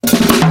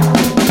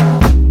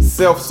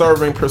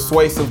self-serving,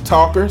 persuasive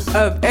talkers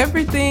of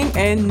everything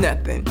and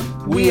nothing.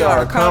 We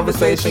are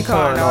Conversation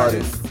Con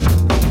Artists.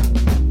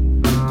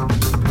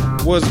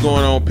 What's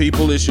going on,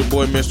 people? It's your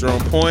boy, Mr. On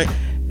Point.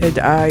 And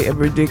I am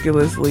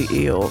ridiculously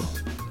ill.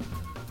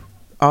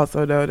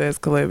 Also known as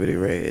Calamity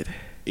Red.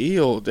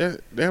 Ill?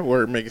 That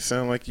word make it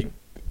sound like you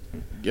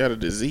got a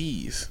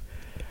disease.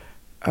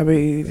 I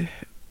mean,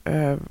 I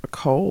have a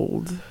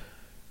cold.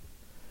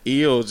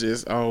 Ill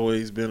just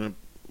always been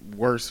a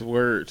worse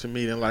word to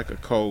me than like a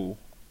cold.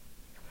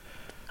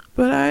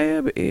 But I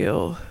am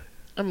ill.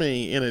 I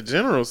mean, in a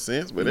general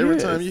sense, but every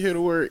time you hear the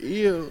word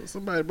ill,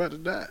 somebody about to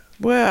die.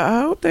 Well,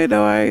 I hope they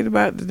know I ain't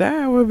about to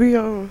die. I would be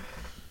on.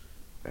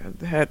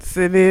 I had to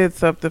send in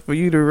something for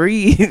you to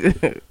read.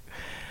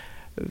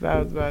 If I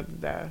was about to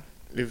die.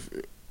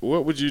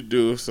 What would you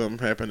do if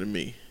something happened to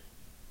me?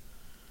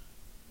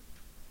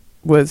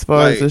 What, as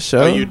far as the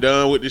show? Are you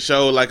done with the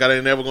show? Like, I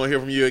ain't never gonna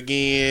hear from you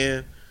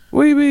again?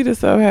 What do you mean if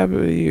something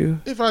happened to you?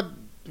 If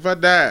I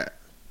died,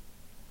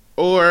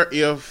 or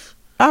if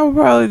I would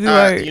probably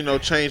do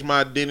change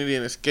my identity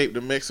and escape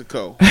to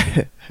Mexico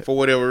for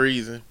whatever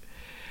reason.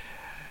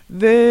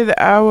 Then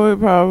I would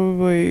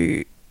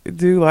probably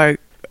do like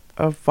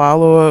a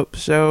follow-up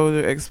show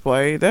to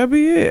explain. That'd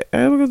be it.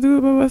 I'm gonna do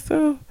it by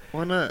myself.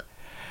 Why not?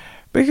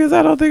 Because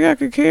I don't think I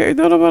could carry.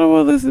 Nobody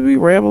want to listen to me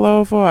ramble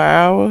on for an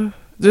hour.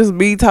 Just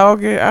me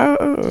talking.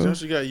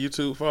 Don't you got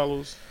YouTube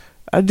followers?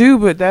 I do,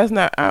 but that's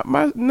not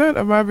none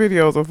of my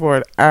videos are for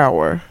an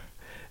hour.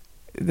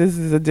 This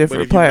is a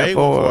different platform. Made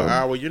one for an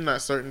hour, you're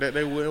not certain that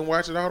they wouldn't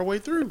watch it all the way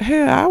through.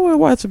 Hell, I would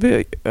watch a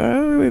bit.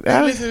 I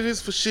listen to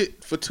this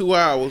for 2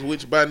 hours,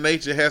 which by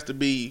nature has to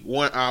be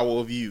 1 hour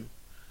of you.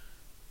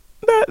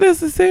 Not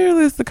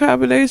necessarily. It's the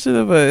combination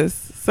of us.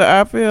 So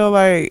I feel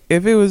like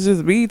if it was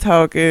just me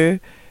talking,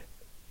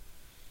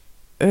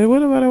 and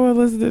what if I don't want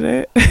to listen to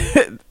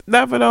that?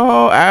 Not for the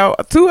whole hour.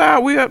 2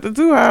 hours. We up to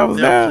 2 hours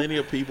now. There are plenty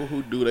of people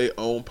who do their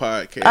own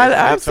podcast.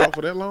 They talk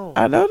for that long.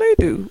 I know they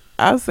do.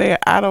 I'm saying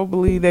I don't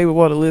believe they would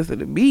want to listen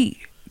to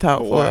me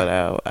talk for an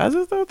hour. I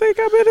just don't think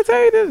I'm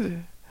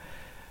entertaining.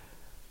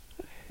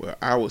 Well,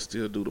 I would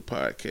still do the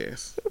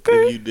podcast.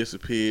 Okay. If you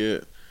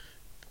disappeared,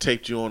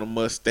 taped you on a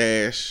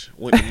mustache,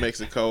 went to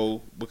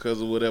Mexico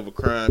because of whatever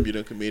crime you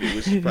done committed,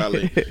 which is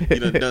probably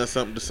you done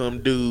something to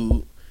some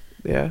dude.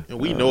 Yeah. And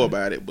we know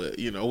about it, but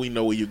we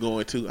know where you're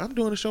going to. I'm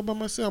doing a show by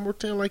myself. I'm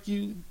pretending like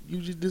you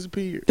just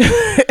disappeared.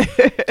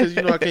 Because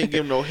I can't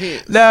give them no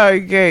hints. No,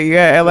 you can't. You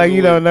gotta act like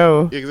you don't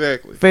know.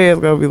 Exactly. Fans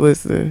gonna be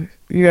listening.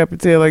 You gotta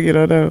pretend like you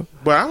don't know.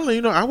 But I'll let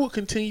you know, I will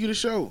continue the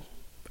show.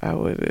 I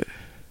wouldn't.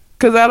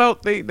 Because I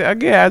don't think, I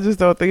just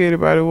don't think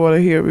anybody want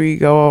to hear me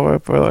go over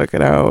for like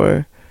an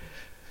hour.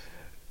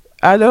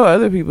 I know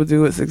other people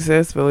do it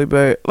successfully,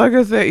 but like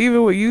I said,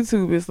 even with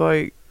YouTube, it's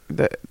like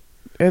that.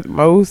 At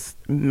most,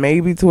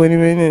 maybe 20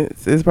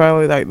 minutes is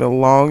probably like the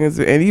longest,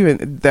 and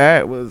even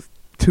that was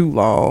too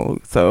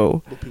long.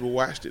 So, but people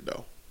watched it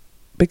though,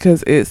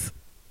 because it's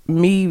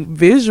me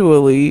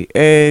visually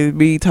and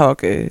me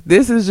talking.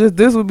 This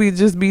would be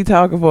just me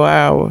talking for an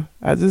hour.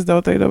 I just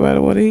don't think nobody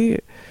want to hear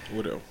it.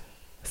 Whatever.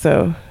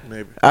 So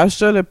maybe I'm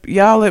sure that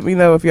y'all let me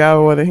know if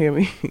y'all want to hear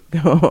me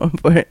go on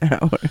for an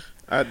hour.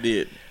 I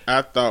did.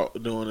 I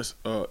thought doing this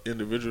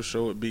individual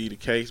show would be the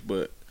case,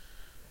 but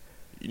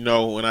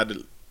when I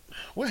did.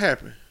 What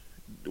happened?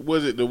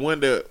 Was it the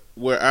one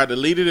where I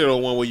deleted it,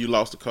 or one where you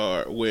lost the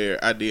card where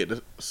I did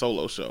the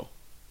solo show?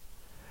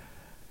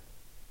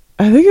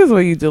 I think it's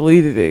where you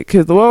deleted it,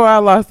 because the one where I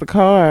lost the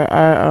card,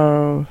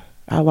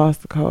 I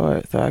lost the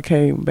card, so I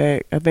came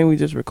back. I think we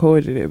just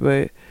recorded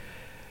it,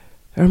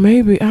 or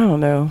maybe I don't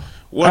know.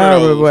 I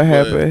don't remember what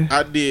happened.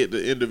 I did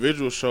the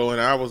individual show,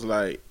 and I was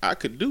like, I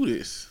could do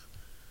this.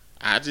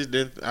 I just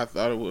didn't. I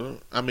thought it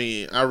would. I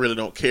mean, I really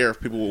don't care if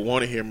people would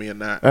want to hear me or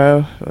not.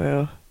 Oh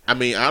well. I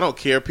mean, I don't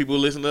care if people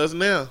listen to us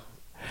now.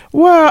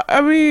 Well,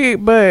 I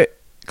mean, but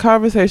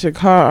Conversation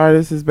Con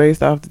Artists is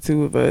based off the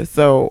two of us.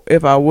 So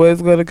if I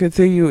was going to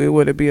continue, it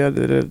wouldn't be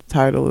under the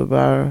title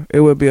of it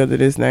would be under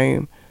this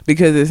name,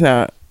 because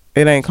it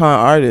ain't Con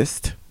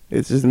Artist.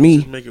 It's just me.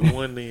 Just make it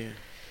one then.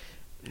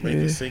 Make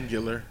it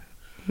singular.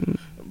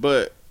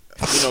 But,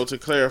 to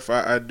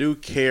clarify, I do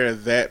care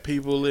that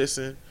people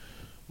listen,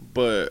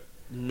 but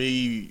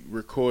me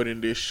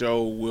recording this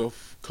show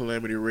with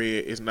Calamity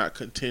Red is not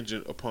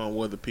contingent upon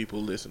whether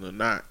people listen or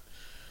not.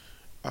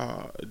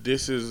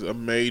 This is a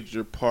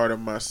major part of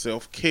my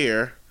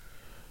self-care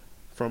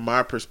from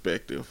my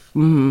perspective.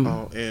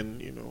 Mm-hmm.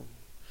 And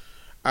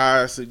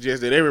I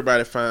suggest that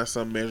everybody find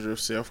some measure of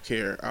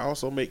self-care. I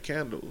also make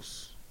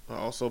candles. I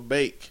also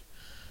bake.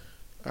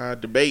 I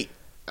debate.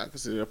 I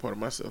consider that part of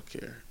my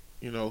self-care.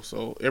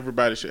 So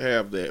everybody should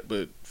have that.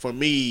 But for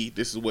me,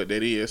 this is what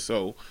that is.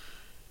 So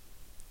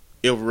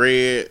if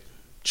Red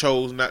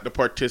chose not to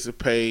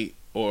participate,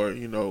 or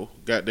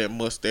got that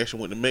mustache and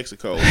went to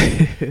Mexico,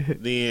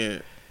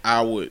 then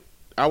I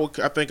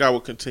think I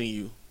would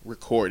continue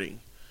recording.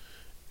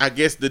 I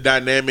guess the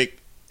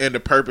dynamic and the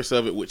purpose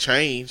of it would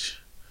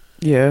change.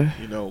 Yeah.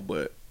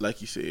 But like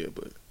you said,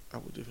 but I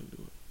would definitely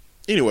do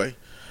it. Anyway,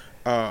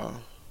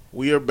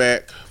 We are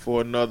back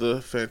for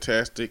another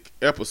fantastic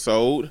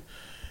episode.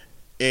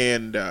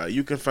 And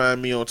you can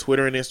find me on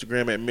Twitter and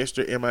Instagram at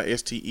Mr.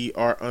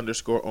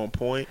 MISTER_on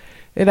point.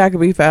 And I can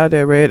be found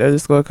at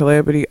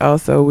red_calamity.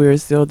 Also, we're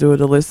still doing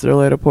the listener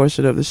letter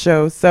portion of the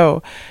show.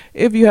 So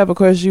if you have a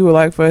question you would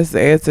like for us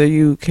to answer,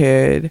 you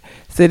can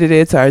send it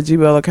into our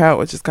Gmail account,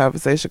 which is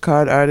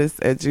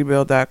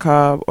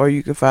conversationcardartist@gmail.com, or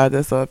you can find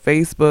us on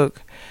Facebook,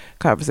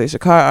 Conversation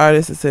Card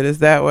Artist, and send us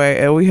that way.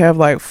 And we have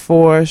like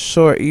 4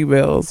 short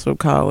emails from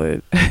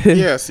Colin.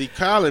 Yeah, see,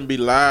 Colin be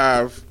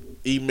live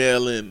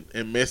emailing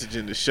and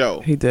messaging the show.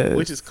 He does.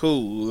 Which is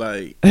cool.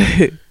 Like,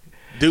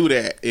 do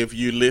that if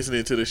you're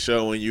listening to the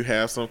show and you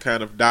have some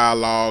kind of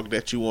dialogue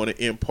that you want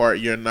to impart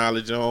your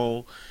knowledge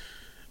on.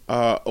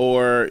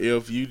 Or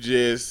if you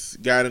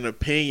just got an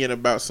opinion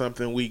about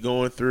something we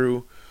going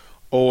through.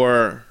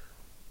 Or,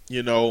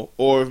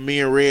 or if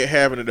me and Red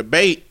having a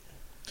debate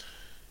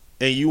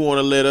and you want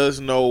to let us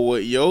know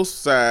what your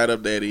side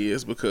of that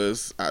is.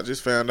 Because I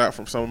just found out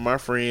from some of my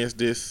friends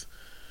this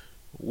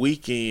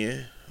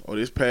weekend or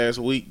this past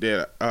week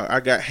that I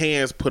got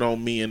hands put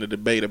on me in the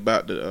debate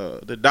about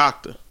the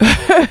doctor.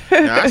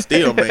 Now, I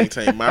still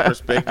maintain my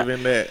perspective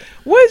in that.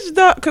 Which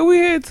doctor? We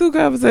had 2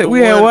 conversations.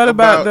 We had one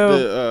about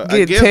the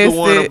I guess tested. the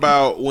one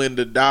about when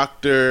the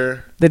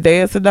doctor, the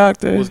dancing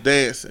doctor, was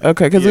dancing.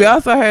 Okay, because we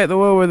also had the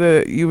one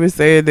where you were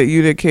saying that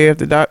you didn't care if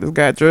the doctors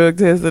got drug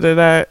tested or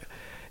not.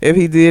 If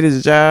he did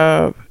his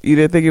job, you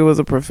didn't think it was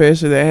a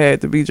profession that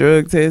had to be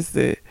drug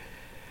tested.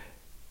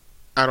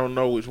 I don't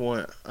know which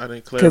one. I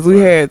didn't clarify. Because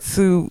we had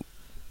 2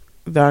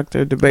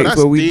 doctor debates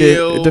where we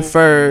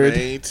deferred.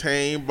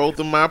 Maintain both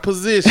of my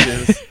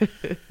positions.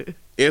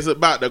 It's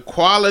about the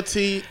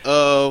quality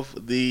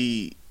of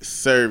the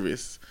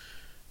service.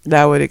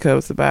 Not when it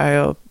comes to my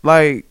health.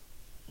 Like,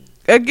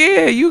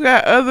 again, you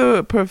got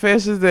other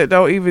professions that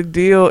don't even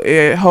deal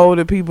in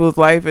holding people's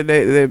life and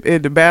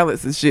in the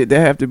balance and shit that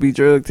have to be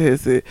drug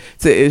tested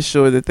to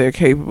ensure that they're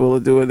capable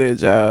of doing their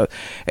job.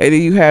 And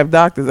then you have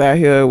doctors out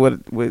here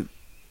with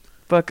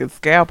fucking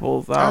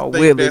scalpels all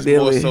willy-nilly. I think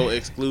that's more so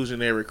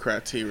exclusionary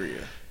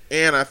criteria.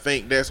 And I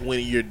think that's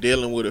when you're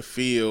dealing with a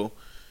field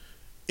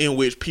in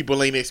which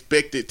people ain't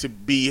expected to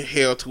be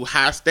held to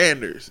high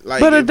standards. Like,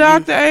 but a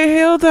doctor ain't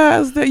held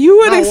to that. You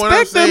would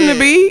expect them to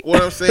be.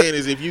 What I'm saying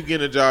is, if you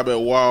get a job at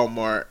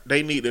Walmart,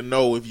 they need to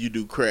know if you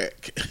do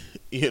crack.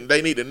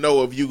 They need to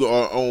know if you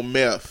are on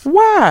meth.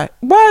 Why?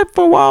 Why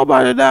for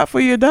Walmart and not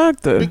for your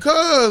doctor?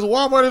 Because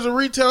Walmart is a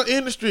retail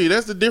industry.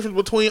 That's the difference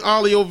between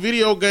all of your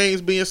video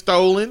games being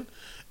stolen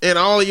and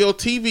all of your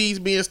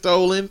TVs being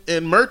stolen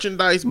and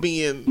merchandise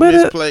being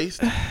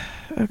misplaced.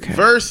 Okay.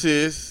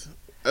 Versus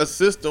a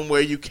system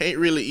where you can't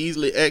really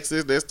easily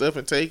access that stuff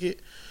and take it,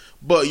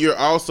 but you're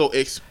also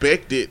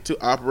expected to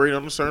operate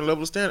on a certain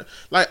level of standard.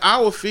 Like,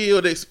 our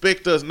field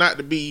expect us not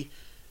to be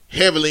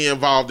heavily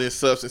involved in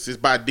substances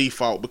by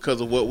default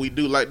because of what we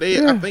do. Like,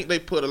 I think they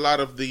put a lot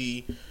of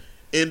the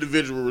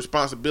individual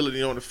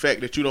responsibility on the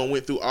fact that you don't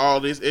went through all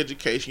this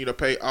education, you don't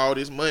pay all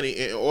this money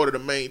in order to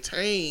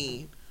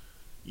maintain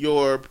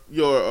your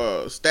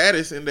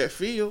status in that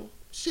field.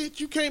 Shit,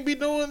 you can't be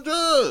doing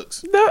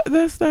drugs. No,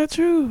 that's not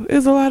true.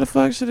 It's a lot of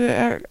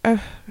functioning.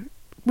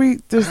 We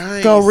just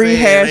gonna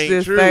rehash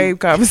this same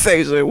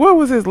conversation. What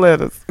was his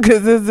letters?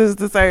 Because this is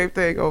the same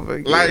thing over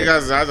again. Like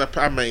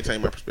I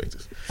maintain my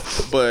perspectives.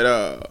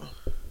 But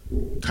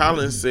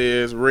Colin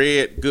says,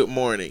 Red, good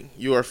morning.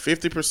 You are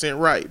 50%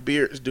 right.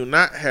 Beards do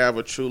not have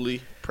a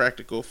truly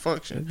practical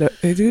function.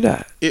 They do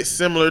not. It's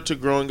similar to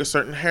growing a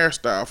certain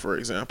hairstyle, for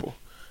example.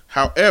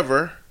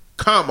 However,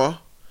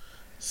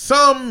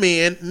 some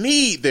men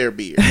need their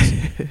beards.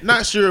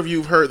 Not sure if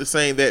you've heard the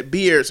saying that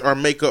beards are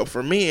makeup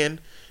for men.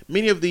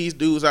 Many of these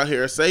dudes out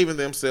here are saving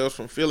themselves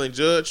from feeling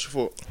judged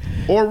for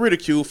or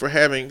ridiculed for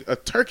having a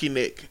turkey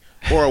neck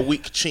or a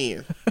weak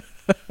chin.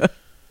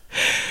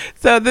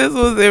 So this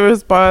was in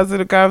response to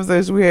the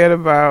conversation we had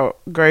about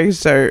Gray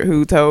Shirt,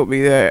 who told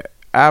me that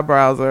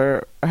eyebrows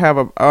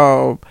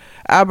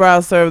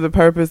serve the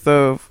purpose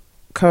of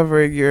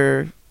covering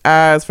your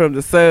eyes from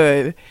the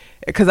sun,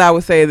 because I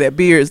was saying that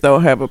beards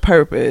don't have a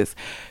purpose.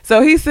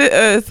 So he sent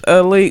us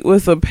a link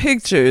with some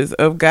pictures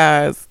of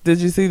guys. Did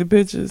you see the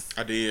pictures?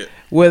 I did.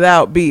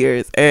 Without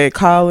beards. And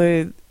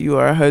Colin, you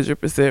are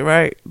 100%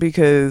 right,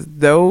 because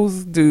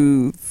those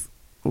dudes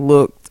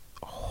looked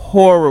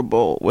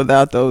horrible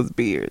without those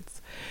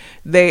beards.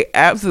 They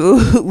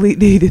absolutely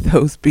needed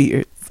those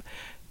beards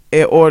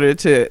in order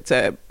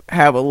to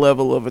have a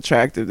level of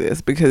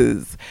attractiveness,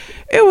 because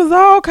it was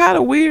all kind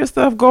of weird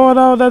stuff going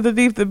on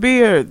underneath the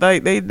beard.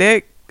 Like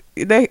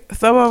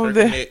some of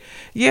them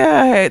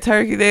had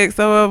turkey neck.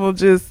 Some of them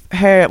just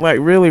had like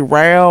really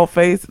round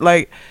face.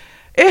 Like,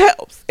 it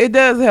helps. It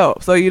does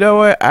help. So you know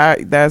what?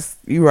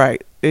 You're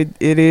right.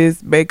 It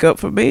is makeup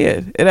for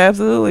men. It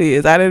absolutely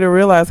is. I didn't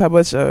realize how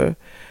much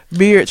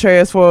beard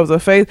transforms a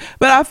face,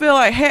 but I feel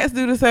like hats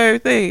do the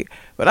same thing.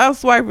 But I'm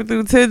swiping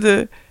through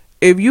Tinder.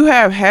 If you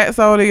have hats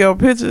on in your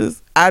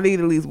pictures, I need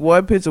at least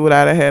one picture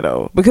without a hat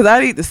on, because I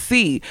need to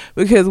see.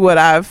 Because what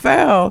I've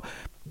found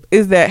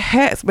is that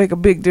hats make a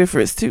big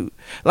difference too.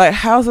 Like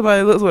how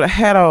somebody looks with a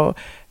hat on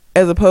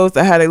as opposed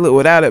to how they look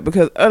without it,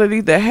 because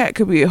underneath that hat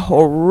could be a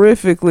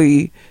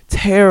horrifically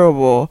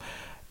terrible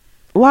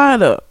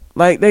lineup.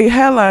 Like their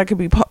hairline could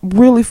be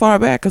really far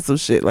back or some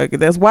shit. Like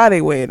that's why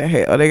they wearing a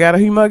hat, or they got a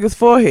humongous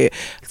forehead.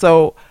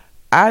 So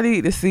I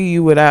need to see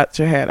you without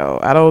your hat on.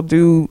 I don't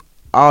do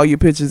all your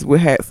pictures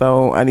with hats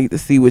on. I need to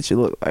see what you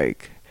look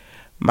like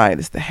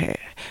minus the hat.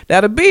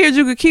 Now the beard,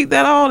 you could keep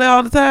that on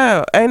all the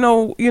time. Ain't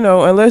no,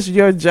 unless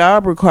your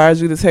job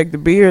requires you to take the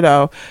beard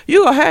off,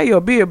 you gonna have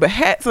your beard, but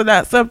hats are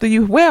not something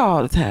you wear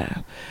all the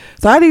time.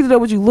 So I need to know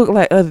what you look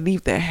like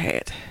underneath that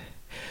hat,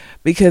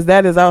 because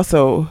that is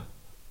also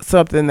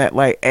something that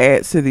like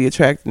adds to the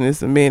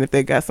attractiveness of men if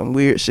they got some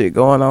weird shit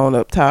going on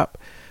up top.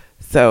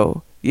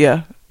 So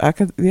yeah, I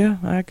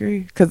agree.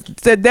 Because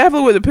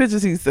definitely with the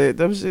pictures he said,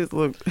 them shits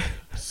look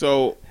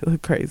so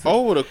look crazy.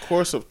 Over the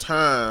course of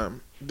time,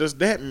 does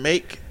that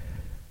make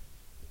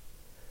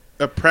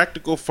a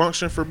practical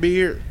function for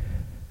beard?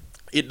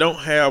 It don't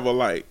have a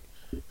like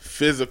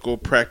physical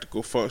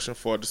practical function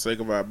for the sake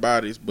of our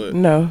bodies, but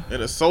no,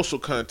 in a social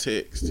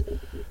context,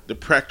 the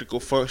practical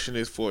function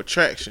is for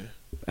attraction.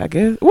 I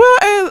guess. Well,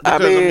 I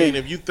mean,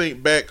 if you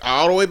think back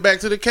all the way back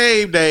to the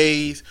cave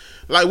days,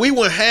 like we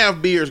wouldn't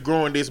have beards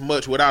growing this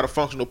much without a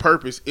functional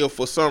purpose if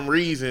for some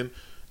reason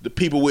the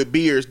people with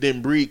beards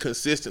didn't breed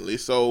consistently.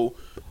 So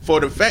for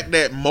the fact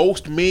that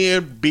most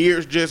men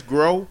beards just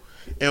grow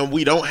and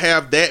we don't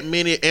have that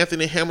many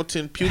Anthony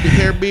Hamilton pubic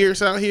hair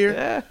beards out here,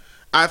 yeah.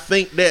 I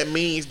think that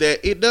means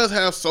that it does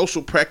have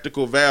social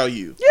practical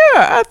value.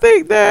 Yeah, I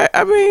think that.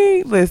 I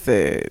mean,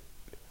 listen,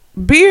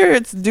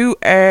 beards do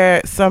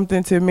add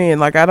something to men.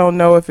 Like I don't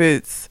know if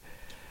it's,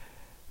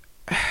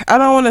 I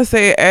don't want to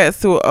say it adds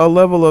to a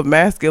level of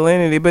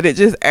masculinity, but it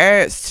just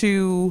adds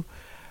to,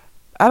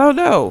 I don't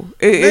know.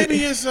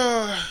 Maybe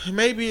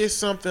it's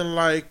something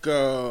like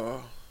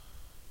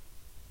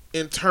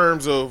in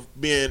terms of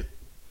being,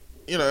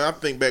 I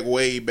think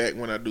way back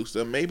when I do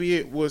stuff. Maybe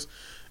it was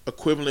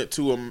equivalent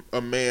to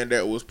a man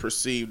that was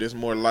perceived as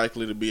more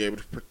likely to be able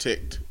to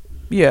protect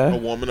a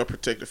woman or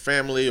protect a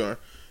family, or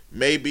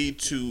maybe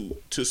to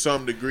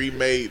some degree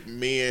made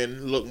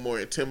men look more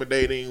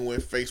intimidating when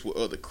faced with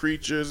other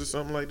creatures or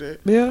something like that.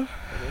 Yeah,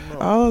 I don't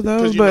know. all of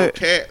those. Because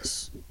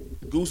cats,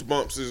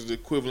 goosebumps is the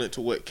equivalent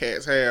to what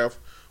cats have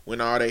when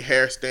all their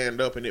hair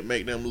stand up and it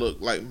make them look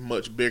like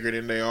much bigger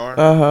than they are.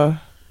 I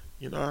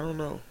don't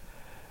know.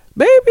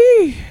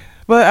 Maybe,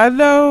 but I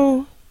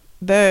know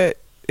that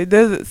it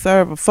doesn't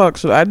serve a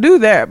function. I knew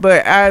that,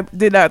 but I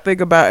did not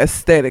think about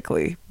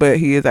aesthetically. But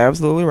he is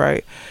absolutely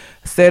right.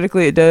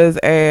 Aesthetically, it does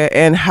add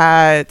and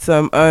hide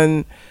some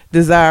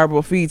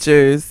undesirable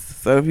features.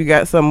 So if you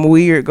got something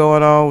weird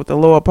going on with the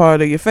lower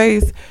part of your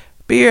face,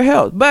 beard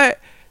helps. But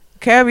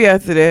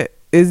caveat to that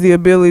is the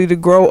ability to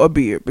grow a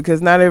beard,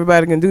 because not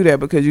everybody can do that,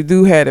 because you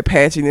do have the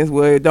patchiness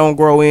where it don't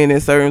grow in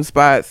certain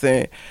spots,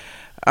 and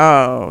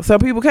some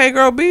people can't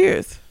grow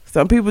beards.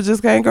 Some people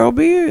just can't grow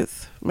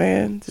beards,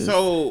 man.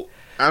 So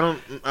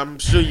I'm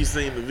sure you've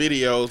seen the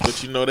videos,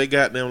 but they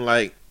got them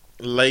like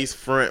lace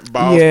front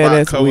ball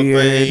spot cover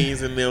weird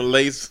things and them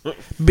lace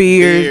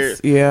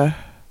beards. Yeah.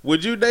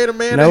 Would you date a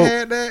man that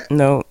had that?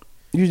 No.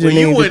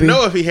 You wouldn't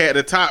know if he had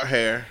the top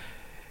hair.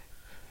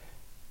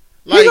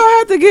 Like, you gonna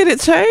have to get it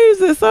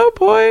changed at some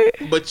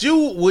point. But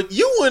you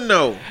wouldn't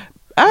know.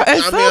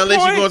 Unless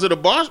you go to the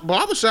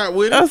barbershop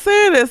with it. I'm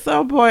saying at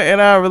some point in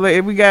our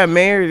relationship, we got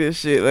married and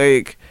shit.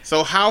 Like,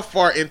 so how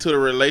far into the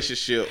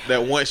relationship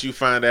that once you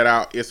find that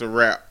out, it's a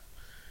wrap?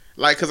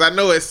 Like, because I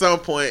know at some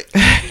point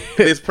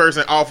this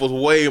person offers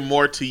way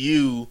more to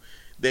you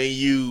than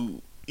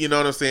you know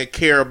what I'm saying,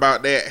 care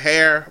about that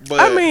hair. But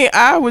I mean,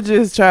 I would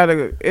just try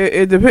to.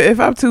 It depends. If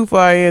I'm too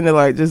far in to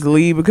like just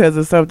leave because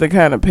of something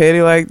kind of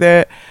petty like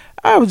that,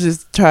 I would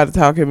just try to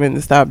talk him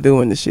into stop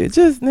doing the shit.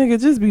 Just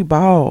be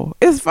bald.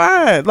 It's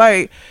fine.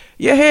 Like,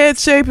 your head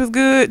shape is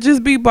good.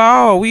 Just be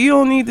bald. You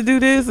don't need to do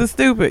this. It's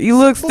stupid. You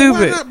look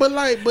stupid. Why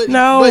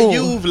not? But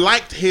you've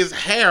liked his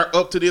hair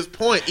up to this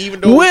point,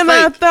 even though when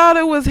I thought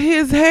it was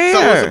his hair.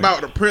 So it's about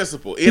the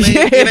principle. It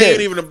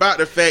ain't even about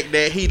the fact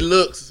that he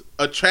looks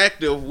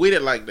attractive with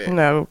it like that.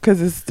 No,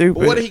 because it's stupid.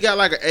 But what if he got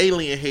like an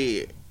alien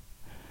head?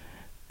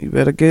 You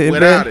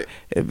better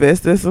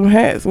invest in some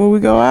hats when we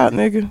go out,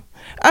 nigga.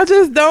 I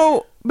just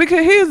don't,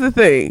 because here's the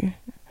thing.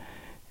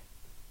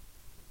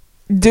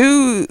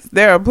 Dudes,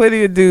 there are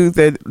plenty of dudes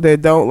that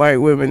don't like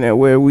women that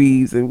wear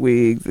weaves and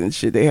wigs and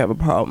shit. They have a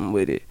problem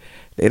with it.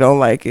 They don't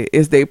like it.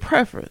 It's their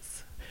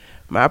preference.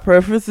 My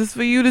preference is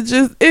for you to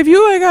just, if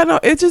you ain't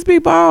got it just be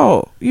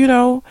bald,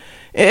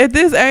 At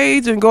this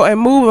age and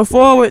moving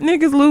forward,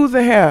 niggas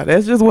losing hair.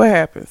 That's just what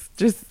happens.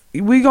 Just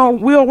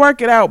we'll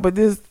work it out, but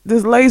this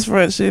lace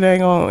front shit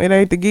it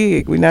ain't the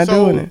gig. We not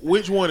doing it.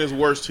 Which one is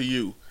worse to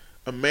you?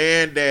 A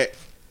man that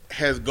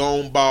has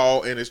gone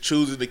bald and is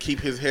choosing to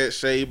keep his head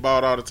shaved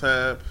bald all the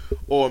time,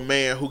 or a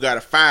man who got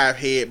a 5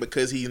 head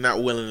because he's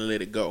not willing to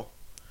let it go?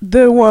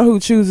 the one who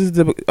chooses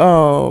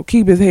to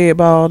keep his head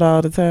bald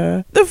all the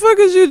time. The fuck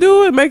is you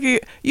doing?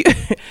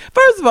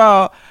 First of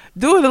all,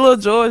 doing a little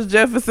George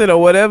Jefferson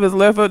or whatever's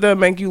left of them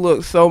make you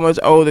look so much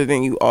older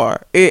than you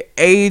are. It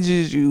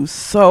ages you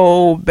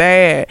so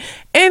bad.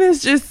 And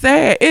it's just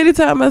sad.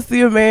 Anytime I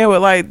see a man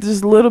with like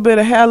just a little bit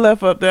of hair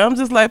left up there, I'm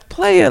just like,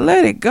 player,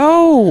 let it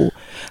go.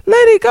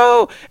 Let it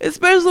go.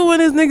 Especially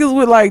when it's niggas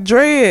with like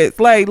dreads.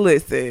 Like,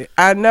 listen,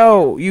 I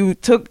know you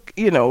took,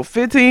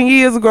 15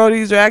 years to grow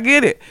these dreads. I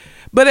get it.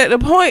 But at the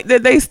point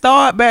that they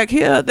start back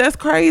here, that's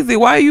crazy.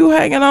 Why are you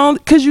hanging on?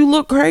 Because you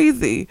look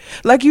crazy.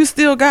 Like you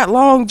still got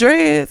long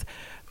dreads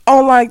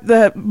on like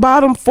the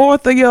bottom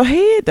fourth of your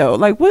head though.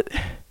 Like what?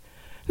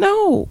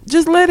 No,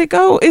 just let it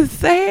go. It's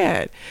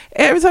sad.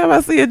 Every time I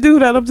see a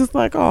dude out, I'm just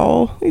like,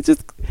 oh,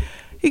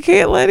 he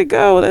can't let it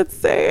go. That's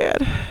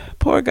sad.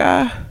 Poor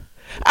guy.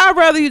 I'd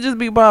rather you just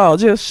be bald.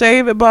 Just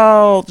shave it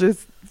bald.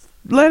 Just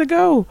let it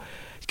go.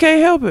 You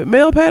can't help it.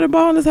 Male pattern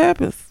baldness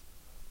happens.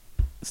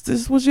 It's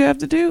just what you have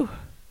to do.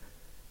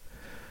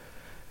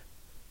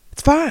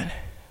 It's fine.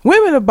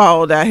 Women are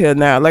bald out here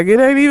now. Like it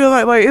ain't even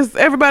like it's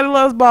everybody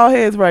loves bald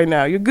heads right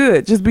now. You're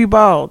good. Just be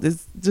bald.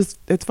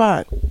 It's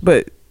fine.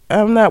 But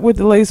I'm not with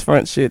the lace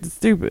front shit. It's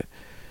stupid.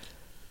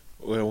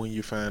 Well, when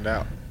you find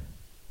out.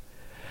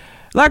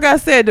 Like I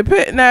said,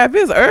 now if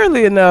it's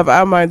early enough,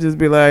 I might just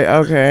be like,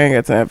 okay, I ain't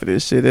got time for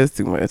this shit. That's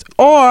too much.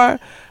 Or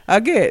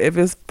again, if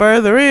it's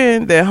further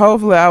in, then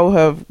hopefully I will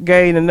have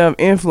gained enough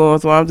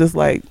influence where I'm just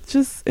like,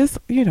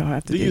 you don't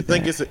have to do you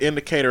think that. it's an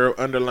indicator of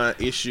underlying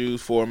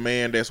issues for a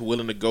man that's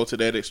willing to go to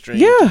that extreme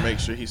Yeah. to make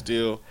sure he's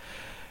still...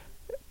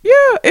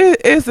 Yeah,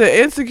 it's an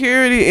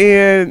insecurity,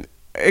 and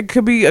it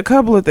could be a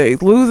couple of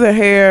things. Losing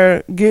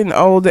hair, getting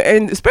older,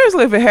 and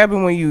especially if it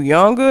happened when you're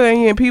younger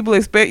and people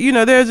expect,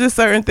 there's just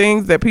certain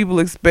things that people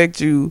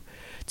expect you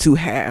to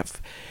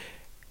have.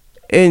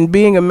 And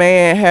being a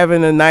man,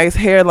 having a nice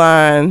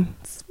hairline,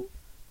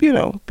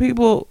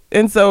 people,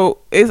 and so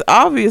it's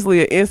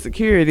obviously an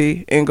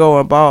insecurity in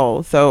going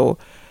bald. So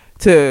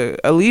to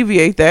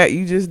alleviate that,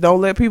 you just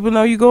don't let people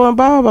know you're going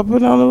bald by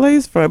putting on a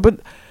lace front. But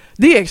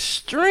the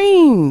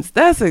extremes,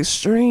 that's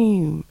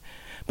extreme.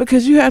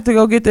 Because you have to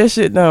go get that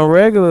shit done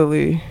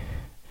regularly.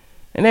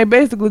 And they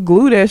basically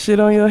glue that shit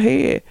on your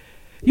head.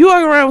 You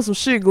walk around with some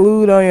shit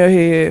glued on your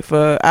head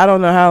for, I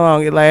don't know how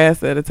long it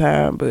lasts at a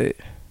time, but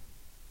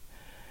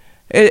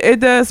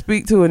it does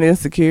speak to an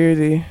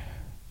insecurity.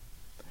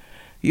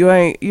 You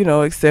ain't,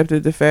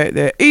 accepted the fact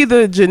that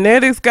either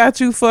genetics got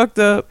you fucked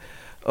up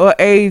or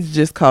age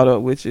just caught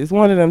up with you. It's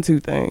one of them two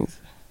things.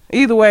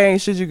 Either way,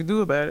 ain't shit you can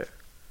do about it.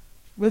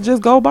 But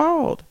just go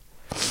bald.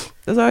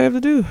 That's all you have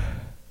to do.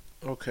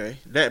 Okay.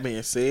 That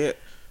being said,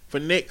 for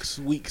next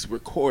week's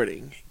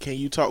recording, can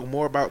you talk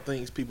more about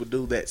things people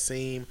do that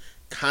seem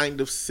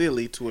kind of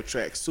silly to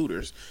attract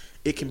suitors?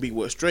 It can be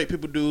what straight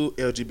people do,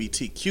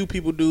 LGBTQ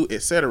people do,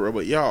 etc.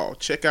 But y'all,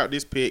 check out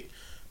this pic.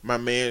 My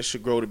man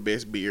should grow the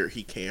best beard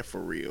he can for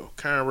real.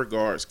 Kind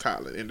regards,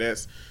 Colin. And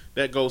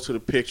that goes to the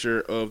picture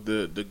of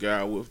the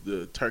guy with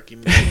the turkey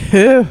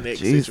neck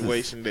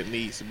situation that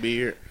needs a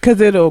beard.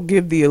 Because it'll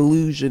give the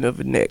illusion of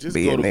a neck Just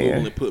being go to there.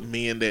 Google and put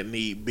men that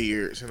need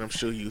beards, and I'm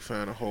sure you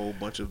find a whole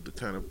bunch of the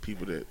kind of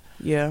people that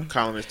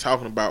Colin is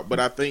talking about. But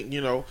I think,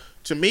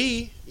 to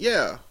me,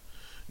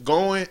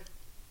 going,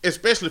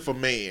 especially for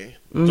men,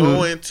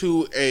 going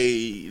to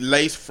a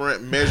lace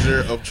front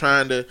measure of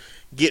trying to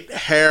get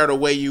hair the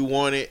way you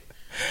want it,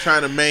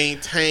 trying to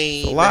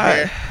maintain the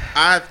hair,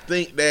 I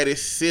think that is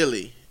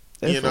silly.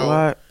 That's a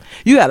lot.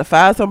 You gotta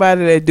find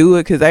somebody that do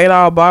it, because ain't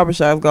all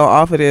barbershops gonna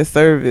offer their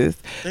service.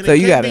 And so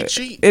it you can't gotta. Be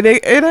cheap. It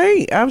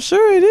ain't. I'm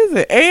sure it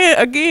isn't. And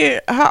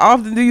again, how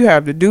often do you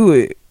have to do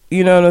it?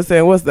 You know what I'm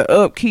saying? What's the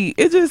upkeep?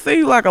 It just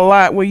seems like a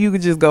lot when you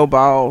could just go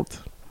bald.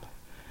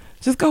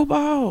 Just go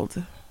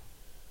bald.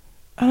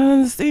 I don't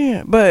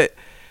understand. But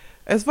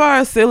as far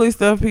as silly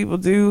stuff people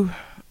do,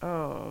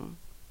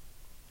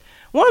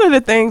 one of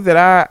the things that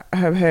I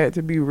have had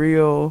to be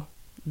real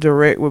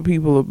direct with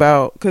people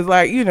about, because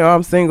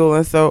I'm single,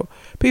 and so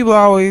people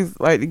always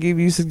like to give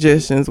you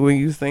suggestions when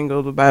you're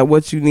single about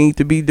what you need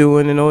to be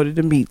doing in order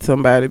to meet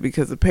somebody,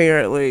 because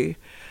apparently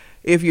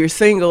if you're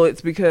single it's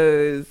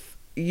because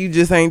you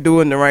just ain't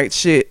doing the right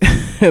shit.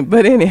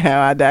 But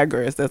anyhow, I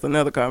digress. That's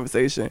another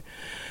conversation.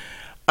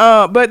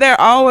 But they're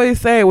always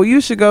saying, well, you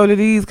should go to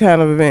these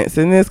kind of events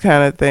and this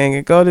kind of thing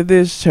and go to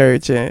this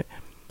church. And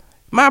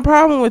my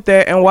problem with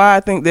that, and why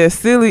I think that's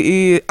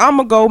silly, is I'm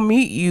going to go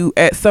meet you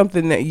at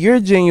something that you're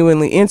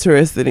genuinely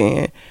interested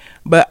in,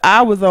 but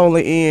I was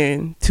only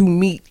in to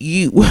meet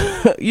you.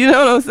 You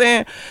know what I'm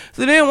saying?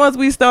 So then once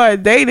we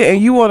start dating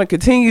and you want to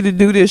continue to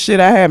do this shit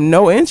I have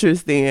no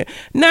interest in,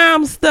 now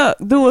I'm stuck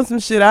doing some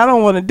shit I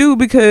don't want to do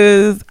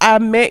because I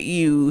met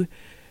you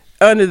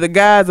under the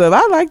guise of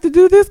I like to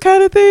do this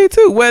kind of thing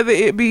too. Whether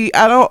it be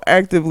I don't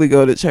actively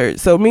go to church,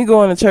 so me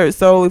going to church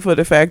solely for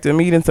the fact of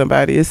meeting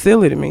somebody is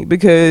silly to me,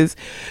 because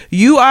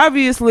you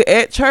obviously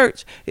at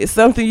church it's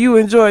something you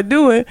enjoy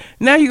doing.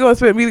 Now you're gonna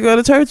expect me to go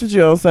to church with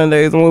you on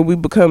Sundays, and when we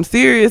become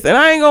serious, and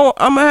I'm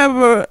gonna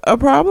have a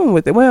problem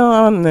with it.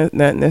 Well, not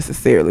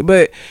necessarily,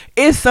 but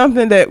it's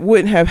something that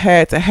wouldn't have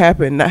had to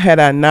happen had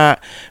I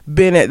not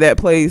been at that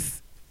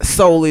place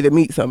solely to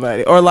meet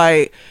somebody. Or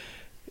like,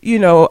 you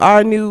know,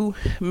 our new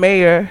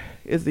mayor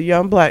is a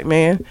young black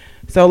man,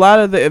 so a lot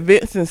of the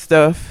events and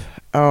stuff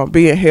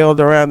being held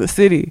around the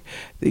city,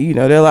 you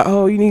know, they're like,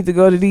 oh, you need to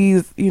go to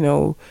these, you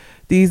know,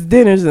 these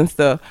dinners and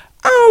stuff.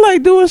 I don't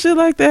like doing shit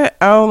like that.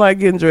 I don't like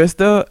getting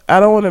dressed up. I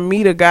don't want to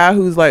meet a guy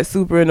who's like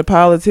super into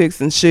politics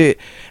and shit,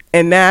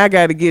 and now I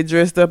got to get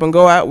dressed up and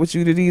go out with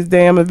you to these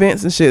damn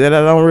events and shit that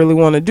I don't really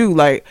want to do.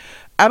 Like,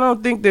 I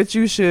don't think that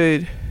you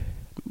should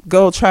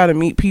go try to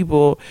meet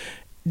people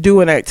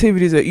doing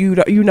activities that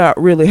you not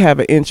really have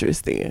an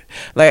interest in.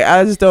 Like,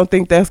 I just don't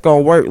think that's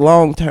gonna work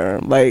long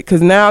term. Like,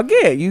 cause now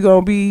again,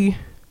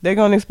 they're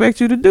gonna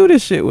expect you to do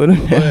this shit with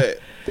them. But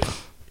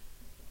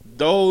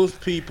those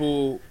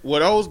people,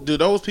 do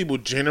those people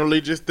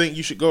generally just think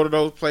you should go to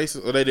those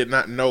places, or they did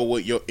not know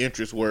what your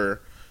interests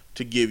were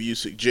to give you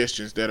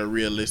suggestions that are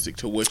realistic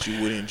to what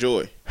you would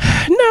enjoy?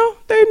 No,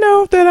 they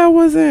know that I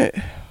wasn't.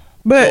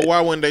 But so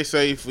why wouldn't they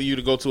say for you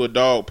to go to a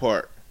dog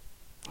park?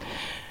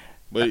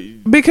 But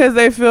because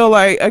they feel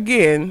like,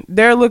 again,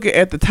 they're looking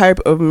at the type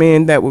of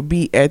men that would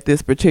be at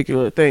this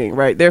particular thing,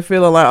 right? They're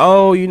feeling like,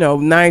 oh, you know,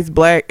 nice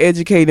black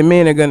educated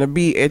men are gonna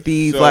be at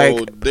these, so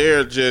like,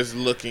 they're just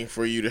looking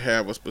for you to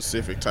have a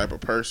specific type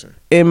of person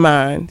in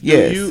mind.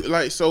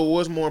 Yes. So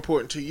what's more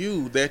important to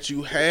you, that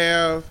you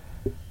have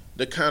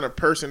the kind of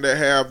person that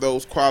have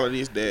those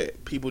qualities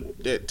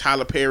that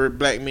Tyler Perry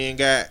black men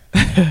got,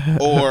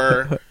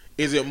 or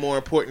is it more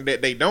important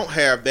that they don't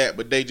have that,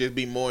 but they just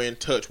be more in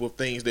touch with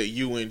things that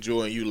you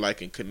enjoy and you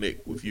like and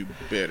connect with you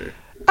better?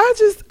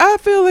 I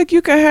feel like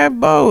you can have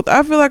both.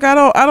 I feel like I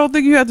don't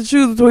think you have to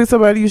choose between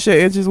somebody you share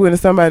interests with and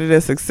somebody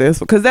that's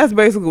successful, because that's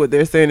basically what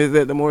they're saying, is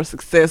that the more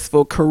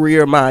successful,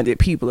 career-minded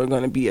people are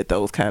going to be at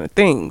those kind of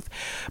things.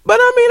 But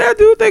I mean, I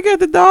do think at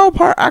the dog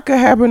park, I could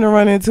happen to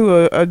run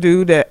into a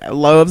dude that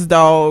loves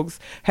dogs,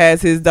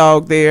 has his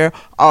dog there,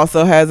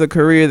 also has a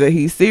career that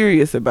he's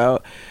serious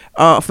about.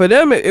 For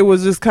them, it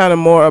was just kind of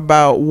more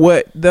about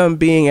what them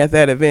being at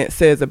that event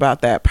says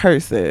about that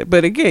person.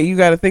 But again, you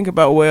got to think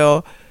about,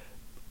 well,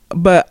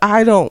 but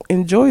I don't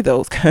enjoy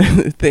those kind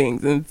of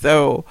things. And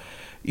so,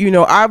 you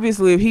know,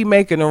 obviously if he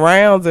making the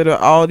rounds at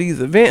all these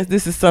events,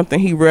 this is something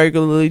he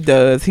regularly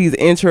does. He's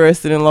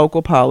interested in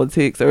local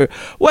politics or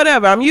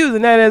whatever. I'm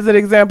using that as an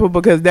example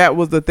because that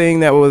was the thing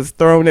that was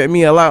thrown at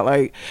me a lot.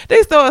 Like,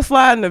 they started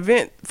sliding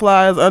event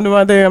flyers under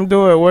my damn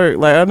door at work,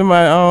 like under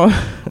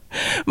my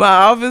my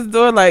office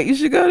door, like, you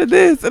should go to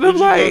this. And I'm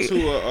like, go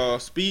to a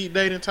speed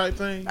dating type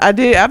thing?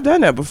 I've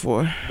done that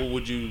before. But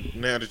would you,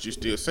 now that you're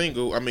still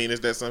single, I mean,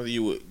 is that something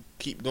you would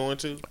keep going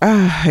to?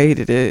 I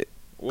hated it.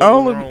 What's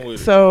wrong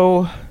with it?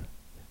 So,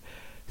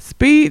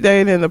 speed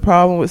dating, the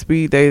problem with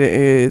speed dating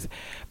is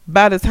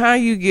by the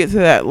time you get to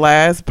that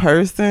last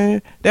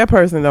person, that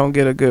person don't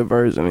get a good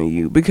version of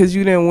you, because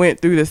you done went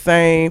through the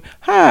same,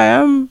 hi,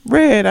 I'm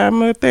Red, I'm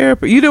a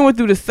therapist. You done went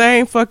through the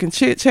same fucking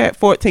chit chat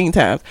 14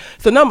 times.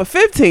 So number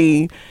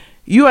 15,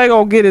 you ain't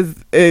gonna get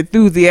as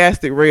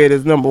enthusiastic Red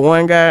as number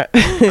 1 guy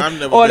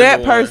or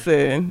that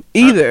person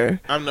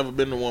either. I've never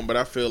been to one, but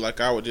I feel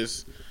like I would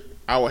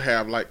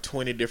have like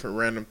 20 different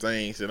random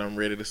things that I'm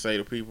ready to say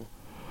to people.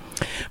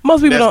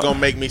 Most people that's gonna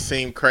make me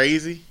seem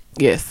crazy.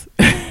 Yes.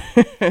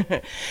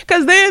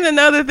 Because then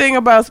another thing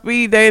about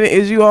speed dating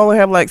is you only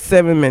have like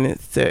 7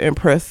 minutes to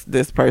impress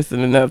this person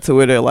enough to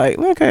where they're like,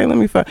 okay, let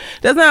me find.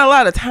 There's not a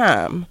lot of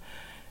time.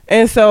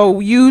 And so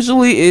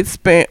usually it's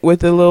spent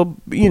with a little,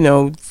 you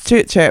know,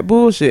 chit chat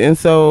bullshit. And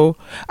so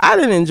I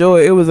didn't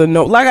enjoy it. It was a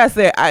no. Like I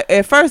said,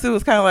 at first it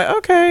was kind of like,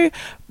 okay.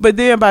 But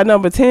then by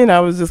number 10, I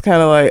was just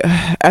kind of like,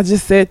 I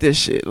just said this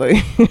shit.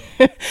 Like,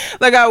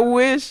 like I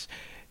wish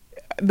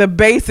the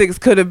basics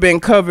could have been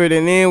covered,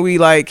 and then we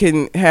like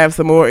can have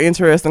some more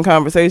interesting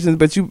conversations.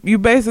 But you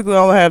basically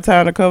only have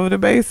time to cover the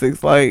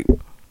basics. Like,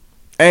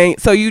 and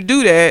so you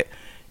do that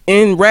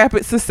in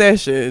rapid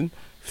succession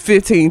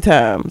 15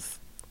 times.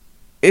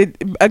 It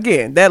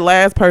again, that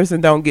last person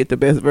don't get the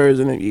best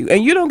version of you,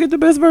 and you don't get the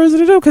best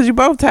version of them because you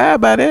both tired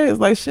by that. It's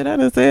like, shit, I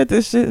done said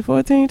this shit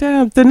 14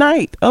 times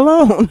tonight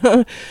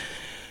alone.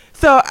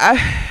 So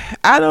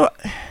I don't.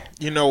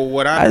 You know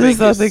what I just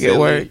don't think it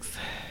works.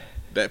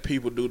 That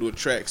people do to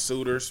attract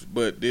suitors,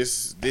 but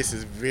this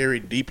is very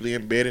deeply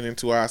embedded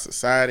into our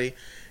society,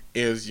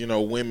 is, you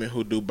know, women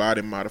who do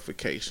body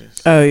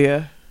modifications. Oh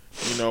yeah.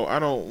 You know, I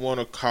don't want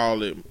to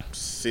call it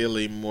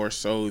silly more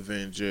so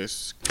than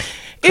just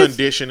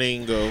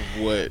conditioning of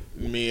what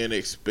men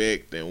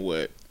expect and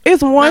what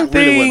it's one not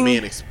thing. Really what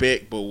men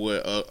expect, but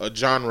what a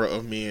genre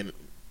of men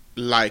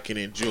like and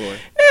enjoy.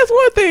 It's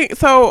one thing.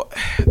 So,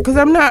 because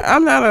I'm not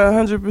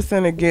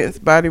 100%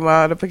 against body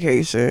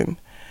modification,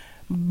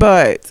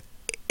 but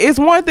it's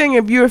one thing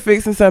if you're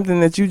fixing something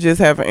that you just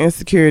have an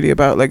insecurity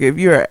about. Like if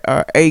you're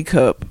a A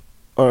cup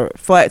or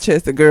flat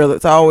chested girl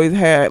that's always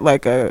had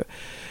like a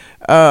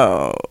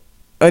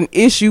an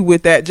issue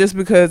with that, just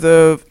because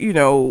of, you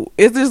know,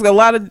 it's just a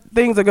lot of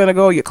things are gonna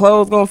go, your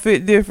clothes gonna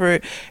fit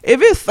different.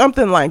 If it's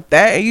something like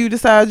that and you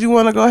decide you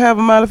want to go have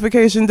a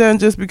modification done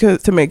just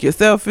because to make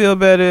yourself feel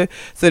better,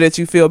 so that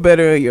you feel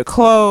better in your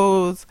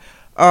clothes,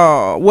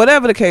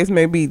 whatever the case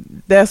may be,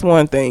 that's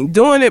one thing.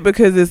 Doing it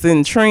because it's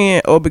in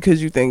trend or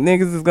because you think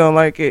niggas is gonna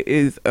like it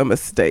is a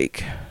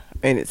mistake,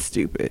 and it's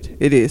stupid.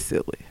 It is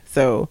silly.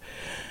 So,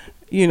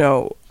 you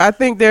know, I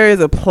think there is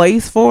a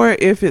place for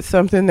it if it's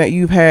something that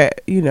you've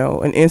had, you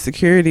know, an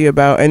insecurity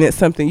about, and it's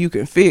something you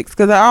can fix.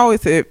 Because I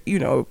always say, you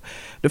know,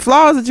 the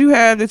flaws that you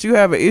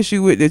have an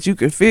issue with that you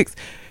can fix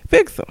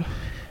them.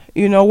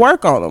 You know,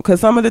 work on them.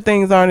 Because some of the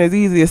things aren't as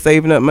easy as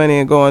saving up money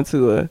and going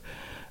to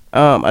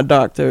a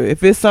doctor.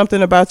 If it's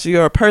something about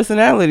your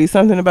personality,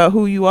 something about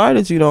who you are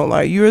that you don't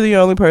like, you're the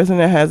only person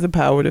that has the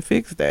power to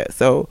fix that.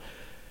 So,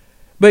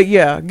 but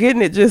yeah,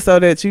 getting it just so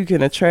that you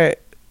can attract,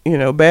 you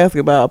know,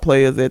 basketball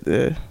players at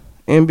the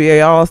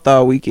NBA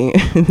All-Star weekend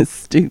is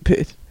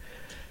stupid.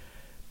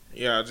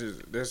 Yeah,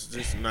 that's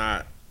just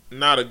not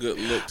a good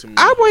look to me.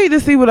 I wait to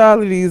see what all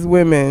of these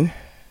women,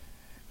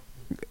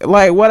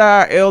 like what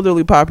our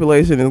elderly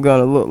population is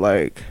gonna look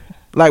like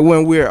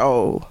when we're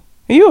old.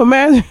 Can you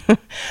imagine?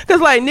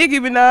 Because like Nicki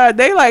Minaj,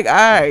 they like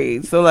our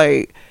age. So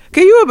like,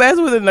 can you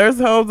imagine what the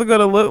nursing homes are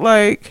gonna look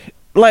like?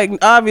 Like,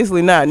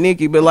 obviously not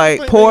Nicki, but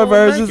like poor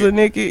versions of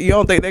Nicki. You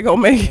don't think they're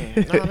gonna make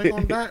it? No, they're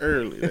gonna die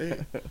early.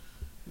 They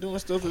doing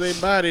stuff to their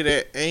body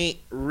that ain't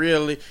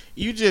really.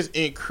 You just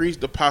increase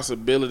the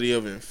possibility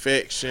of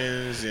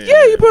infections. And,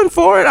 yeah, you putting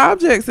foreign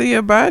objects in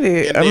your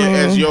body. And then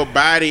as your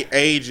body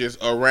ages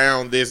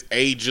around this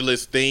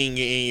ageless thing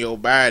in your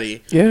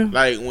body, yeah,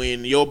 like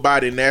when your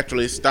body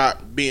naturally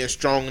stop being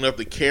strong enough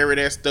to carry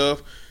that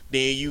stuff,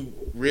 then you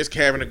risk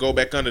having to go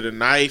back under the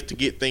knife to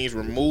get things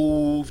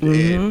removed.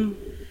 And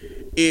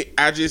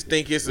I just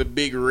think it's a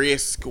big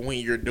risk when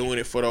you're doing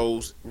it for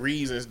those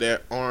reasons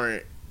that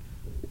aren't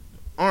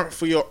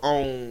for your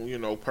own, you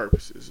know,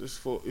 purposes.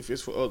 If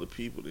it's for other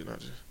people, then I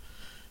just,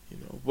 you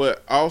know.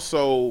 But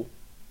also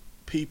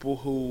people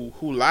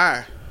who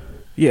lie.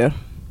 Yeah.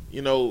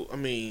 You know, I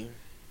mean,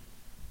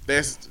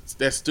 that's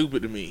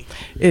stupid to me.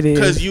 It is.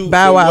 'Cause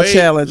Bow Wow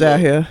challenge out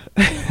here.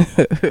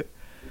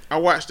 I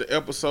watched the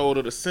episode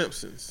of The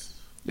Simpsons.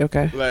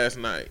 Okay. Last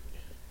night.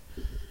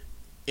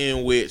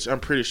 In which, I'm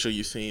pretty sure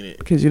you've seen it.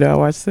 Because you don't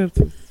watch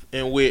Simpsons.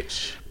 In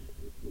which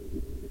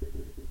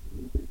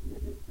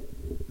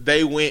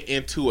they went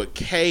into a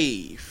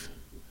cave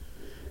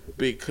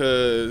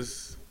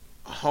because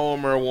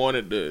Homer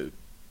wanted to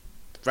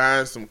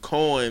find some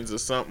coins or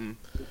something.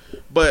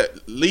 But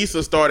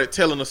Lisa started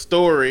telling a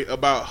story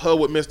about her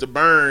with Mr.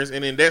 Burns.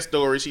 And in that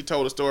story, she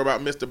told a story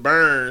about Mr.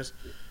 Burns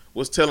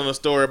was telling a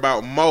story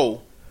about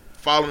Mo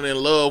falling in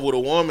love with a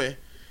woman.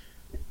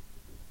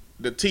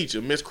 The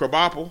teacher, Miss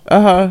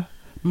Krabappel.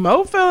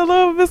 Mo fell in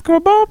love with Miss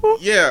Krabappel?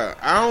 Yeah,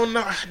 I don't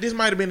know. This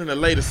might have been in the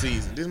later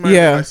season. This might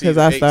have been like season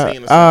 18 or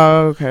something.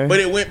 Oh, okay. But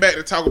it went back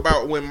to talk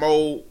about when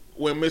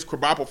Miss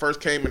Krabappel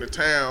first came into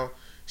town.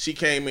 She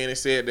came in and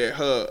said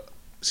that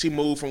she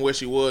moved from where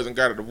she was and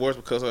got a divorce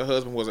because her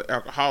husband was an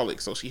alcoholic.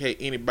 So she hate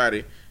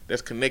anybody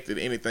that's connected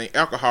to anything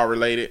alcohol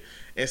related.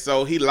 And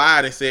so he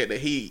lied and said that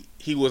he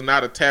was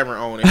not a tavern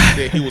owner. He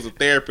said he was a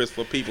therapist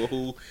for people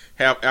who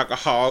have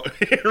alcohol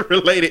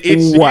related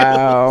issues.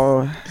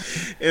 Wow.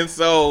 And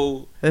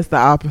so that's the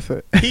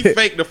opposite. He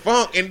faked the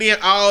funk, and then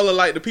all of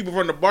like the people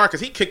from the bar, because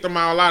he kicked them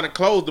all out and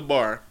closed the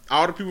bar.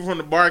 All the people from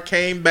the bar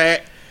came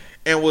back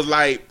and was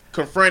like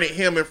confronted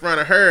him in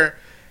front of her,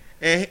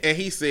 and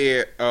he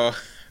said, I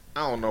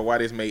don't know why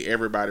this made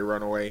everybody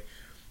run away,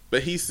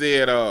 but he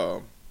said,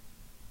 hold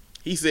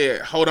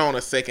on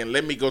a second,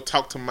 let me go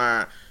talk to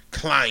my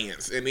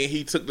clients. And then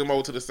he took them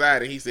over to the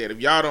side and he said, if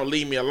y'all don't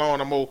leave me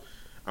alone, I'm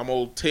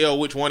gonna tell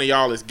which one of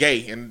y'all is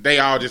gay. And they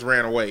all just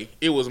ran away.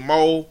 It was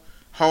Mo,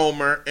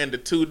 Homer, and the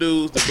two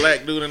dudes, the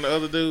black dude and the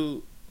other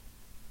dude.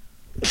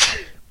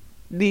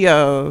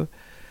 The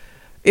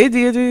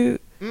Indian dude.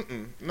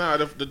 Nah,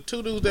 the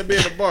two dudes that be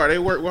in the bar, they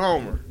work with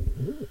Homer.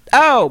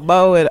 Oh,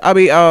 Mo and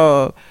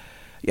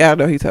yeah, I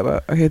know who he's talking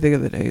about. I can't think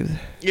of the names.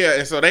 Yeah,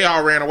 and so they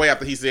all ran away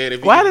after he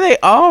said. Why did they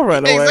all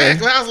run away?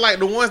 Exactly. I was like,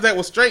 the ones that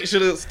were straight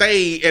should have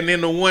stayed, and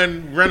then the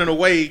one running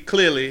away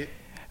clearly.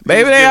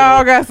 Maybe they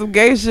all got some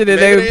gay shit that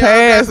they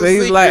passed.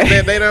 He's like,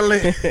 that they don't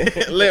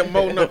let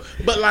Mo know.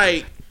 But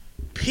like,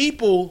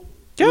 people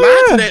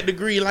lie to that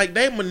degree. Like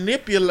they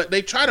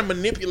try to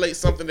manipulate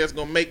something that's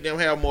gonna make them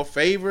have more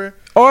favor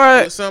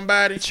or with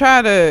somebody.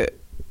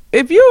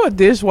 If you're a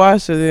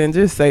dishwasher, then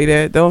just say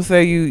that. Don't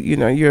say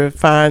you're a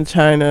fine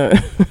china.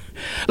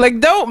 Like,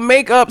 don't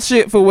make up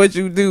shit for what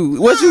you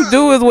do. What you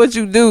do is what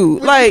you do.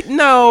 Like,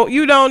 no,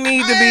 you don't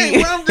need to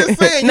be. Well, I'm just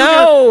saying.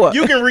 No,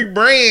 you can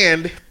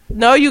rebrand.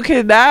 No, you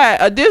cannot.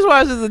 A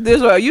dishwasher is a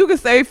dishwasher. You can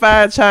say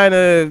fine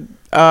china,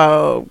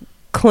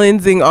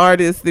 cleansing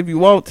artist if you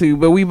want to,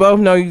 but we both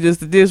know you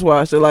just a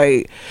dishwasher.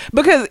 Like,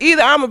 because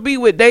either I'm gonna be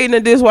with dating a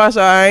dishwasher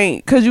or I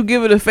ain't. Cause you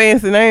give it a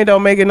fancy name,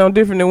 don't make it no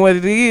different than what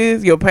it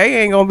is. Your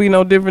pay ain't gonna be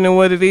no different than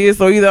what it is.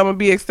 So either I'm gonna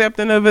be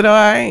accepting of it or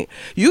I ain't.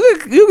 You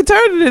can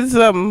turn it into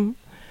something.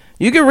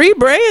 You can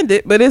rebrand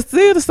it, but it's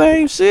still the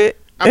same shit.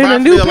 I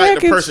feel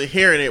like the person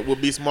hearing it would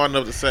be smart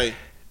enough to say,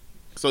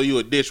 "So you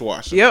a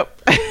dishwasher?"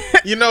 Yep.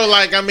 You know,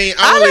 like, I mean,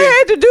 I done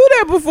had to do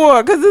that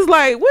before, cause it's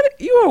like, what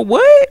you a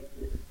what?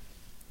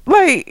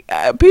 Like,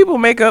 people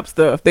make up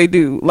stuff. They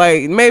do.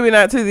 Like, maybe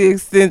not to the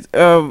extent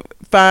of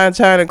fine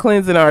china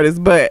cleansing artists,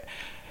 but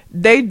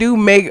they do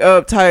make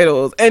up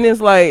titles. And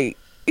it's like,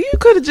 you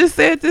could have just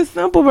said this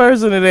simple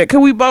version of that. Cause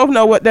we both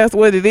know that's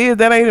what it is.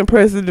 That ain't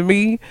impressive to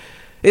me.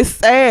 It's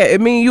sad.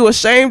 It mean you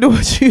ashamed of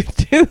what you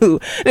do.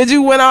 That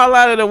you went all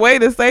out of the way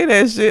to say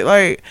that shit.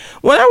 Like,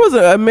 when I was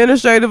an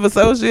administrative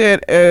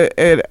associate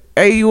at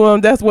AUM,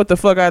 that's what the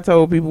fuck I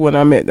told people when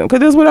I met them. Cause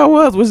that's what I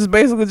was, which is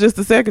basically just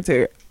a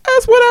secretary.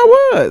 That's what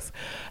I was.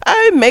 I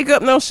didn't make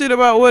up no shit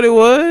about what it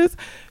was.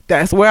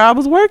 That's where I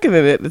was working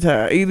at the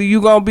time. Either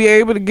you gonna be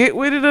able to get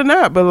with it or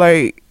not. But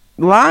like,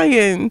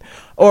 lying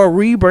or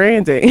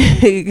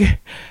rebranding,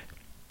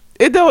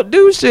 it don't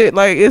do shit.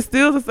 Like, it's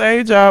still the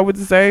same job with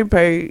the same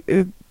pay.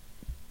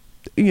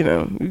 You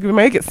know, you can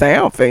make it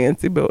sound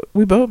fancy, but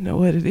we both know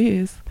what it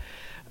is.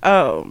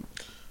 I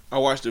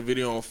watched a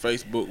video on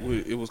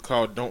Facebook. It was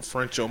called "Don't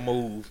French Your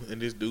Move,"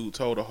 and this dude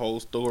told a whole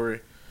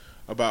story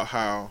about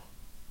how,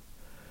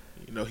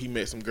 you know, he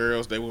met some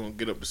girls. They were gonna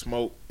get up to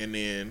smoke, and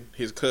then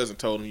his cousin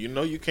told him, "You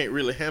know, you can't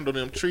really handle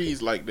them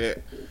trees like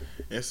that."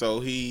 And so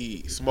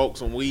he smoked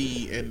some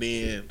weed, and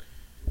then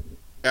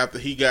after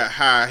he got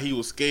high, he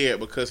was scared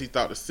because he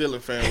thought the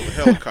ceiling fan was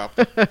a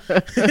helicopter.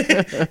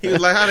 He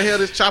was like, "How the hell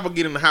did this chopper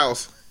get in the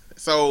house?"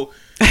 So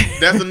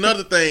that's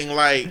another thing.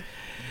 Like,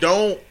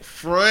 don't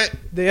front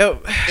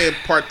and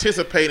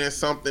participate in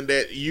something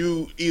that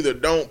you either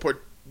don't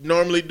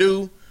normally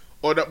do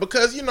or don't,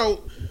 because, you know,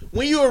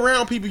 when you're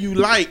around people you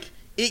like,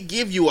 it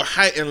gives you a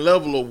heightened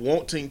level of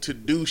wanting to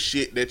do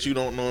shit that you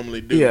don't normally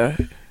do. Yeah.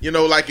 You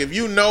know, like, if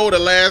you know the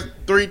last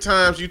 3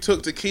 times you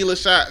took tequila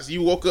shots,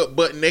 you woke up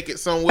butt naked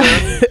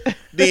somewhere,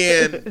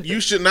 then you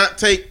should not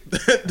take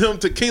them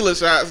tequila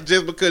shots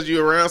just because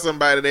you're around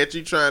somebody that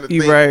you trying to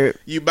think right.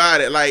 you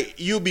bought it. Like,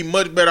 you'll be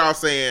much better off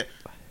saying,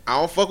 "I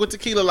don't fuck with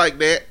tequila like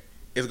that.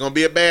 It's going to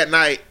be a bad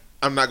night.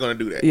 I'm not going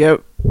to do that."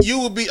 Yep. You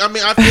would be, I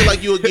mean, I feel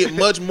like you would get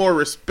much more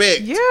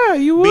respect yeah,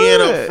 you would.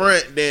 being up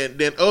front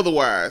than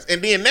otherwise.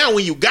 And then now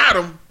when you got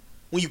them,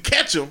 when you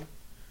catch them,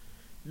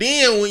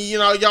 then when, you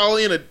know, y'all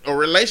in a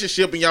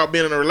relationship and y'all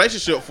been in a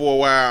relationship for a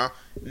while,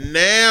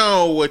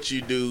 now what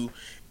you do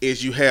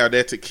is you have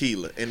that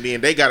tequila, and then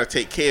they got to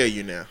take care of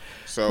you now.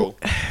 So,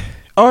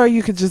 or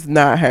you could just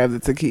not have the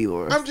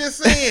tequila. I'm just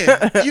saying,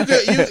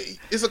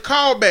 it's a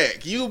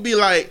callback. You'll be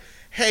like,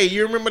 "Hey,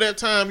 you remember that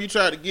time you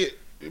tried to get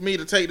me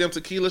to take them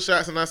tequila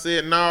shots and I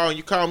said no, and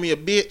you called me a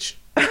bitch?"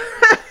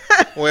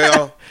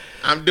 Well,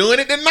 I'm doing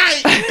it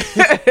tonight.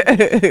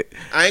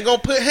 I ain't gonna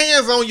put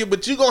hands on you,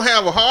 but you gonna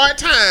have a hard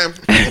time.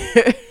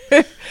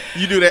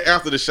 You do that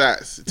after the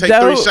shots. Take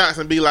 3 shots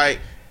and be like,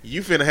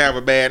 "You finna have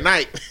a bad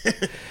night."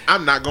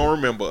 I'm not gonna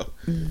remember.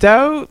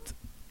 Don't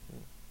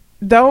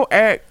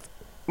act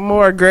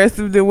more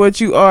aggressive than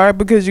what you are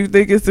because you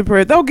think it's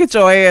suppressed. Don't get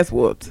your ass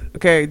whooped.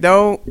 Okay,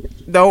 don't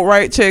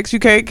write checks you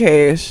can't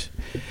cash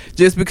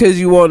just because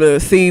you want to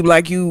seem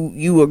like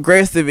you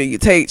aggressive and you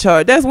take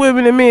charge. That's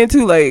women and men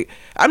too. Like,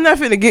 I'm not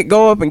finna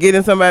go up and get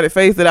in somebody's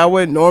face that I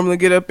wouldn't normally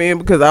get up in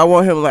because I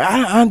want him,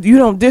 like, you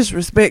don't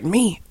disrespect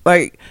me.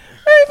 Like,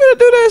 I ain't finna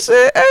do that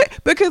shit. Hey,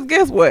 because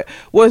guess what?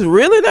 What's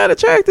really not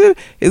attractive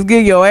is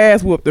getting your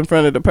ass whooped in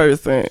front of the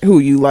person who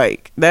you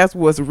like. That's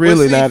what's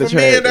really not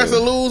attractive. Man, that's a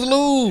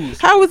lose-lose.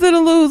 How is it a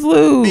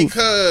lose-lose?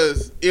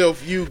 Because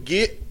if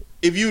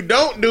you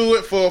don't do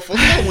it for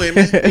some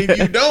women, if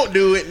you don't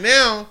do it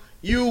now,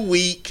 you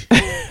weak.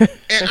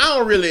 And I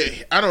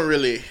don't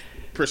really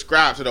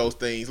prescribe to those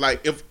things.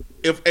 Like,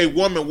 if a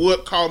woman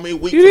would call me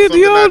weak for something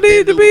you I don't need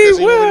didn't to do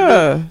be with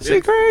her.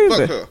 She crazy.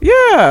 Fuck her.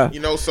 Yeah.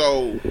 You know,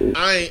 so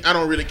I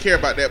don't really care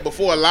about that. But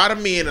for a lot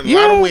of men and a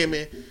lot of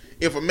women,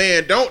 if a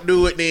man don't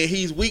do it, then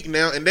he's weak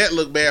now, and that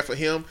look bad for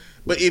him.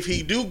 But if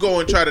he do go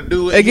and try to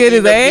do it, and get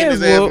his ass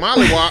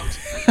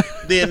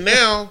mollywopped, then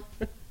now,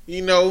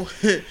 you know,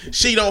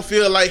 she don't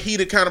feel like he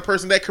the kind of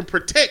person that can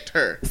protect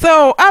her.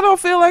 So I don't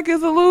feel like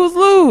it's a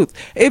lose-lose.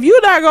 If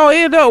you're not gonna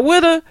end up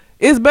with her,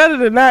 it's better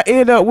to not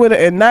end up with her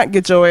and not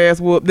get your ass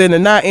whooped than to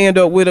not end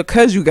up with her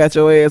because you got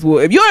your ass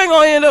whooped. If you ain't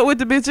gonna end up with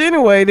the bitch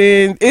anyway,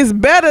 then it's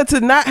better to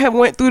not have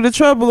went through the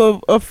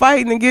trouble of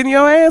fighting and getting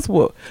your ass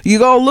whooped. You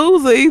gonna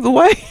lose her either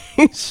way.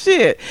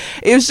 Shit.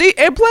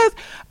 And plus,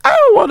 I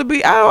don't want to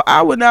be.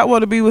 I would not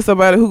want to be with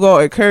somebody who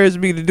gonna encourage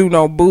me to do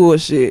no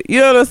bullshit.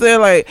 You know what I'm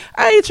saying? Like,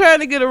 I ain't trying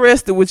to get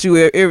arrested with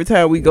you every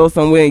time we go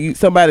somewhere and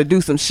somebody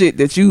do some shit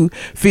that you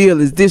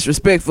feel is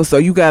disrespectful, so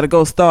you gotta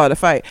go start a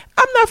fight.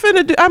 I'm not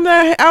finna do.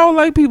 I don't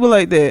like people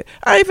like that.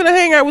 I ain't finna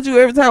hang out with you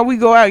every time we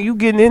go out. You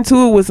getting into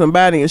it with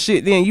somebody and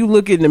shit. Then you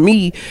looking to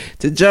me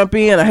to jump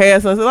in or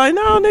have something like,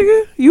 no,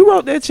 nigga, you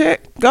wrote that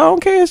check. Go on,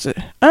 cash it.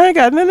 I ain't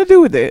got nothing to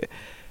do with that.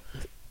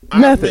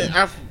 Nothing.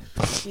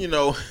 You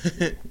know.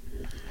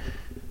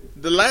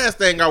 The last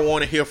thing I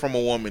want to hear from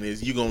a woman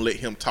is you gonna let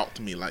him talk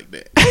to me like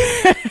that.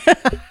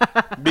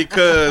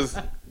 Because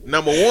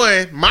number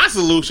one, my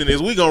solution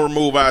is we gonna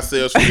remove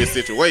ourselves from this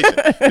situation.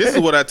 This is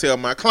what I tell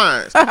my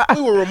clients.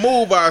 We will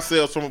remove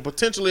ourselves from a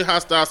potentially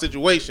hostile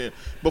situation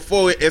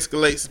before it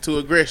escalates into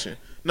aggression.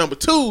 Number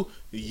two,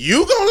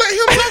 you gonna let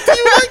him talk to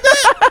you like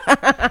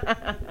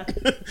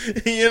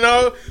that? You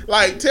know,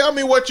 like tell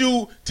me what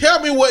you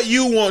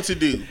want to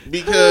do,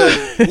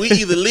 because we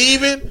either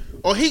leaving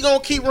or he gonna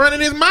keep running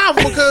his mouth,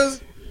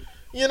 because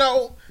you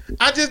know,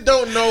 I just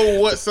don't know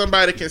what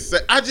somebody can say.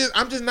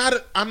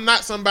 I'm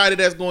not somebody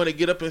that's going to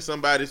get up in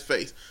somebody's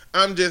face.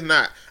 I'm just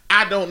not.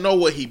 I don't know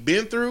what he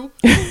been through.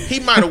 He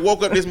might have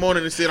woke up this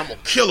morning and said, I'm gonna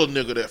kill a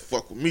nigga that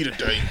fuck with me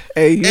today.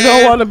 Hey, you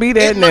don't want to be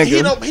that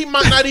nigga. He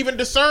might not even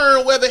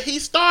discern whether he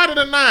started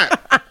or not.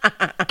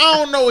 I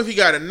don't know if he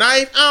got a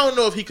knife. I don't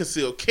know if he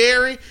concealed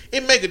carry.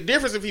 It make a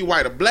difference if he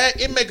white or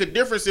black. It make a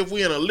difference if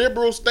we in a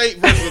liberal state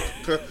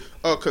versus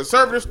a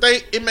conservative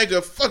state. It make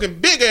a fucking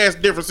big ass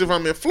difference if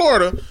I'm in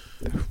Florida.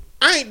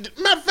 Matter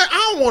of fact,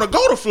 I don't want to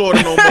go to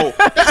Florida no more.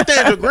 That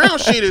stand your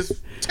ground shit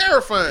is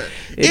terrifying.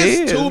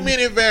 It's too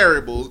many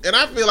variables, and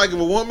I feel like if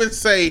a woman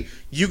say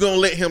you gonna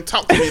let him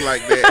talk to me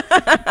like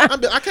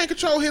that, I can't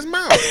control his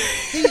mouth.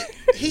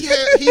 He's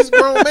a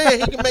grown man.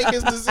 He can make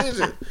his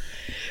decision.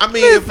 I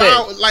mean, if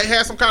I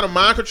had some kind of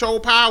mind control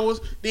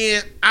powers,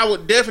 then I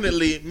would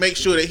definitely make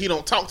sure that he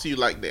don't talk to you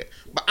like that.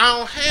 But I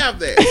don't have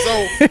that.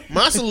 So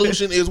my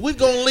solution is we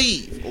gonna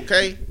leave.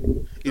 Okay?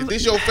 Is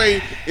this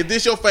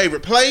your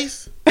favorite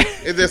place?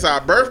 Is this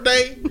our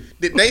birthday?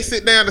 Did they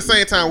sit down the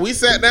same time we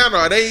sat down, or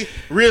are they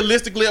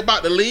realistically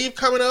about to leave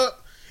coming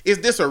up? Is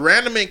this a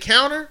random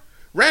encounter?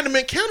 Random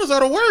encounters are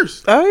the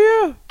worst. Oh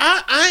yeah.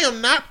 I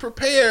am not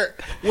prepared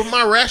with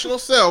my rational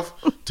self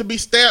to be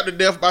stabbed to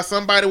death by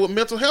somebody with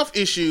mental health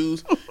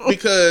issues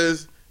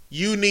because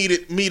you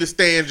needed me to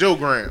stand your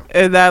ground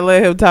and not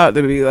let him talk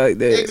to me like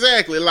that.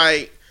 Exactly.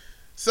 Like,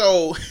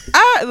 so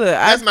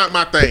that's not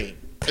my thing.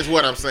 Is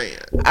what I'm saying.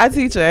 I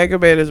teach an anger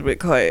management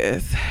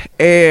class,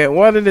 and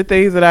one of the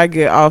things that I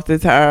get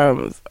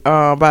oftentimes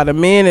by the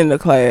men in the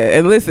class,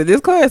 and listen,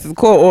 this class is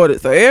court ordered,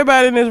 so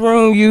everybody in this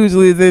room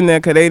usually is in there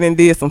because they done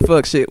did some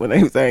fuck shit when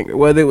they was angry,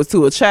 whether it was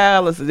to a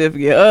child, a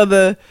significant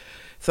other,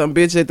 some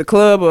bitch at the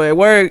club or at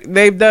work.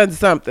 They've done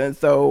something.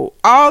 So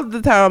all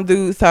the time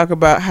dudes talk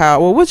about how,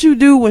 well, what you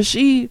do when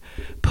she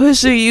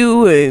pushing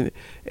you and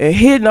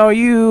hitting on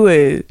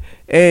you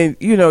and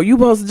you know you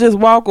supposed to just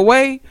walk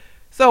away.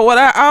 So what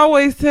I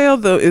always tell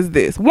them is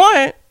this.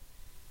 One,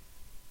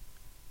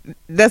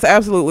 that's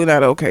absolutely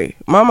not okay.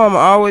 My mama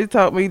always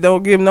taught me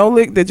don't give no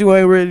lick that you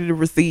ain't ready to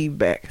receive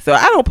back. So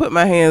I don't put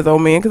my hands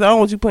on men because I don't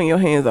want you putting your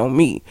hands on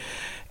me.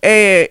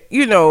 And,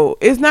 you know,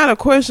 it's not a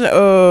question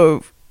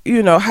of,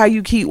 you know, how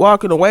you keep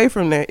walking away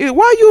from that.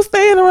 Why you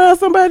staying around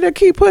somebody that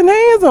keep putting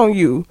hands on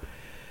you?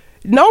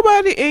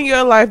 Nobody in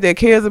your life that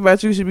cares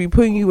about you should be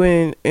putting you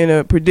in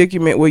a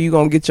predicament where you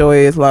gonna get your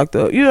ass locked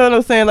up. You know what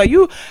I'm saying? Like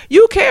you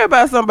care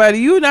about somebody,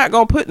 you not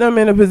gonna put them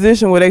in a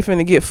position where they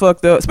finna get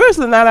fucked up.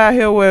 Especially not out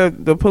here where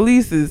the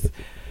police is.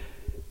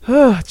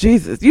 Oh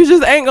Jesus! You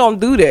just ain't gonna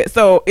do that.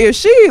 So if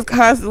she is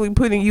constantly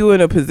putting you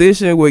in a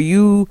position where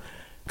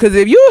because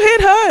if you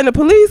hit her and the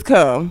police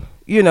come,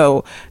 you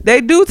know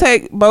they do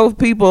take both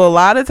people a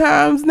lot of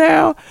times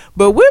now.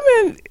 But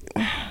women,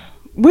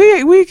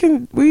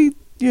 we.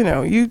 You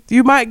know,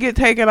 you might get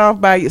taken off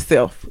by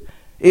yourself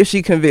if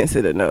she convinced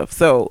it enough.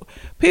 So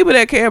people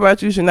that care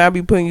about you should not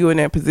be putting you in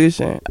that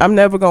position. I'm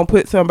never going to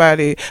put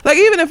somebody, like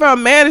even if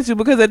I'm mad at you,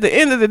 because at the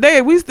end of the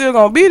day, we still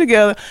going to be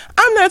together.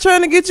 I'm not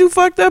trying to get you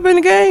fucked up in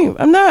the game.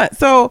 I'm not.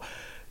 So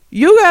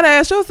you got to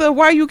ask yourself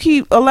why you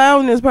keep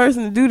allowing this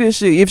person to do this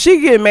shit. If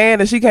she get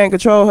mad and she can't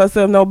control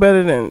herself no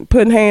better than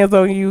putting hands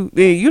on you,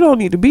 then you don't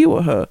need to be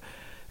with her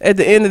at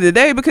the end of the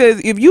day,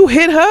 because if you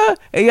hit her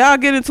and y'all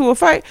get into a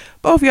fight,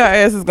 both y'all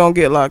asses gonna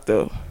get locked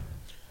up.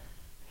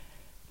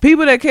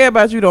 People that care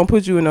about you don't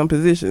put you in them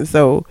positions.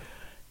 So,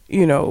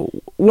 you know,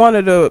 one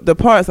of the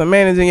parts of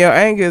managing your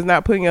anger is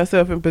not putting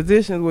yourself in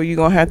positions where you're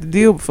gonna have to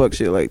deal with fuck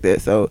shit like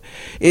that. So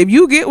if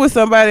you get with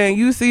somebody and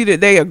you see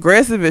that they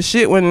aggressive as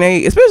shit when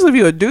especially if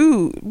you're a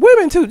dude,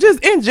 women too,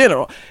 just in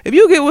general, if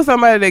you get with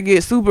somebody that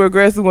gets super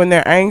aggressive when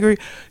they're angry,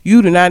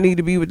 you do not need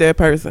to be with that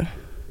person.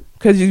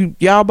 Because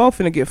y'all both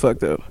finna get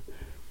fucked up.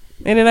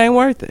 And it ain't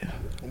worth it.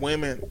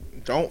 Women,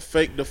 don't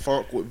fake the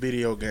funk with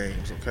video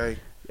games, okay?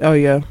 Oh,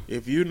 yeah.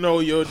 If you know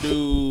your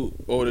dude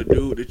or the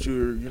dude that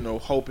you're,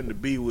 hoping to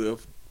be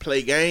with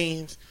play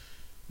games,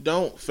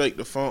 don't fake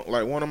the funk.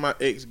 Like one of my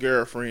ex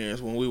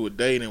girlfriends when we were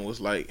dating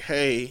was like,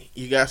 "Hey,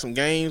 you got some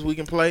games we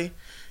can play?"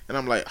 And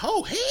I'm like,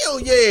 "Oh hell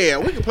yeah,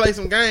 we can play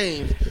some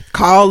games."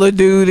 Call of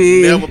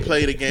Duty. Never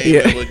played a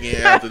game ever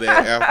again after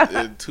that. After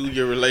a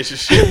 2-year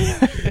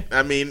relationship,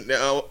 I mean,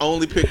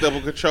 only picked up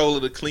a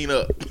controller to clean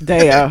up.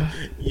 Damn.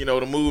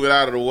 To move it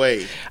out of the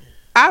way.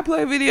 I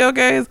play video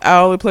games. I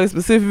only play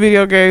specific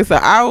video games. So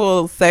I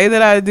will say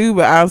that I do,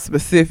 but I'm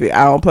specific.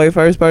 I don't play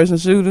first person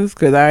shooters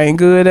because I ain't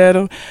good at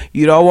them.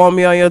 You don't want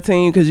me on your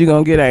team because you're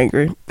going to get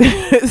angry.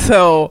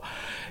 So,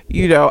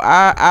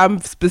 I'm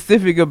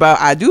specific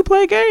about, I do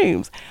play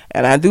games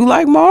and I do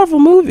like Marvel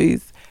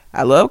movies.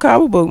 I love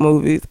comic book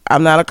movies.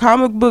 I'm not a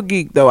comic book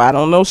geek though. I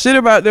don't know shit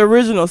about the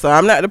original. So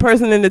I'm not the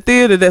person in the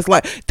theater that's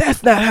like,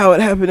 that's not how it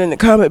happened in the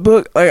comic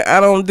book. Like, I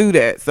don't do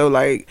that. So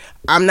like,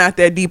 I'm not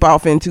that deep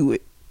off into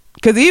it.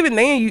 Because even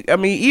then,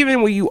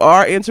 even when you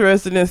are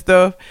interested in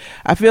stuff,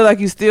 I feel like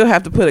you still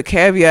have to put a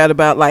caveat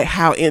about, like,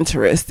 how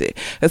interested.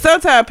 And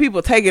sometimes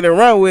people take it and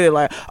run with it,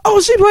 like,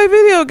 oh, she play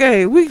video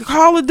games. We can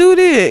Call of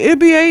Duty,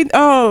 NBA.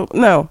 No,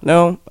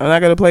 I'm not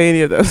going to play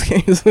any of those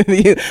games with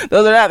you.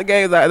 Those are not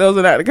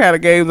the kind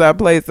of games I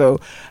play. So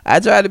I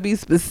try to be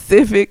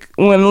specific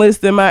when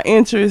listing my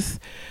interests.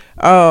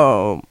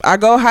 I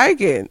go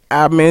hiking.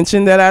 I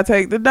mentioned that I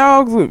take the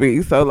dogs with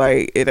me. So,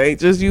 like, it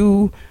ain't just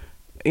you.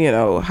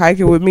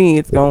 Hiking with me,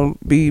 it's gonna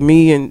be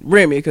me and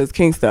Remy because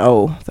Kingston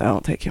old, so I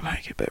don't take him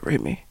hiking, but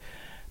Remy.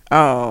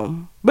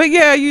 But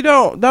yeah, you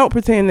don't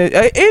pretend that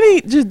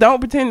don't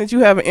pretend that you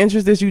have an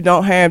interest that you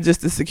don't have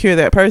just to secure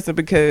that person,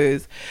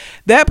 because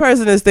that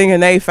person is thinking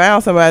they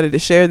found somebody to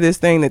share this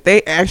thing that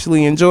they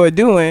actually enjoy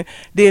doing.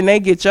 Then they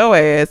get your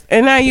ass,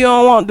 and now you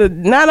don't want to.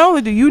 Not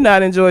only do you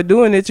not enjoy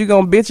doing it, you're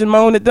gonna bitch and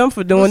moan at them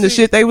for doing the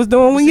shit they was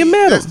doing when you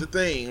met them. That's the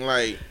thing.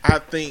 Like I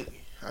think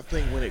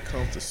when it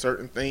comes to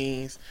certain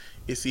things,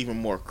 it's even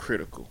more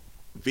critical.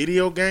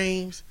 Video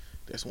games,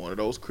 that's one of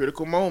those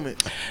critical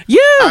moments. Yeah.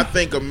 I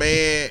think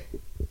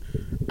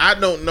I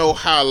don't know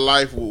how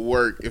life would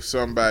work if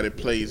somebody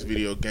plays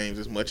video games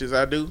as much as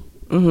I do.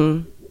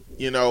 Mm-hmm.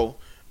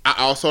 I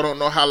also don't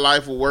know how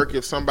life would work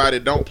if somebody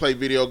don't play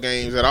video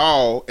games at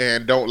all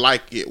and don't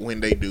like it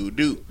when they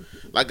do.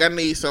 Like, I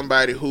need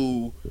somebody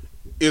who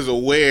is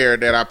aware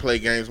that I play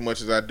games as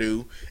much as I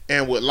do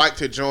and would like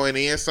to join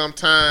in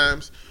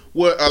sometimes.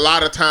 Would a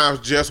lot of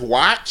times just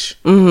watch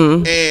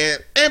and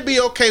be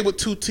okay with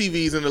 2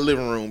 TVs in the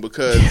living room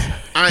because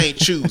I ain't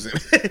choosing.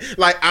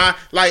 like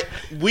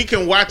we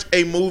can watch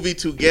a movie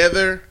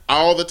together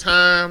all the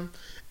time,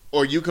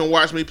 or you can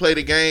watch me play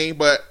the game.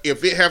 But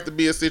if it have to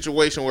be a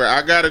situation where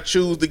I gotta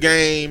choose the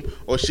game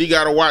or she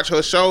gotta watch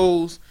her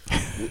shows,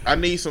 I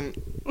need some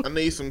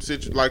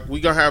like we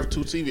gonna have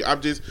 2 TV.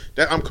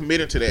 I'm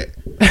committed to that.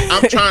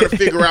 I'm trying to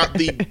figure out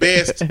the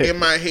best in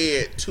my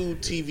head 2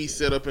 TV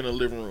set up in the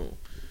living room.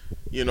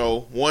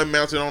 One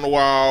mounted on the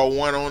wall,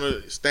 one on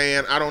the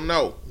stand. I don't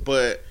know.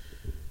 But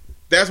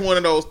that's one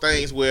of those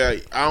things where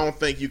I don't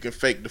think you can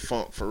fake the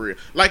funk for real.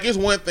 Like, it's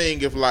one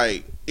thing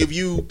if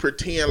you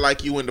pretend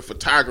like you into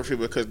photography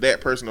because that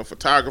person a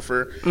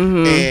photographer.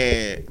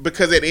 And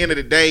because at the end of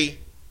the day,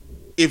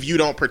 if you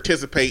don't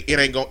participate, it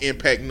ain't going to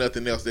impact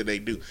nothing else that they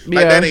do.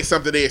 Like, that ain't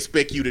something they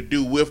expect you to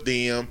do with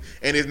them.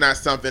 And it's not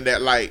something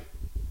that, like,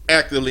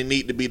 actively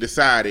need to be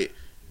decided.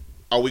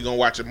 Are we going to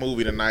watch a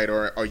movie tonight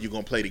or are you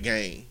going to play the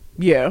game?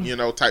 Yeah.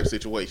 Type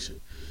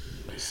situation.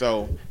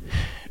 So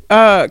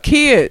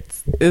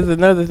kids is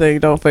another thing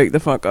don't fake the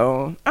funk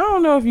on. I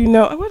don't know if you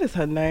know, what is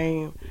her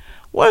name?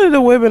 One of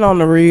the women on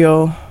The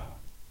Real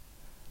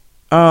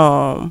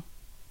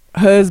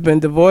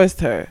husband divorced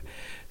her.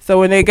 So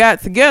when they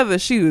got together,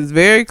 she was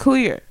very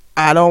clear.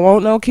 I don't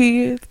want no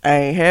kids. I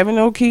ain't having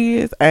no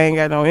kids. I ain't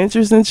got no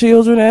interest in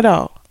children at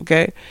all.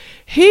 Okay.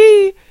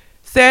 He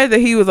said that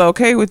he was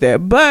okay with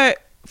that, but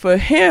for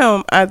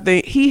him, I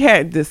think he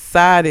hadn't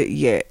decided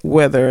yet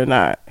whether or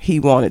not he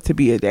wanted to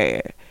be a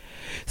dad.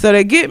 So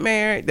they get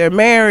married. They're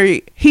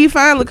married. He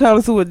finally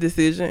comes to a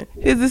decision.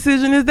 His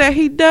decision is that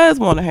he does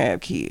want to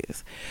have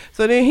kids.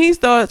 So then he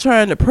started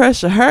trying to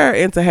pressure her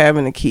into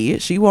having a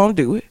kid. She won't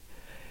do it.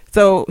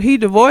 So he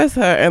divorced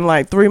her, and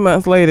like 3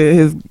 months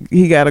later,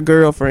 he got a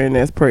girlfriend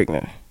that's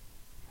pregnant.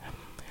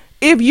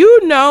 If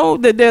you know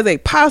that there's a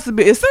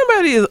possibility, if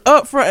somebody is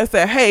upfront and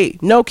say, hey,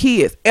 no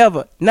kids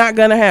ever, not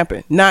gonna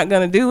happen, not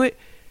gonna do it,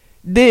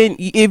 then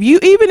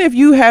even if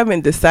you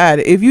haven't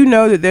decided, if you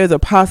know that there's a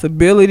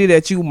possibility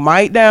that you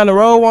might down the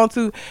road want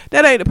to,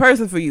 that ain't the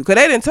person for you. Because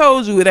they done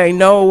told you it ain't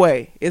no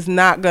way. It's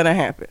not gonna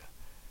happen.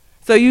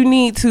 So you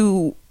need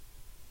to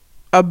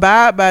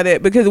abide by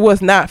that, because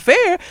what's not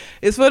fair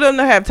is for them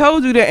to have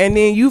told you that and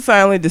then you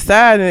finally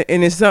decide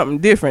and it's something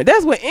different.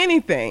 That's with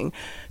anything.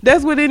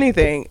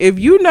 If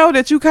you know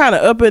that you kind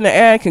of up in the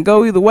air and can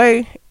go either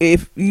way,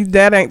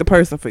 that ain't the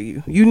person for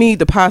you. You need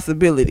the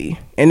possibility,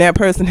 and that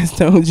person has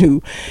told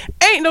you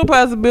ain't no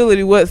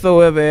possibility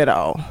whatsoever at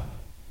all.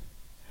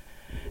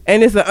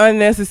 And it's an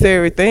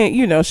unnecessary thing.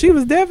 You know, she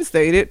was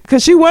devastated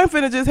because she wasn't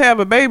finna just have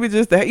a baby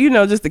just to, you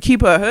know, just to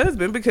keep her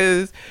husband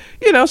because,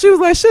 you know, she was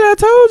like, shit, I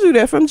told you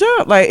that from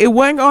jump. Like, it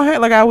wasn't going to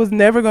happen. Like, I was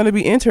never going to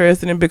be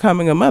interested in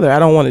becoming a mother. I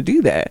don't want to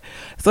do that.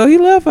 So he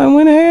left her and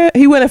went ahead.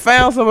 He went and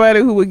found somebody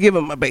who would give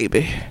him a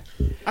baby.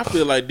 I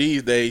feel like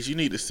these days you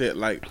need to set,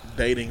 like,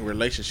 dating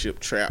relationship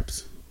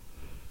traps.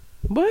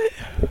 What?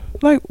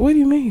 Like, what do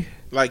you mean?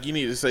 Like, you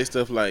need to say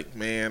stuff like,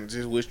 man,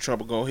 just wish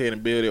Trump would go ahead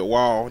and build that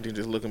wall, and then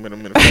just look them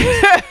in the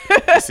face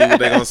and see what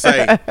they're going to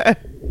say.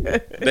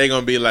 They're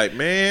going to be like,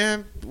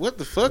 man, what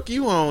the fuck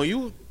you on?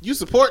 You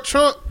support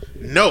Trump?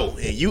 No.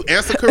 And you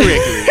answer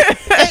correctly.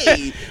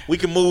 Hey, we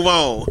can move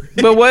on.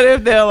 But what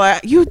if they're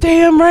like, you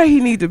damn right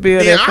he need to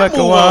build that fucking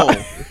wall.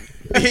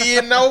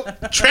 You know,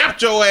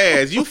 trapped your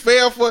ass. You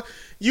fell for,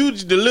 you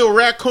the little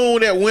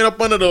raccoon that went up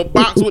under the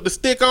box with the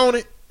stick on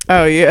it.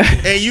 Oh, yeah.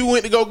 And you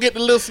went to go get the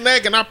little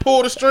snack, and I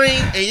pulled the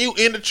string, and you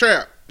in the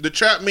trap. The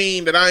trap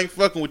mean that I ain't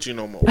fucking with you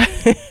no more.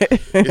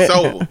 It's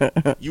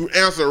over. You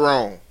answered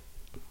wrong.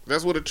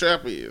 That's what a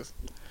trap is.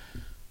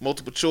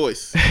 Multiple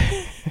choice.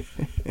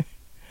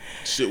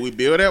 Should we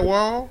build that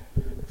wall?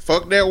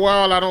 Fuck that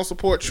wall. I don't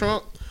support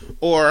Trump.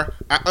 Or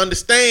I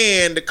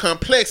understand the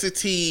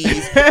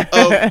complexities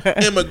of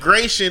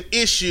immigration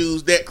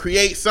issues that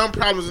create some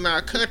problems in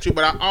our country,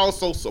 but I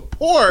also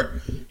support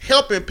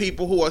helping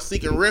people who are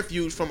seeking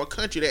refuge from a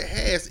country that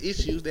has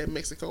issues that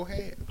Mexico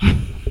has.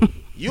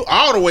 You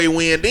all the way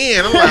went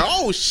in. I'm like,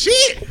 oh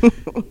shit,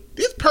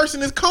 this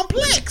person is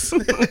complex. I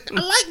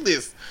like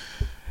this.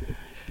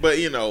 But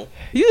you know,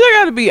 you just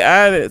gotta be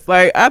honest.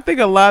 Like, I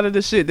think a lot of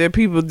the shit that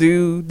people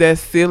do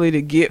that's silly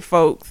to get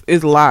folks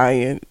is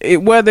lying.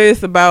 Whether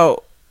it's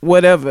about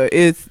whatever,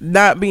 it's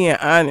not being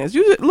honest.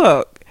 You just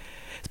look,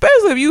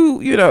 especially if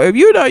you know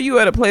you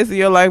at a place in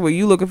your life where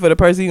you looking for the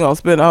person you gonna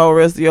spend the whole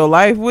rest of your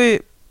life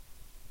with,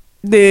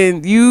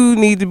 then you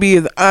need to be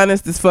as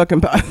honest as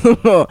fucking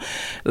possible.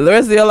 The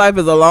rest of your life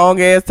is a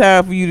long ass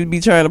time for you to be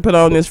trying to put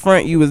on this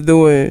front you was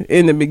doing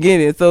in the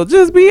beginning. So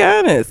just be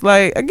honest.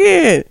 Like,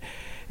 again,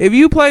 if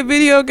you play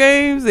video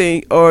games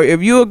or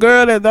if you a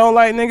girl that don't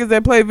like niggas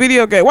that play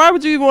video games, why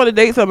would you even want to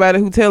date somebody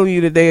who telling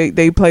you that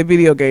they play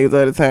video games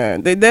all the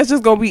time? That's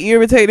just going to be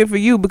irritating for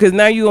you because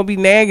now you're going to be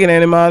nagging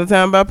at him all the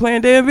time about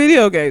playing damn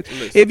video games.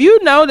 Listen. If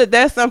you know that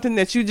that's something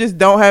that you just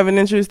don't have an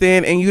interest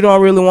in and you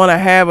don't really want to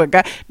have a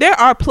guy, there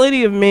are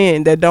plenty of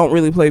men that don't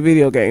really play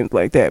video games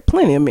like that.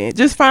 Plenty of men.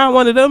 Just find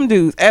one of them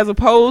dudes as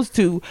opposed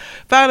to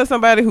finding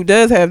somebody who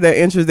does have that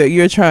interest that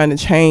you're trying to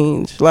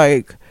change.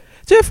 Like,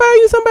 just find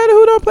you somebody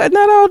who don't play.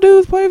 Not all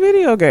dudes play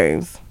video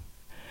games.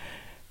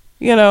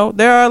 You know,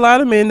 there are a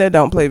lot of men that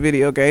don't play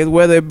video games,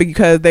 whether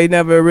because they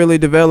never really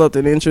developed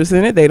an interest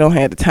in it, they don't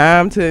have the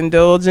time to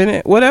indulge in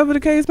it, whatever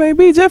the case may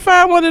be. Just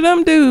find one of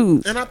them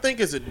dudes. And I think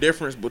it's a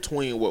difference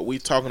between what we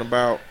talking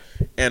about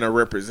and a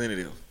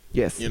representative.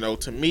 Yes. You know,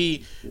 to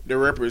me, the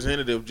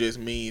representative just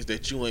means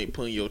that you ain't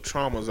putting your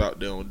traumas out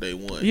there on day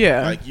one.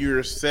 Yeah. Like,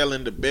 you're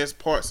selling the best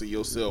parts of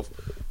yourself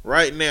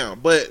right now,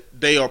 but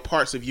they are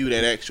parts of you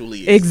that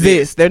actually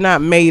exist. They're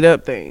not made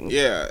up things.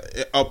 Yeah.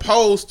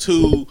 Opposed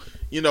to,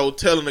 you know,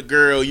 telling a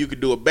girl you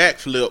could do a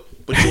backflip,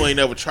 but you ain't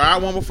never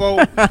tried one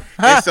before.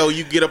 And so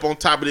you get up on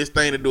top of this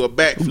thing to do a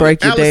backflip.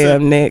 Break your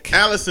damn neck.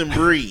 Allison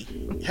Brie.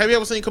 Have you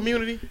ever seen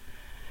Community?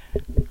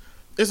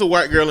 It's a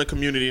white girl in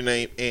Community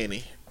named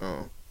Annie.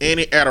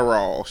 Annie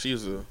Adderall.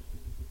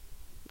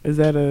 Is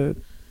that a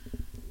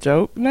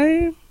joke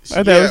name?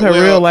 Or that was her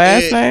real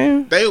last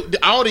name?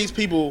 All these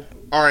people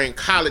are in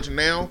college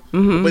now,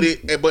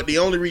 but the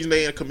only reason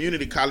they in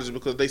community college is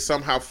because they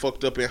somehow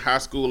fucked up in high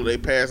school or they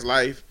past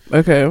life.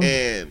 Okay.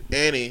 And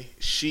Annie,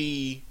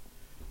 she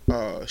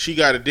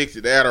got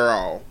addicted to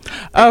Adderall.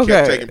 Okay.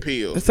 Kept taking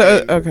pills.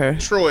 So and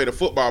Troy, the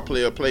football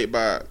player played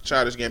by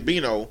Childish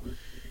Gambino,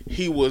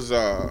 he was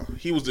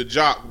a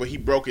jock, but he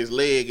broke his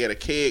leg at a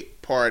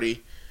keg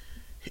party,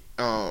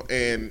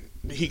 and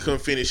he couldn't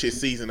finish his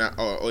season out,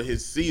 or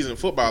his season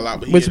football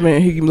out. But which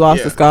meant he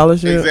lost the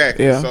scholarship.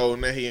 Exactly. Yeah. So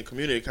now he in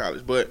community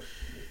college. But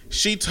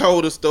she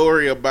told a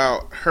story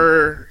about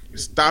her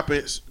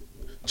stopping.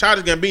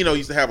 Childish Gambino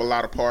used to have a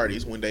lot of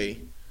parties when they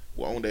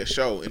were on that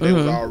show, and they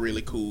was all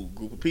really cool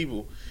group of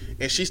people.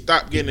 And she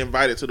stopped getting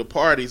invited to the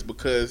parties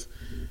because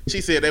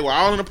she said they were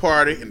all in the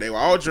party and they were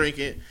all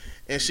drinking,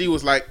 and she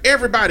was like,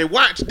 "Everybody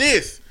watch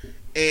this,"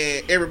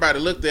 and everybody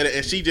looked at it,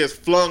 and she just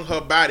flung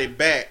her body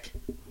back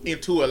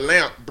into a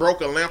lamp,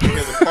 broke a lamp in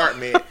his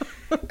apartment,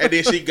 and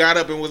then she got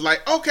up and was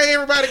like, "Okay,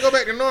 everybody go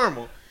back to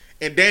normal."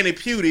 And Danny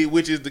Pudi,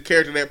 which is the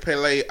character that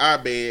played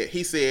Abed,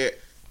 he said,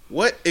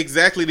 "What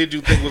exactly did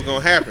you think was gonna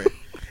happen?"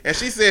 And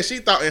she said she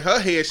thought in her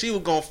head she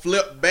was gonna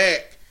flip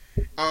back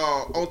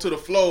onto the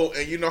floor,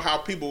 and you know how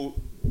people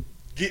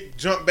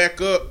jump back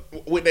up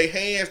with their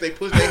hands, they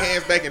push their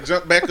hands back and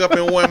jump back up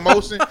in one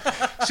motion.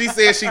 She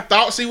said she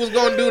thought she was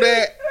gonna do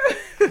that,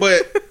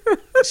 but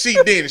she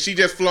didn't. She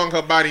just flung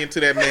her body into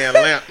that man's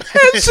lamp.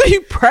 And she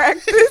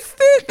practiced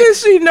it? Did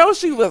she know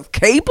she was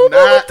capable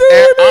Not of doing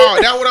at it?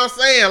 all. That's what I'm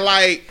saying.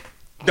 Like,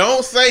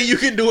 Don't say you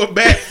can do a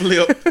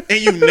backflip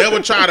and you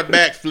never tried a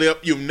backflip.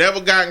 You've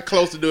never gotten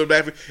close to doing a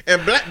backflip.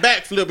 And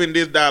backflip in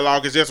this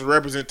dialogue is just a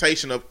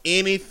representation of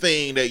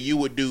anything that you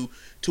would do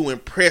to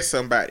impress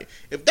somebody.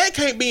 If they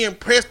can't be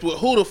impressed with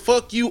who the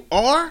fuck you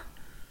are,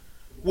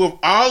 with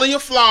all of your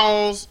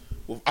flaws,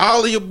 with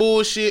all of your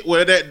bullshit,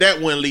 well, that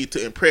wouldn't lead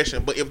to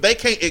impression. But if they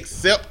can't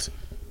accept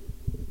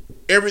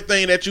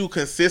everything that you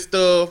consist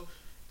of,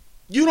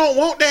 you don't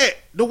want that.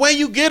 The way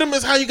you get them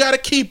is how you got to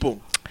keep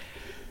them.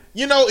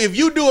 You know, if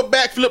you do a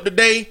backflip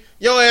today,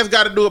 your ass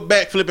got to do a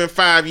backflip in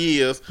 5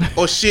 years,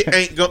 or shit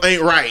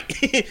ain't right.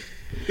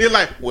 It's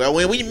like, well,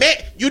 when we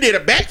met, you did a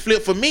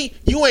backflip for me.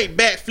 You ain't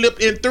backflipped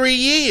in 3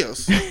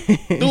 years.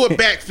 Do a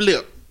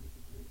backflip,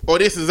 or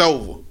this is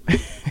over.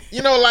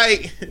 You know,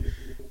 like,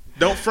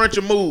 don't front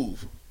your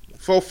move.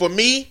 For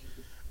me,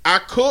 I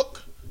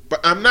cook,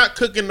 but I'm not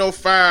cooking no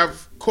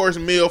 5-course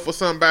meal for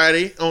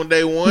somebody on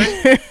day one.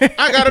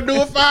 I got to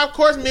do a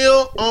 5-course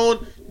meal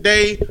on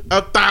day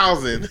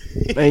 1,000.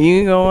 And you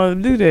ain't gonna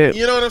want to do that.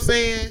 You know what I'm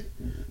saying?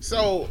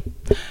 So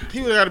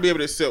people got to be able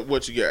to accept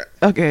what you got.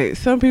 Okay,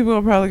 some people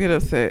will probably get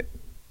upset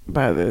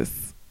by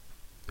this,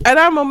 and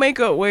I'm a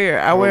makeup wearer.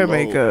 I wear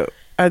makeup.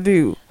 I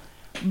do,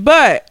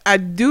 but I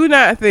do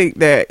not think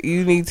that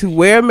you need to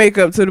wear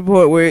makeup to the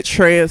point where it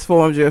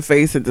transforms your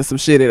face into some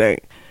shit it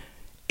ain't.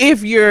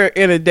 If you're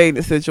in a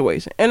dating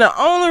situation. And the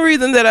only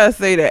reason that I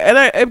say that,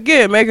 and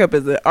again, makeup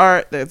is an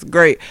art, that's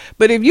great.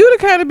 But if you the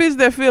kind of bitch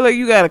that feel like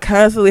you gotta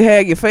constantly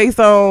have your face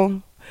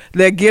on,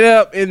 that get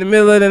up in the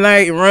middle of the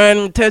night and run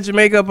and touch your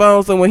makeup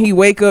on, so when he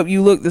wake up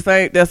you look the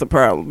same, that's a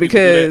problem.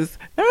 Because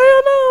no,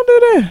 don't do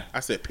that. I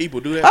said people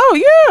do that.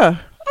 Oh yeah.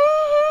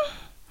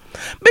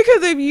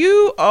 Because if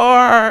you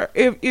are,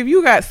 if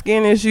you got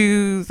skin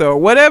issues or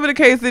whatever the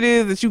case it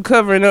is that you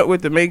covering up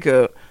with the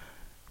makeup,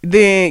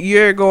 then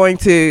you're going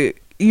to,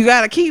 you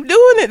got to keep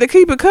doing it to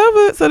keep it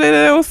covered so that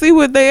they don't see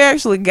what they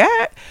actually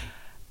got.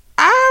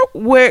 I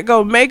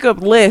go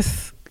makeup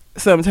less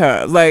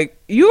sometimes. Like,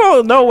 you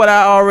don't know what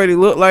I already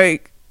look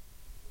like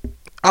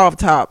off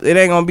top. It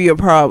ain't going to be a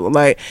problem.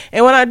 Like,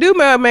 and when I do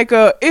my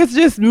makeup, it's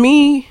just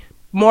me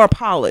more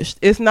polished.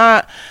 It's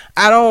not,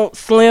 I don't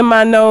slim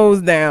my nose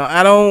down.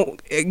 I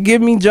don't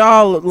give me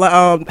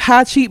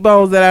high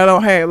cheekbones that I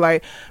don't have.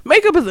 Like,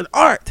 makeup is an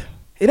art.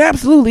 It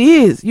absolutely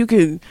is. You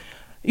can,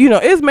 you know,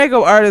 it's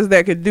makeup artists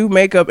that could do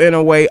makeup in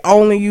a way,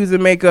 only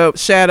using makeup,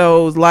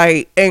 shadows,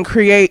 light, and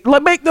create,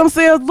 like, make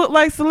themselves look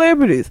like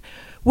celebrities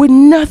with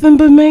nothing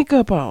but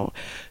makeup on.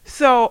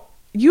 So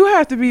you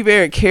have to be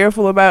very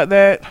careful about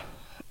that.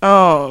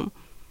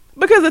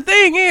 Because the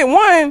thing is,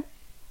 one,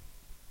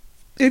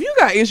 if you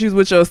got issues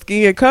with your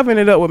skin, covering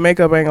it up with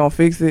makeup ain't gonna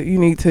fix it. You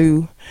need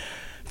to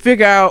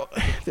figure out,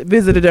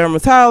 visit a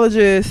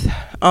dermatologist,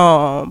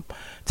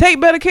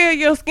 take better care of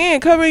your skin.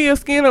 Covering your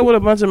skin up with a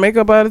bunch of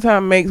makeup all the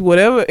time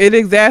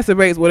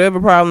exacerbates whatever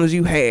problems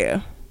you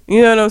have.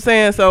 You know what I'm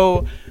saying?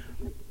 So,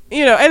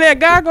 you know, and that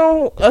guy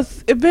gonna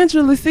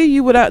eventually see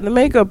you without the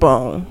makeup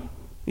on.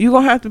 You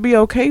gonna have to be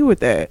okay with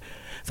that.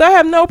 So I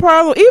have no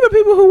problem, even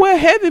people who wear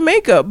heavy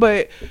makeup,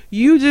 but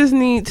you just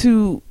need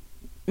to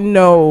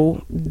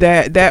know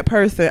that that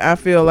person, I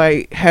feel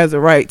like, has a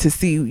right to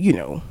see, you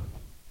know,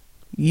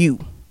 you.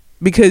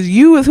 Because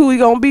you is who he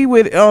gonna be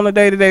with on a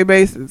day-to-day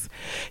basis.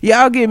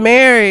 Y'all get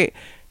married,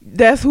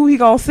 that's who he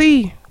gonna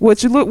see.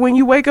 What you look when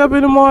you wake up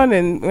in the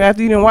morning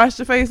after you done washed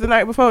your face the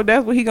night before,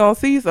 that's what he gonna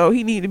see. So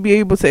he need to be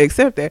able to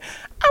accept that.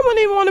 I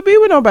wouldn't even want to be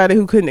with nobody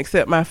who couldn't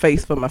accept my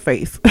face for my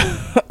face.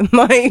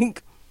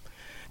 Like,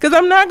 because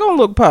I'm not gonna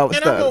look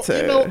polished up.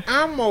 You know,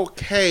 I'm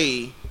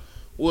okay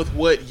with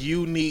what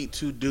you need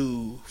to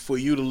do for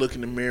you to look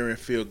in the mirror and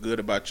feel good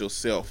about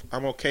yourself.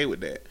 I'm okay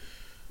with that.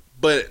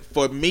 But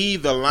for me,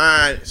 the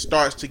line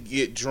starts to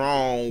get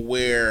drawn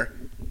where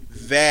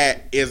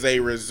that is a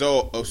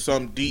result of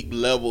some deep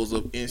levels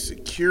of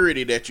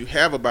insecurity that you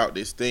have about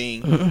this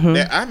thing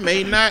that I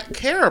may not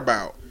care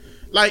about.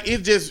 Like,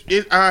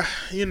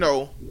 you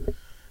know,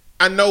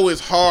 I know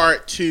it's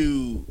hard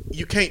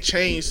you can't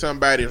change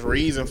somebody's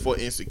reason for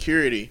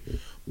insecurity,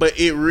 but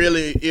it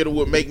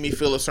would make me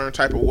feel a certain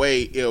type of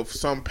way if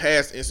some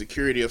past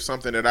insecurity of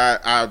something that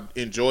I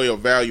enjoy or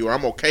value or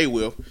I'm okay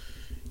with,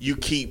 you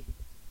keep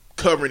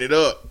covering it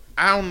up.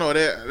 I don't know,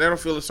 that'll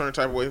feel a certain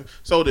type of way.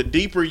 So the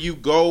deeper you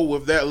go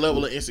with that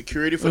level of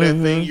insecurity for that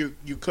thing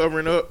you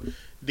covering up,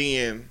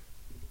 then,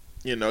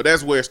 you know,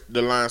 that's where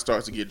the line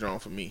starts to get drawn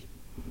for me.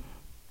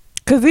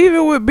 Because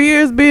even with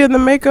beards being the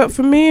makeup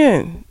for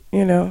men,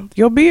 you know,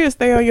 your beard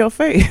stay on your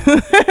face.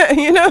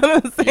 You know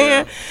what I'm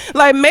saying? Yeah.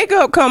 Like,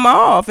 makeup come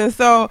off. And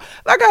so,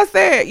 like I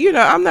said, you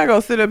know, I'm not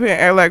going to sit up here and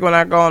act like when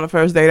I go on the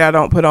first date I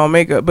don't put on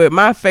makeup. But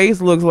my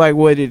face looks like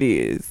what it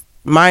is,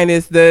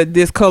 minus the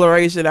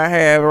discoloration I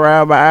have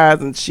around my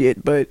eyes and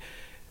shit. But,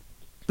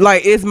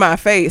 like, it's my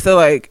face. So,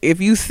 like,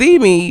 if you see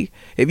me,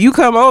 if you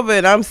come over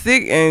and I'm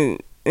sick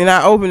and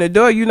I open the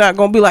door, you're not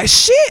gonna be like,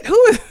 shit,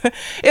 who is it?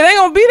 Ain't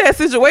gonna be that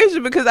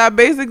situation because I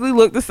basically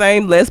look the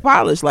same, less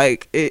polished.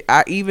 Like,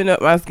 I even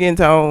up my skin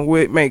tone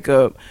with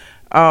makeup.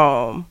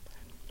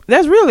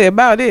 That's really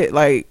about it.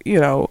 Like, you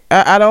know,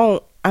 I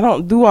don't I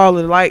don't do all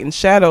the light and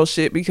shadow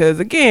shit because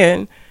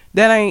again,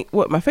 that ain't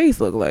what my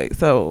face look like.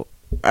 So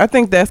I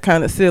think that's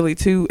kind of silly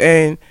too.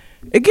 And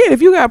again,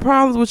 if you got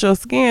problems with your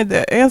skin,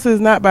 the answer is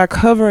not by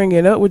covering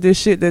it up with this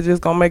shit that's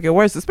just gonna make it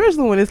worse,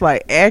 especially when it's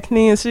like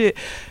acne and shit.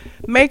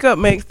 Makeup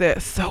makes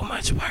that so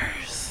much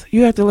worse.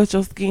 You have to let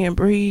your skin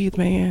breathe,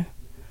 man.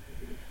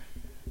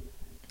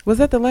 Was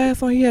that the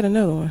last one? You had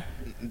another one.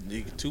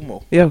 Two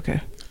more. Yeah,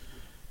 okay.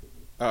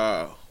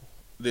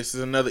 This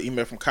is another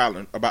email from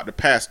Colin about the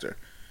pastor.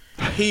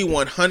 He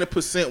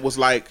 100% was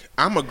like,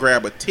 I'm going to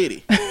grab a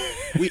titty.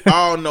 We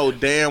all know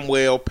damn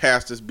well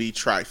pastors be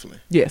trifling.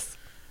 Yes.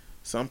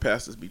 Some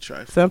pastors be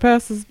trifling. Some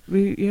pastors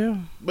be, yeah.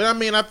 But I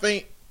mean, I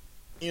think,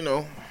 you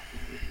know,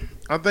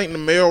 I think the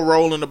male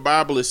role in the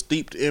Bible is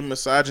steeped in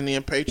misogyny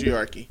and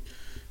patriarchy.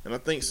 And I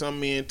think some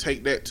men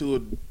take that to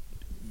a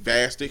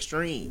vast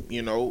extreme,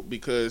 you know,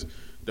 because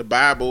the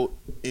Bible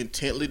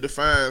intently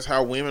defines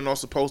how women are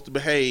supposed to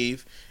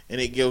behave,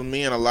 and it gives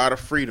men a lot of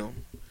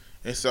freedom.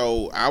 And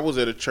so I was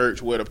at a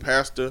church where the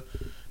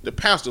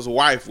pastor's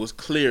wife was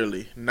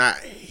clearly not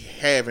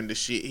having the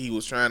shit he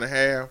was trying to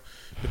have,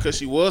 because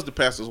she was the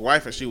pastor's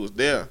wife and she was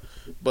there,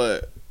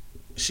 but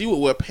she would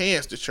wear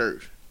pants to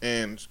church,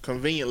 and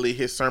conveniently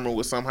his sermon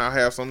would somehow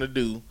have something to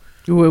do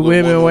with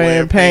women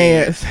wearing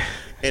pants.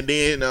 And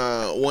then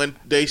one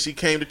day she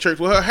came to church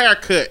with her hair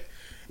cut,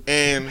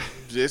 and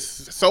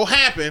just so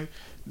happened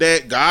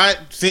that God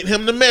sent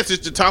him the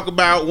message to talk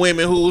about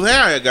women whose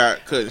hair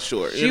got cut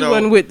short. She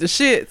wasn't with the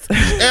shits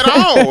at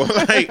all.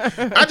 Like,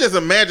 I just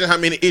imagine how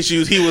many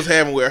issues he was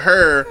having with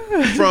her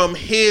from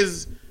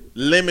his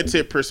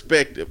limited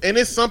perspective. And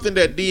it's something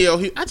that D.L.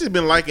 Hughley, I just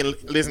been liking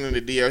listening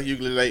to D.L.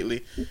 Hughley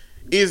lately.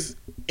 It's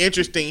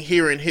interesting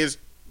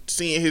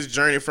seeing his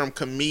journey from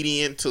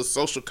comedian to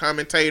social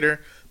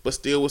commentator, but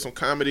still with some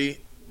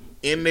comedy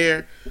in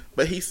there.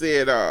 But he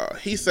said,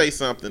 he say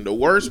something, the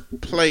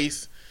worst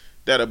place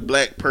that a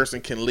black person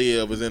can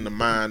live is in the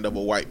mind of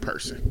a white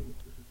person.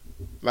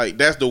 Like,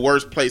 that's the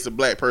worst place a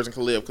black person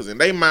can live, because in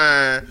their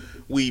mind,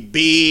 we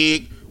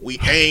big, we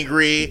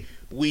angry,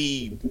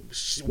 we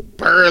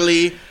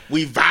burly,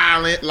 we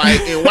violent.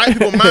 Like, in white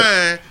people's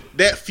mind,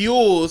 that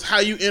fuels how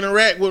you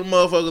interact with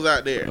motherfuckers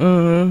out there.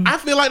 Mm-hmm. I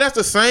feel like that's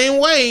the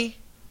same way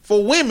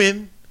for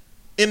women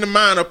in the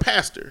mind of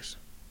pastors.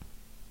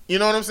 You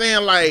know what I'm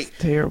saying? Like, it's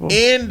terrible.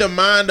 In the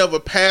mind of a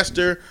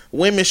pastor,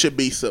 women should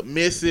be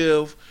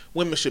submissive.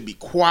 Women should be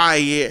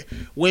quiet.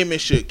 Women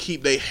should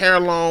keep their hair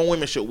long.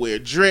 Women should wear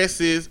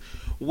dresses.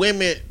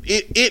 Women,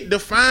 it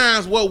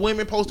defines what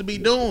women supposed to be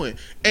doing.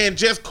 And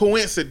just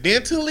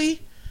coincidentally,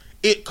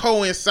 it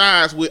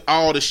coincides with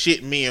all the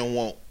shit men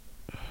want.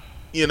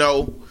 You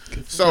know?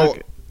 So,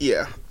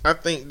 yeah. I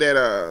think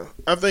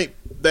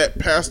that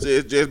pastor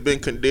has just been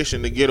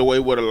conditioned to get away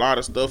with a lot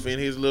of stuff in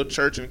his little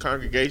church and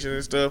congregation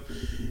and stuff.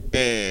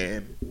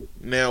 And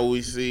now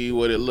we see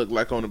what it looked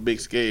like on a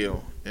big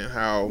scale and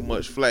how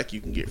much flack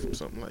you can get from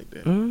something like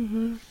that.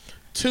 Mm-hmm.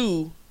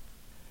 2,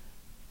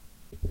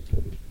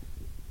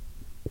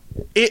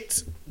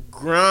 it's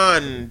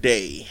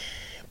grande,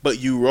 but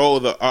you roll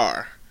the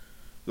R.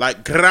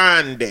 Like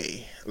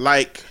grande.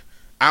 Like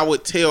I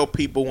would tell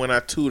people when I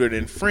tutored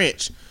in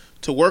French,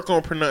 to work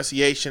on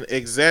pronunciation,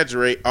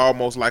 exaggerate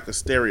almost like a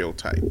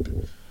stereotype.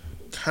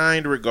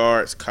 Kind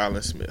regards,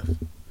 Colin Smith.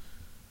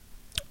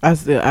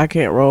 I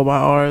can't roll my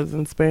R's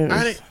in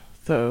Spanish.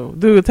 So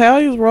do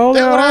Italians roll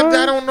their R's?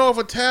 I don't know if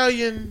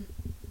Italian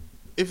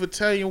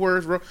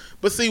words roll.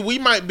 But see, we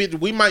might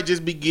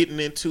just be getting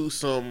into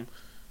some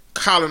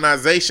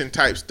colonization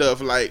type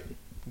stuff. Like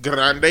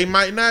Grande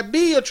might not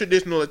be a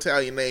traditional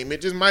Italian name. It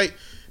just might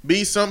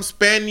be some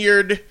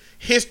Spaniard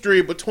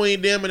history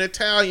between them and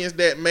Italians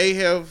that may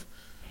have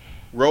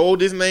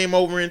rolled his name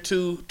over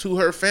into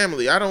her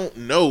family. I don't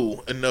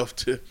know enough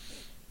to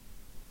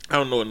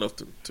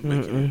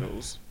make any of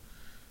those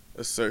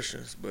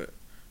assertions, but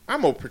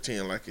I'm gonna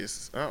pretend like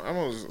it's. I'm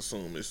gonna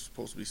assume it's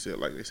supposed to be said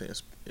like they say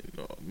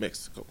in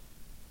Mexico.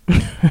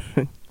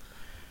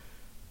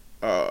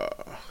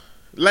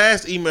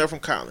 Last email from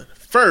Colin.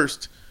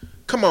 First,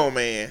 come on,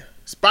 man.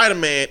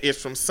 Spider-Man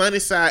is from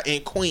Sunnyside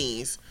in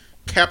Queens.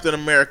 Captain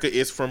America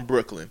is from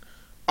Brooklyn.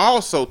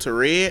 Also, to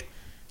Red,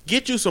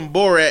 get you some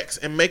borax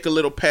and make a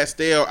little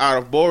pastel out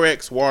of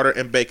borax, water,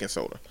 and baking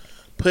soda.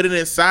 Put it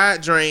in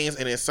side drains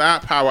and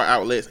inside power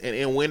outlets and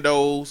in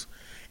windows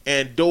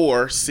and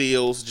door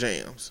seals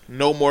jams.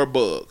 No more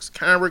bugs.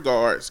 Kind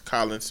regards,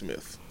 Colin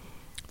Smith.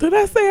 Did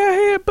I say I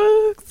had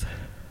bugs?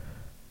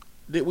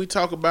 Did we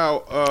talk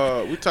about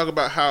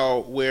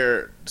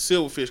where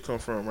silverfish come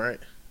from, right?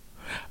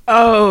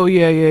 Oh,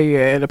 yeah.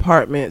 And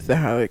apartments and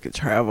how they could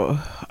travel.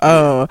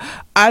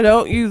 I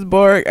don't use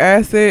boric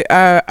acid.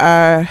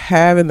 I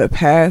have in the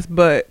past,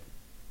 but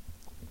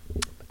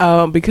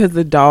because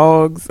the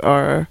dogs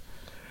are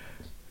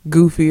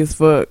goofy as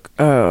fuck,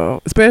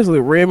 especially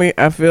Remy,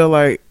 I feel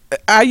like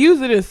I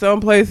use it in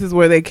some places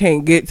where they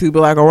can't get to,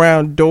 but like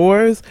around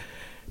doors,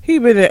 he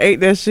been and ate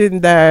that shit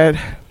and died.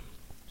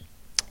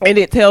 And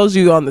it tells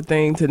you on the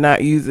thing to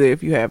not use it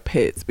if you have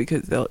pets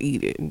because they'll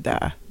eat it and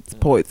die. It's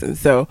poison.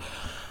 So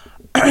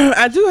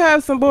I do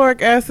have some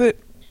boric acid,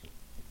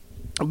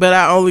 but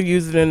I only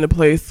use it in the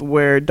place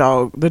where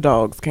the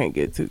dogs can't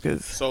get to.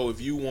 Cause So if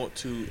you want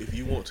to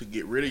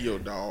get rid of your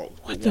dog,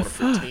 but What the want to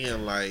fuck?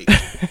 pretend like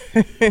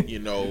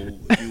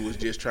you was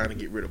just trying to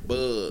get rid of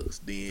bugs,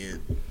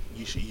 then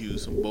you should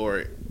use some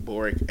boric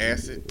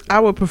acid. I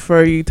would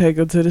prefer you take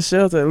them to the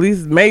shelter. At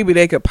least maybe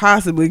they could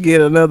possibly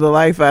get another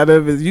life out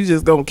of it. You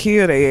just gonna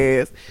kill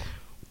their ass.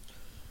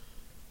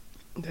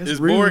 That's Is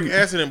rude. boric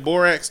acid and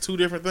borax two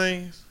different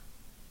things?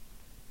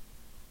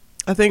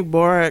 I think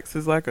borax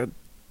is like a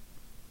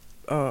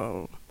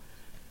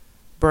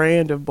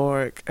brand of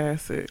boric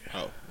acid.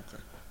 Oh,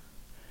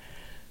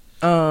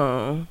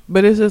 okay.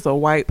 But it's just a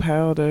white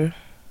powder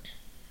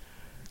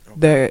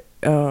that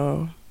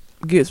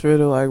gets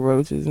rid of like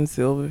roaches and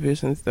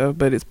silverfish and stuff.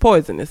 But it's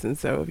poisonous, and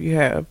so if you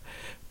have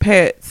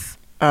pets,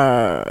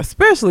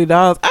 especially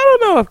dogs, I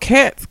don't know if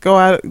cats go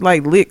out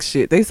like lick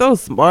shit. They so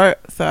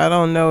smart, so I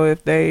don't know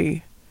if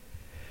they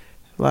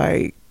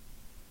like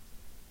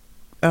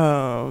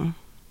I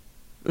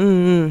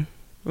don't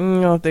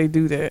know if they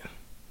do that.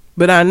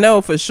 But I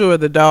know for sure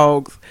the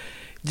dogs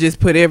just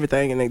put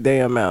everything in their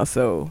damn mouth.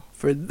 So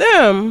for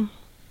them,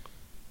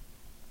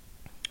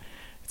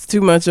 it's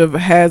too much of a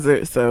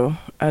hazard. So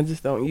I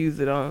just don't use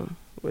it on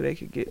where they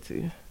could get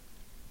to.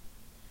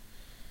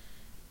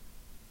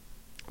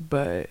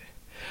 But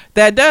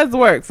that does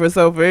work for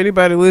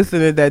anybody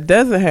listening that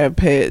doesn't have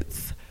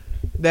pets,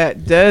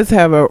 that does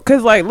have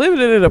cause like living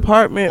in an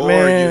apartment, Or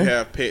man. you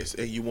have pets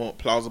and you want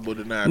plausible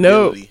deniability.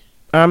 Nope.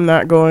 I'm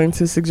not going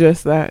to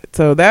suggest that.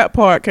 So that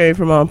part came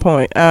from On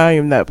Point. I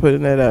am not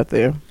putting that out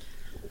there.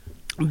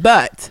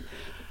 But,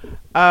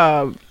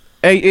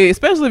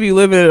 especially if you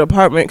live in an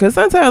apartment, because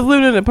sometimes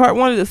living in an apartment,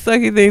 one of the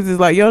sucky things is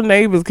like your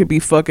neighbors could be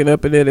fucking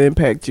up and it'll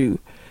impact you.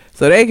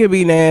 So they could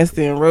be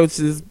nasty and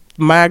roaches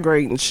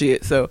migrate and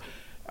shit. So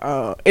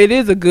it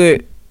is a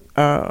good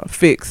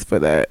fix for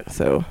that.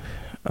 So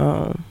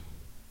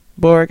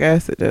boric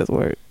acid does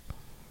work.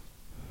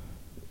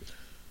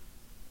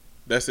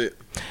 That's it.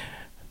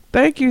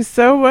 Thank you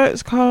so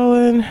much,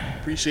 Colin.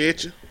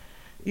 Appreciate you.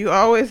 You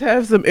always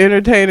have some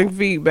entertaining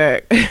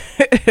feedback.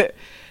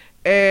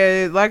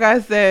 And like I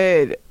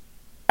said,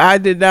 I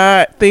did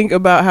not think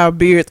about how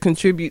beards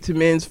contribute to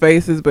men's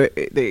faces, but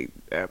they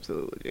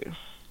absolutely do.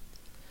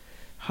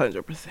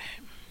 100%.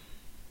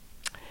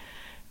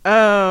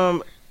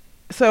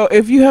 So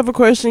if you have a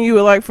question you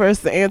would like for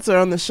us to answer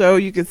on the show,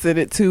 you can send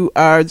it to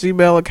our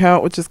Gmail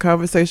account, which is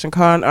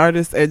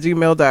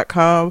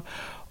conversationconartists@gmail.com.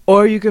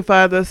 Or you can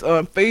find us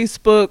on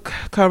Facebook,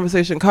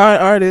 Conversation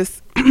Con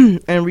Artists,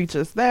 and reach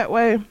us that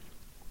way.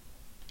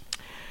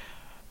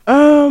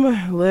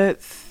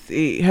 Let's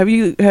see. Have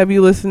you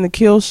listened to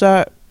Kill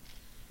Shot?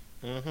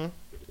 Mm-hmm.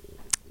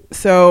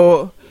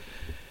 So,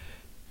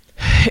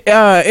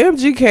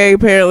 MGK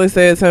apparently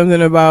said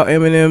something about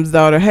Eminem's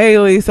daughter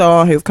Haley. So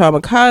on his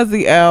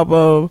Kamikaze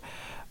album,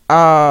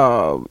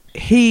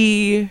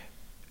 he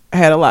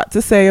had a lot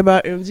to say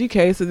about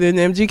MGK. So then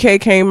MGK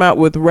came out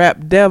with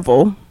Rap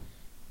Devil.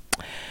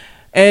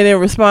 And in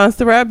response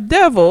to Rap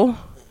Devil,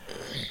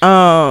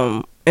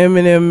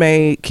 Eminem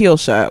made Kill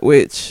Shot,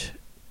 which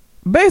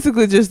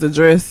basically just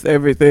addressed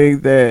everything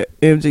that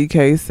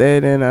MGK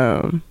said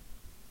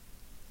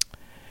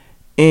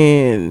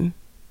in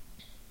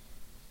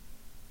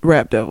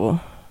Rap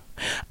Devil.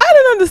 I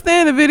didn't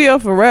understand the video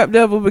for Rap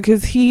Devil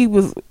because he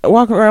was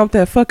walking around with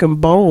that fucking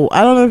bowl.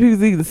 I don't know if he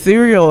was eating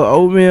cereal or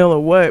oatmeal or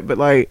what, but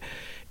like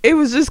it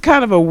was just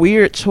kind of a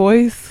weird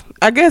choice.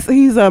 I guess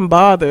he's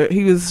unbothered.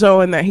 He was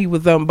showing that he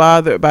was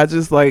unbothered by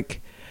just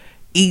like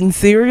eating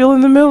cereal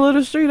in the middle of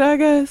the street, I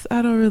guess.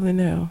 I don't really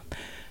know.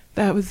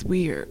 That was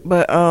weird.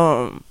 But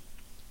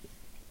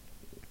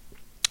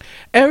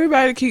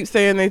everybody keeps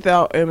saying they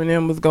thought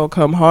Eminem was gonna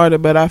come harder,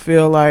 but I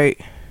feel like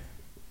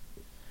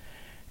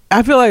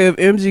if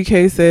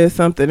MGK says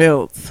something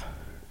else,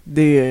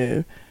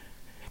 then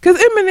because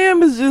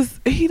Eminem is just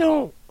he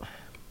don't.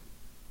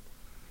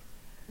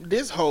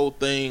 This whole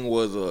thing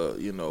was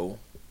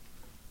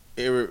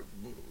every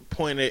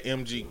point at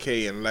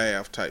MGK and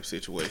laugh type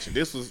situation.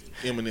 This was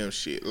Eminem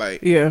shit.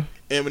 Like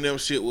Eminem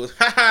shit was,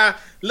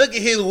 look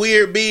at his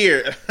weird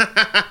beard.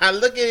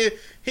 Look at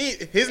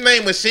his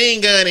name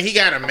Machine Gun and he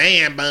got a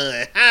man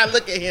bun.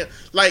 Look at him.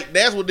 Like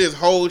that's what this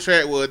whole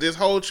track was. This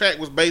whole track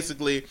was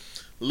basically,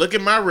 look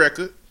at my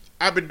record.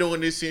 I've been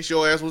doing this since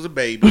your ass was a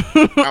baby.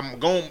 I'm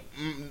going.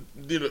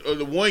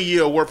 The 1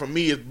 year of work for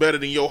me is better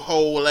than your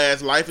whole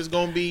ass life is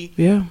gonna be.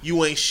 Yeah,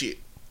 you ain't shit.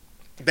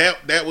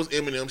 That was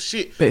Eminem's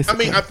shit.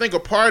 Basically. I mean, I think a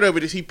part of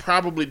it is he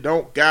probably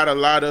don't got a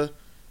lot of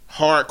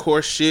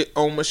hardcore shit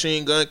on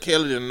Machine Gun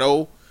Kelly to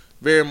know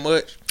very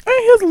much.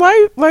 Ain't his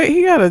life like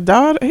he got a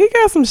daughter? He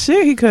got some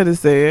shit he could have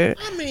said.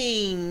 I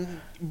mean,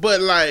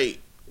 but like,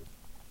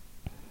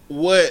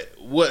 what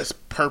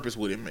purpose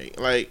would it make?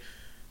 Like,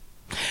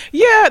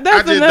 yeah,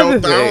 that's another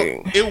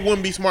thing. It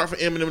wouldn't be smart for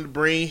Eminem to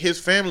bring his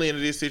family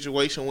into this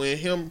situation when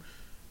him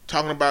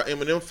talking about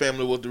Eminem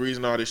family was the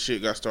reason all this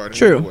shit got started.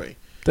 True. Anyway.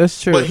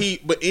 That's true. But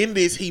in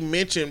this he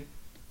mentioned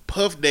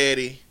Puff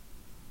Daddy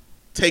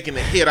taking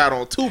a hit out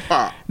on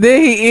Tupac.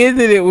 Then he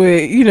ended it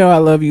with, I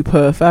love you,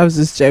 Puff. I was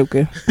just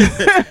joking.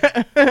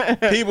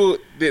 People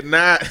did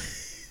not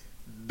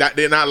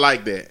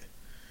like that.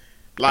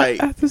 Like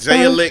just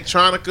Jay thought-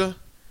 Electronica,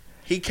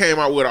 he came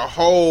out with a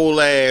whole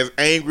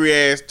angry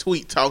ass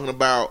tweet talking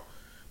about,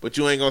 but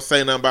you ain't gonna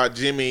say nothing about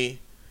Jimmy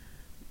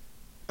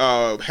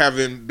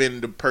having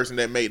been the person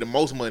that made the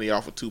most money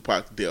off of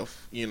Tupac's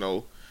death. I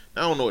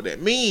don't know what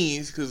that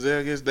means, because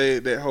I guess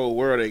that whole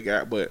world they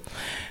got, but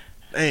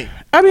dang.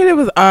 I mean, it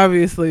was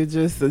obviously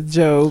just a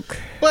joke.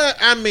 But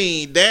I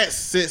mean, that's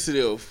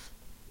sensitive.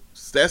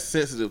 That's a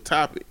sensitive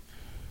topic,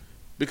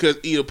 because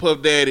either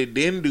Puff Daddy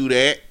didn't do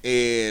that,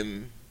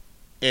 and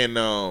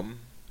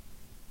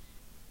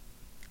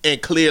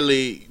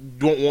clearly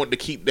don't want to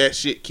keep that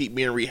shit keep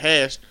being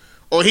rehashed,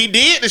 or he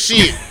did the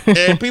shit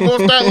and people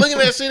gonna start looking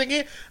at that shit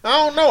again.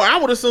 I don't know. I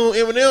would assume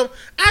Eminem.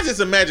 I just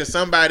imagine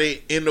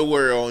somebody in the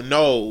world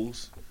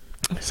knows.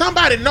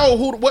 Somebody know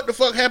what the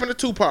fuck happened to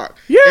Tupac.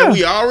 Yeah. And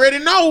we already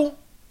know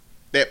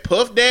that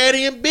Puff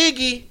Daddy and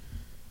Biggie,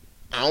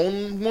 I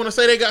don't want to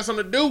say they got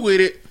something to do with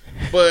it,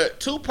 but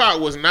Tupac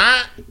was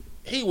not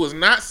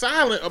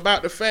silent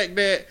about the fact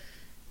that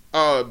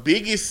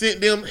Biggie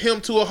sent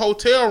him to a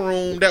hotel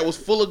room that was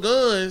full of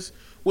guns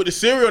with the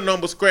serial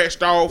number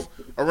scratched off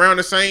around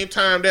the same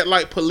time that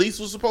like police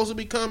was supposed to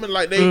be coming,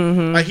 like they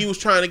like he was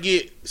trying to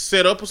get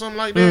set up or something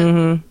like that.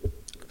 Mm-hmm.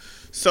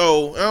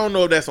 So I don't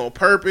know if that's on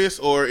purpose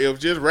or if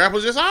just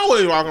rappers just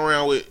always walking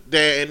around with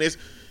that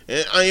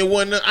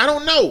I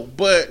don't know.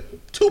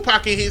 But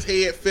Tupac in his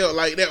head felt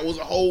like that was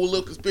a whole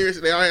little conspiracy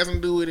that all had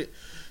something to do with it.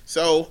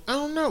 So I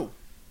don't know.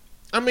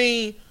 I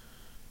mean,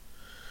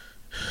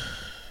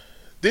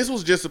 this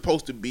was just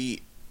supposed to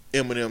be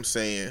Eminem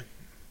saying,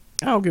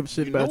 I don't give a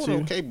shit about you.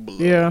 I'm capable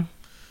of. Yeah.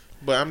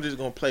 But I'm just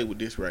going to play with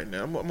this right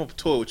now. I'm going to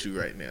toy with you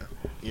right now.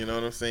 You know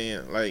what I'm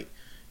saying? Like,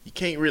 you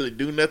can't really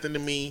do nothing to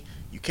me.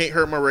 You can't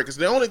hurt my records.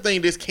 The only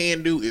thing this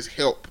can do is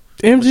help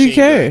Machine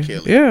Gun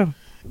Kelly. Yeah.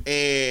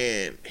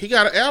 And he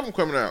got an album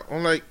coming out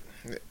on like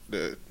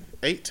the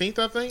 18th,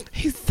 I think.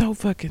 He's so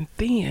fucking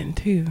thin,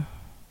 too.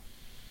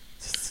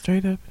 Just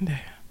straight up and down.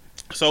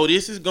 So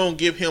this is going to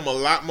give him a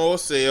lot more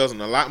sales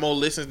and a lot more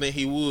listens than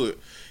he would.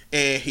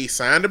 And he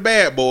signed a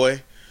Bad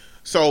Boy.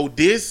 So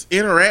this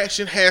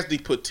interaction has the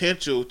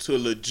potential to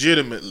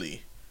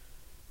legitimately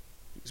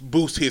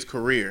boost his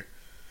career.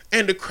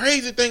 And the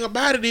crazy thing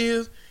about it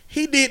is,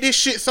 he did this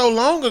shit so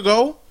long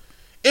ago.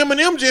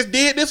 Eminem just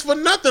did this for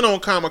nothing on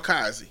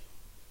Kamikaze.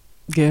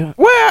 Yeah.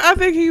 Well, I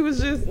think he was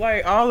just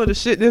like all of the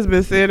shit that's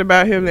been said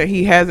about him that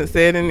he hasn't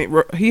said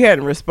and he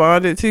hadn't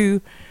responded to.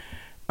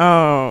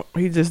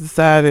 He just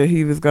decided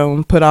he was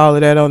gonna put all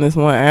of that on this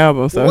one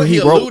album. So what he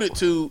alluded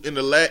to in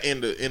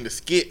the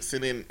skits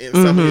and in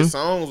some of his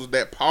songs was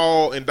that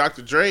Paul and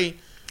Dr. Dre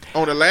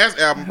on the last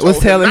album was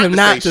telling him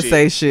not to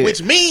say shit,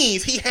 which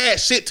means he had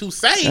shit to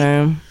say,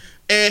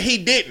 and he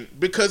didn't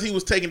because he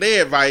was taking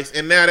their advice.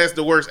 And now that's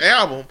the worst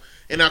album.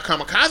 And now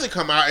Kamikaze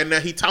come out, and now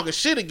he talking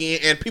shit again,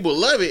 and people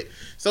love it.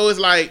 So it's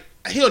like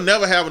he'll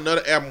never have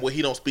another album where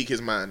he don't speak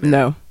his mind.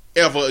 No.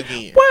 Ever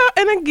again. Well,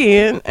 and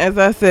again, as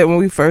I said when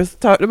we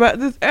first talked about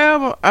this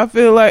album, I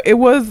feel like it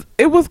was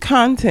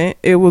content.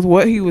 It was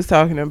what he was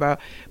talking about,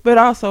 but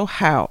also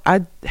how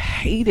I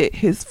hated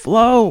his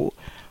flow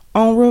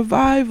on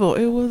Revival.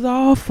 It was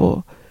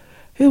awful.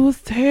 It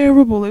was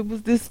terrible. It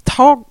was this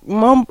talk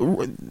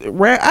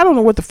rap. I don't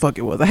know what the fuck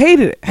it was. I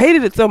hated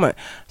it so much.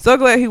 So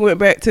glad he went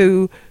back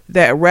to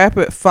that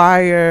rapid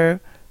fire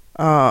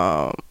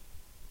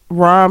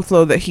rhyme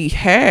flow that he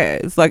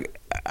has. Like,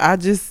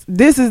 this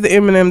is the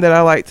Eminem that I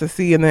like to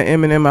see and the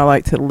Eminem I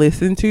like to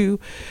listen to.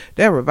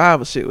 That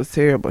Revival shit was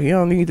terrible. He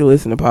don't need to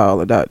listen to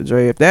Paul or Dr.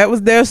 Dre. If that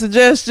was their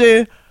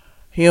suggestion,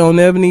 he don't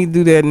never need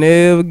to do that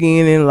never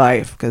again in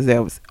life, because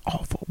that was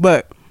awful.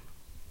 But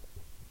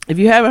if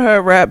you haven't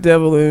heard Rap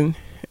Devil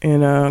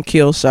and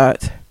Kill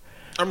Shot,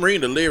 I'm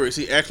reading the lyrics.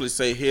 He actually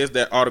say, "Here's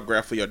that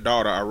autograph for your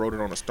daughter. I wrote it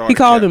on a starter." He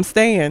called him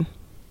Stan.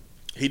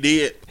 He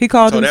did. He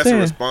called him Stan. So that's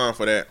a response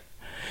for that.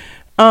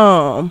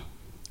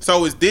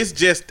 So is this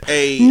just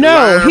a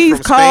no? Line He's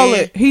from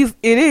calling.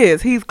 Stan?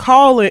 He's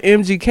calling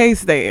MGK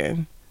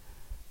Stan.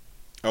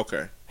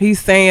 Okay. He's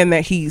saying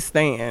that he's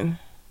Stan.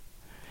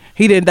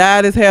 He didn't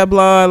dye his hair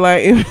blonde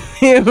like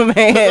him,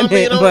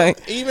 man.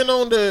 Even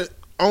on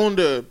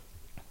the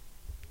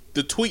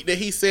tweet that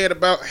he said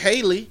about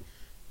Haley,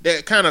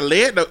 that kind of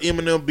led to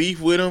Eminem beef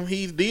with him.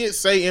 He did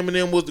say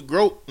Eminem was the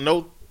GOAT.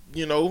 No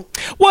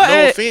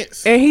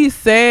offense. And he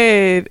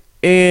said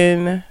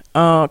in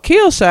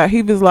Kill Shot,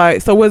 he was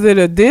like, so was it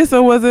a diss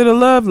or was it a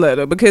love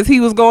letter? Because he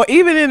was going,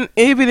 even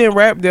in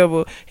Rap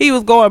Devil, he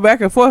was going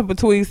back and forth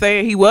between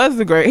saying he was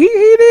the great. He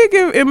did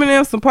give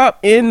Eminem some pop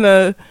in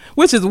the,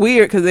 which is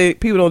weird because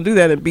people don't do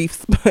that in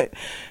beefs, but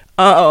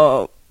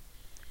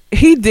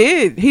he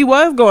did. He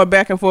was going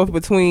back and forth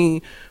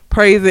between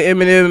praising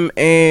Eminem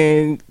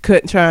and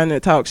trying to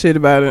talk shit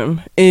about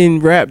him in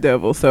Rap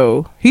Devil.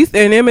 So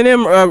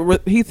Eminem,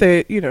 he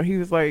said, he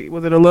was like,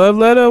 was it a love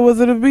letter or was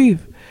it a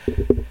beef?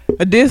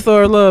 A diss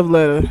or a love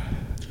letter?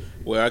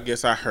 Well, I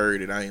guess I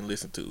heard it. I ain't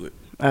listened to it.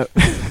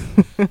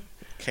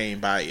 Came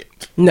by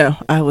it. No,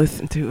 I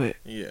listened to it.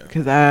 Yeah.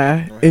 Because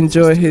I No,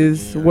 enjoy listened to it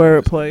his again.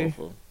 wordplay. Listened to both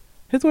of 'em.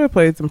 His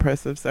wordplay is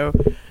impressive. So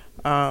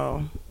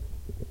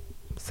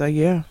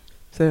yeah.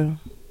 So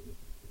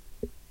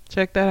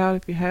check that out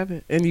if you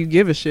haven't. And you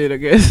give a shit, I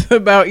guess,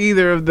 about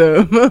either of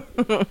them.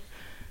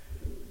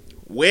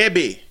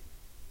 Webby.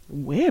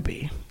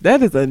 Webby.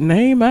 That is a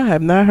name I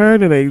have not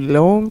heard in a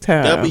long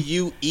time.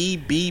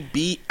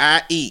 Webbie.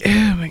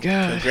 Oh my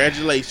god.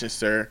 Congratulations,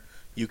 sir.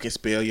 You can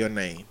spell your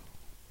name.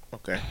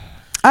 Okay.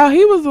 Oh,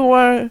 he was the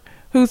one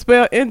who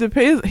spelled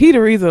independent. He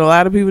the reason a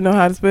lot of people know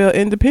how to spell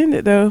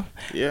independent, though.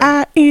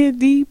 Yeah.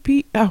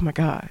 INDP. Oh my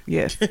god.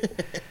 Yes.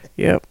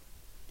 Yep.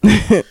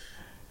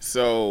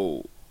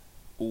 So,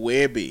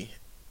 Webby,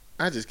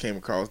 I just came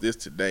across this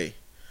today.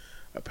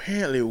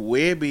 Apparently,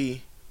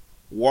 Webby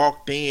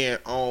walked in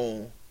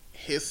on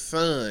his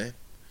son,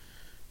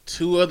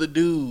 2 other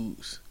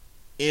dudes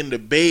in the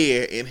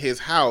bed in his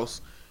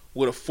house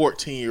with a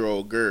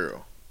 14-year-old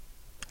girl.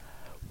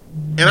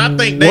 And I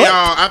think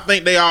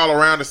they all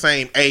around the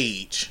same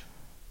age.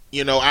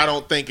 You know, I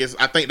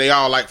think they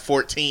all like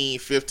 14,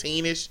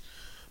 15ish.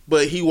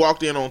 But he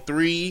walked in on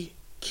 3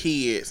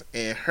 kids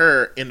and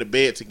her in the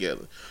bed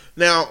together.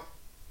 Now,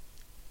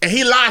 and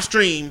he live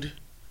streamed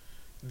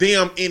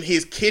them in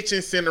his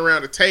kitchen sitting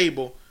around the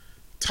table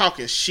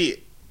talking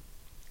shit.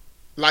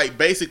 Like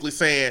basically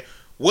saying,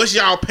 what's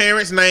y'all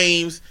parents'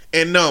 names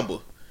and number?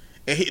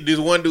 And this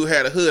one dude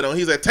had a hood on.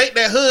 He said, take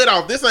that hood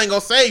off. This ain't gonna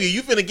save you.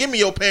 You finna give me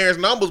your parents'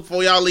 numbers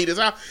before y'all leave this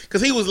house.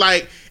 Because he was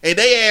like, and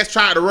they ass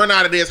tried to run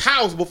out of this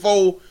house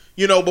before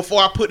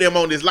I put them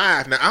on this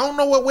live. Now, I don't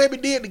know what Webby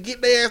did to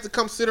get their ass to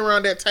come sit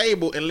around that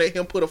table and let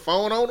him put a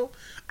phone on them.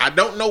 I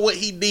don't know what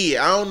he did.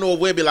 I don't know if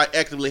Webby like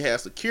actively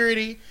has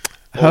security.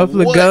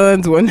 Hopefully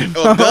guns when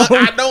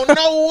I don't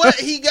know what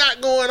he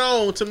got going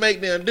on to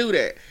make them do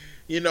that.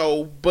 You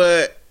know,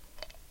 but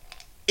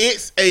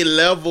it's a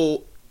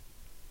level,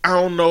 I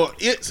don't know,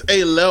 it's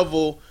a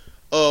level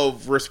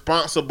of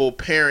responsible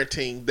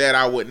parenting that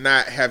I would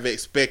not have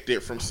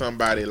expected from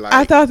somebody like.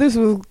 I thought this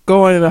was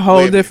going in a whole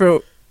Webby.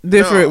 different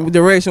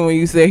direction when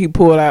you said he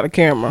pulled out a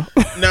camera.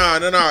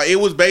 No. It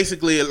was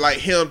basically like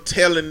him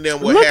telling them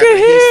what Look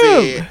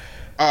happened.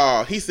 at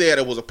him. He said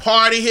it was a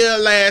party here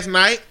last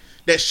night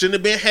that shouldn't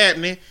have been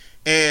happening.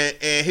 And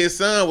his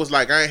son was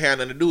like, I ain't had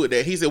nothing to do with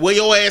that. He said, well,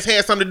 your ass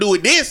had something to do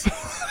with this.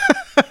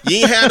 You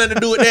ain't had nothing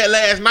to do with that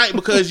last night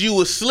because you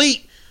was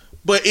asleep.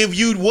 But if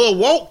you were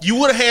woke, you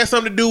would have had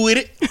something to do with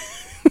it.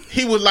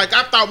 He was like,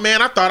 I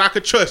thought I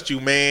could trust you,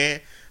 man.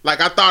 Like,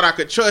 I thought I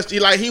could trust you.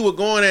 Like, he was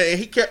going there and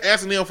he kept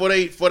asking them for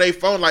they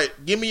phone. Like,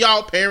 give me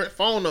y'all parent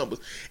phone numbers.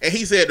 And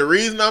he said, the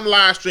reason I'm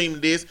live streaming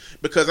this,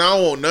 because I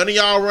don't want none of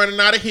y'all running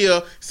out of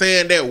here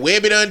saying that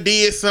Webby done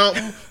did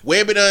something.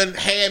 Webby done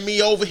had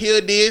me over here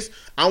this.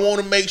 I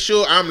want to make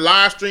sure I'm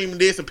live streaming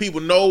this and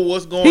people know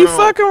what's going on. He's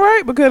fucking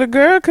right, because a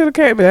girl could have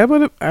came back.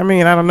 I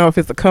mean, I don't know if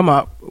it's a come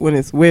up when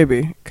it's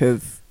Webby,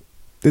 because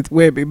it's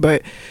Webby,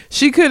 but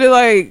she could have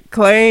like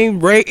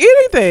claimed rape,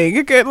 anything.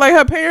 It could, like,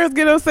 her parents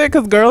get upset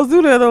because girls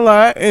do that a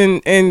lot,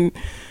 and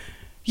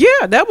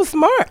yeah, that was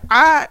smart.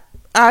 I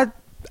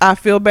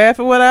feel bad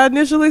for what I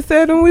initially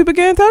said when we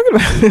began talking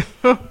about it.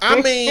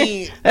 I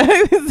mean,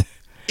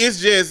 it's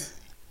just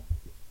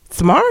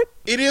smart.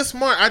 It is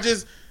smart.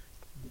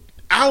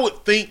 I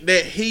would think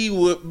that he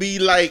would be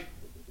like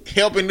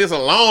helping this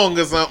along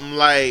or something.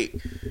 Like,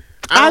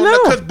 I don't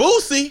know,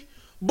 because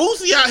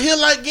Boosie out here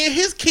like getting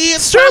his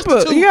kids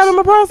strippers. He got him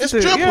a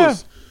prostitute. Strippers. Yeah.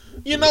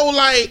 You know,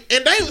 like,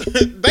 and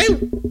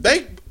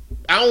they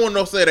I don't want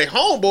to say they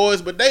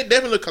homeboys, but they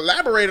definitely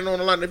collaborated on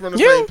a lot. They're from the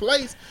same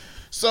place.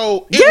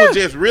 So it was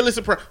just really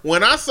surprising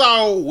when I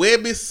saw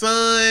Webby's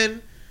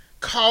son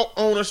caught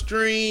on a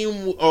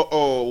stream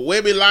or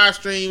Webby live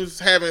streams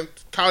having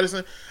caught his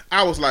son.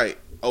 I was like,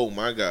 oh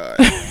my God,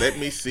 let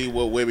me see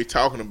what Webby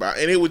talking about.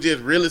 And it was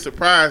just really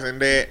surprising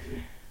that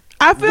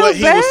I feel what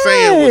he was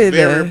saying was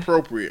very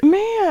appropriate.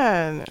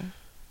 Man.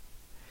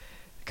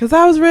 Because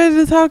I was ready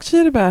to talk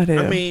shit about him.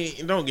 I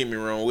mean, don't get me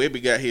wrong. Webby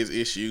got his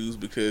issues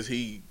because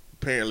he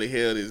apparently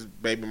held his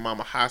baby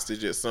mama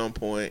hostage at some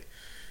point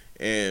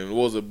and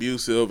was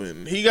abusive.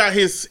 And he got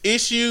his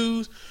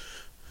issues.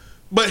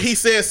 But he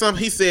said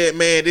something. He said,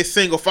 man, this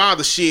single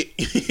father shit,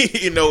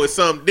 you know, is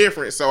something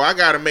different. So I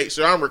got to make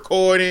sure I'm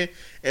recording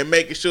and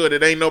making sure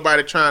that ain't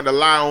nobody trying to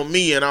lie on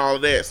me and all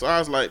that. So I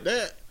was like,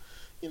 that,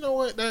 you know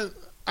what,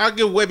 I'll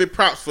give Webby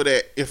props for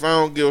that if I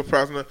don't give a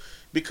props enough.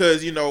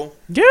 Because, you know,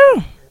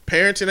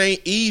 parenting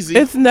ain't easy.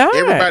 It's not.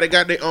 Everybody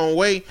got their own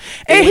way.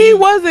 And he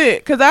wasn't,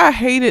 because I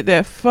hated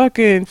that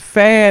fucking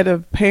fad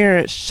of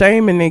parents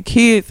shaming their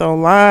kids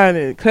online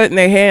and cutting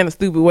their hair in a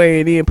stupid way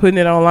and then putting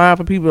it online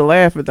for people to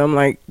laugh at them,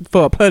 like,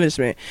 for a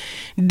punishment.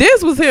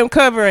 This was him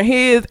covering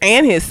his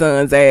and his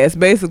son's ass,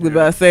 basically,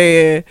 by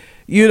saying,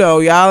 you know,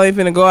 y'all ain't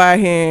finna go out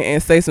here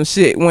and say some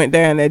shit went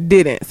down that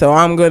didn't. So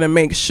I'm gonna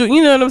make sure,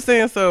 you know what I'm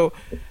saying? So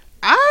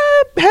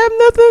I have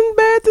nothing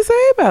bad to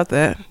say about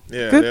that.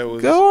 Yeah, that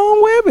was, go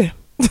on, Webby.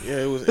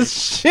 Yeah, it was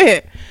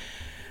shit.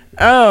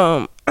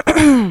 So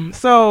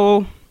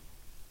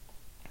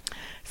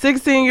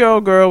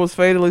 16-year-old girl was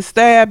fatally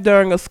stabbed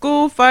during a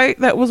school fight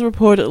that was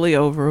reportedly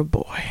over a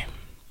boy.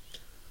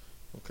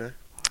 Okay.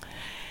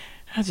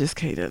 I just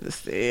can't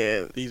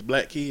understand. These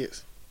black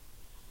kids.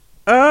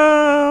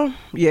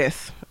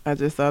 Yes. I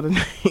just saw the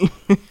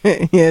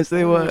name. Yes,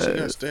 it What she got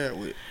was. stabbed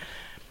with?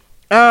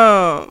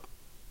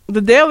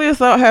 The deadly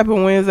assault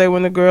happened Wednesday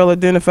when the girl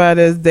identified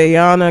as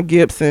Dayana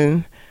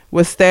Gibson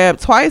was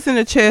stabbed twice in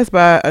the chest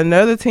by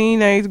another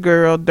teenage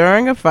girl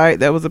during a fight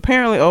that was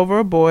apparently over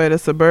a boy at a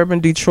suburban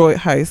Detroit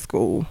high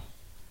school.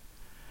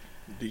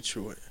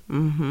 Detroit.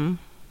 Mm-hmm.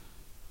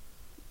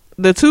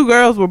 The two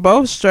girls were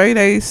both straight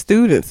A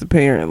students,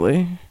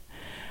 apparently.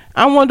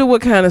 I wonder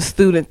what kind of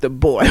student the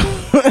boy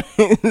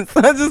was.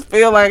 I just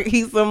feel like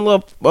he's some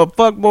little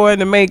fuck boy in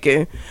the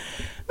making.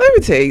 Let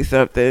me tell you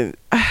something.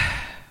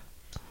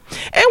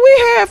 And we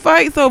had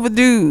fights over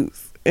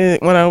dudes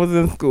when I was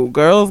in school.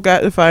 Girls got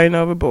to fighting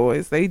over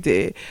boys. They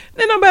did.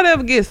 Then nobody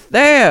ever gets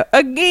stabbed.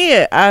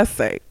 Again, I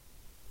say.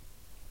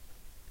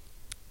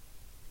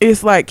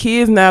 It's like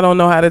kids now don't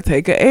know how to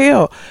take a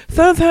L.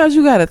 Sometimes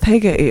you got to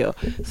take a L.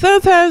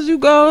 Sometimes you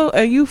go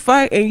and you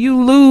fight and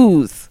you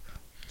lose.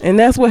 And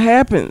that's what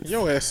happens.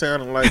 Your ass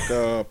sounding like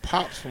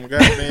Pops from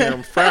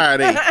goddamn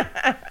Friday.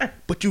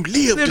 But you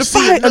live to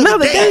see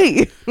another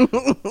day.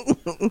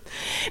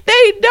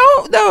 They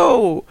don't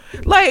though.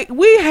 Like,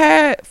 we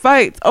had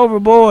fights over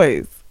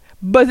boys.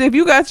 But if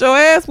you got your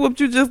ass whooped,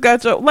 you just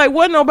got your, like,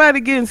 wasn't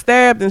nobody getting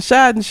stabbed and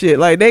shot and shit.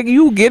 Like,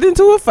 you get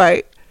into a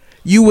fight.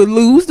 You would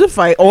lose the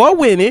fight or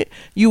win it.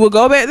 You would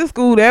go back to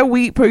school that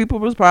week. People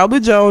was probably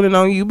joning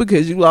on you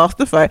because you lost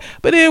the fight.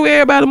 But then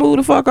everybody moved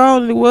the fuck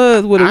on and it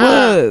was what it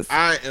was.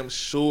 I am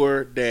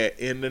sure that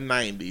in the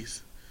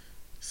 90s,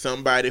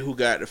 somebody who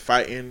got to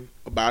fighting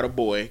about a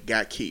boy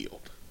got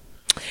killed.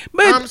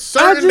 But I'm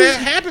certain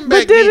that happened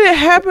back then. But did it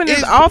happen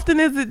as often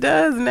as it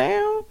does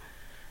now?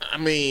 I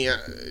mean,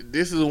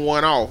 this is a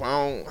one-off.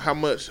 How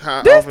often this is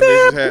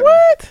happening?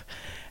 What?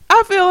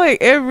 I feel like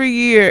every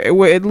year,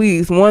 with at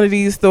least one of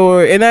these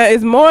stories, and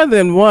it's more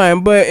than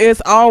one, but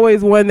it's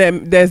always one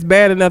that's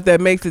bad enough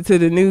that makes it to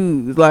the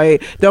news.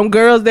 Like, them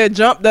girls that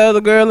jumped the other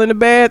girl in the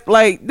bed,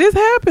 like, this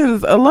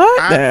happens a lot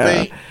now. I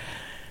think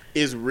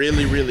it's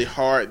really, really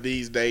hard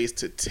these days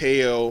to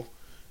tell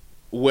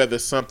whether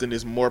something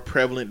is more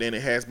prevalent than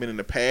it has been in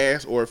the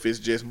past or if it's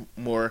just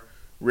more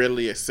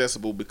readily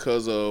accessible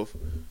because of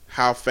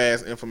how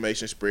fast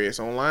information spreads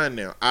online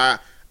now. I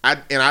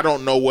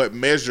don't know what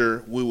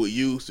measure we would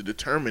use to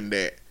determine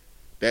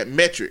that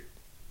metric,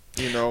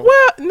 you know.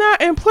 Well,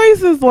 not in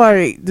places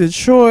like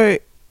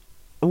Detroit,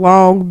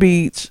 Long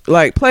Beach,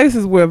 like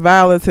places where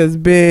violence has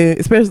been,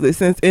 especially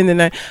since in the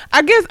night.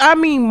 I guess I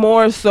mean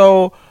more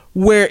so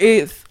where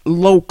it's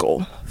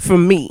local for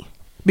me,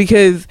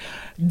 because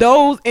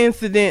those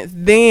incidents,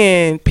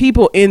 then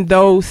people in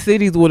those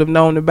cities would have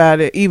known about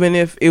it, even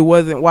if it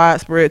wasn't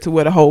widespread to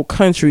where the whole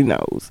country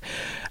knows.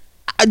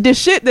 The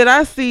shit that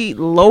I see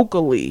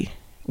locally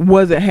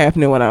wasn't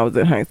happening when I was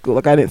in high school.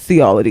 Like, I didn't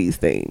see all of these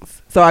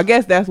things. So I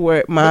guess that's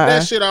where But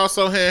that shit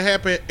also had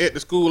happened at the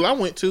school I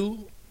went to.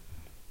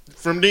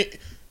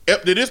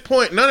 Up to this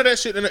point, none of that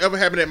shit ever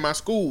happened at my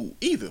school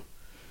either.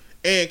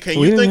 And can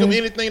you think of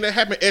anything that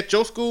happened at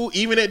your school,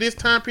 even at this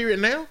time period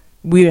now?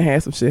 We done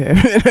had some shit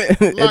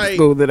happen at the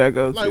school that I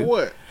go to. Like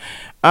what?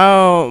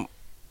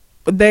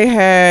 They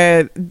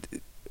had...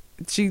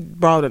 She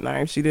brought a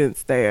knife. She didn't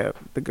stab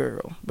the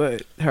girl,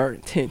 but her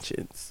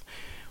intentions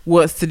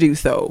was to do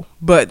so.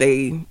 But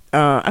they,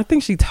 I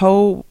think she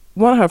told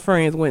one of her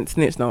friends went and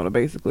snitched on her,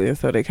 basically, and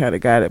so they kind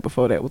of got it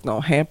before that was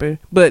gonna happen.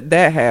 But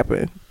that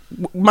happened,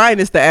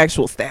 minus the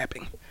actual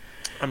stabbing.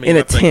 I mean,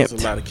 I think there's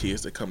a lot of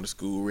kids that come to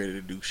school ready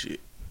to do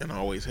shit, and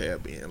always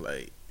have been.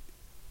 Like,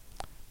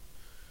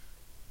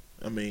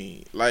 I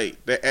mean,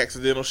 like that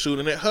accidental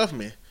shooting at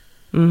Huffman.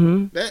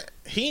 Mm-hmm. That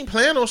he ain't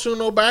planning on shooting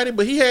nobody,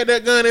 but he had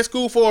that gun at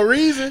school for a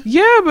reason.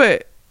 Yeah,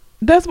 but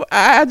that's what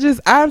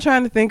I'm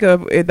trying to think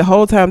of it. The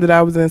whole time that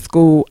I was in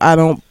school, I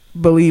don't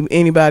believe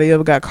anybody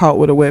ever got caught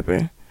with a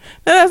weapon.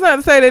 Now, that's not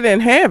to say they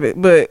didn't have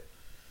it, but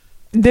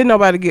didn't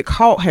nobody get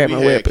caught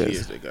having weapons?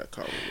 Kids that got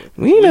caught with weapons.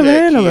 We never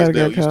had nobody that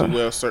got caught. Used to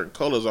wear certain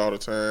colors all the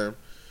time,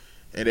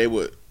 and they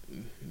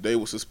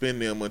would suspend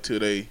them until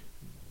they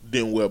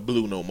didn't wear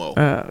blue no more.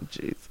 Oh,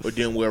 Jesus. Or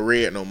didn't wear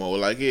red no more.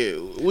 Like, yeah,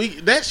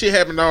 that shit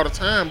happened all the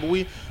time.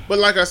 But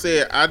like I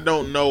said, I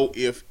don't know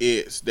if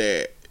it's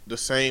that the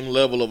same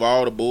level of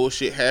all the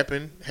bullshit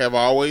have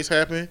always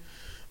happened,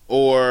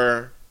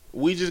 or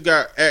we just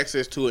got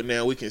access to it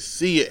now. We can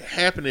see it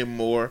happening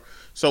more,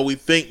 so we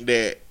think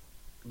that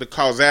the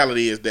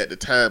causality is that the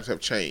times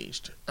have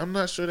changed. I'm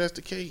not sure that's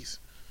the case.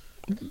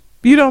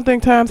 You don't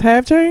think times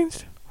have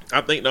changed? I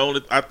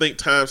think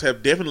times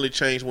have definitely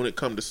changed when it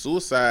comes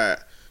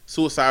to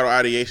suicidal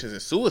ideations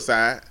and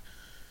suicide.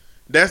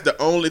 That's the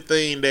only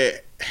thing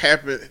that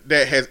happened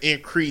that has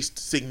increased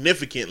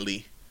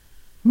significantly.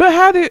 But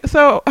how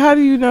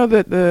do you know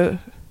that the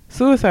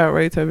suicide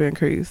rates have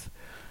increased?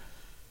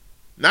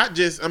 Not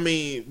just, I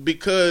mean,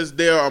 because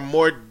there are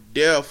more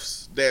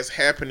deaths that's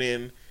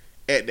happening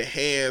at the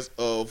hands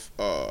of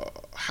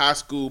high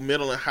school,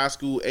 middle and high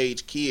school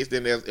age kids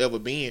than there's ever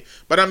been.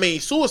 But I mean,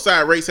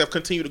 suicide rates have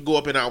continued to go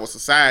up in our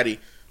society.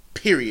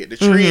 Period. The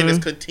trend has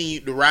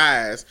continued to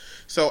rise.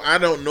 So I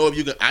don't know if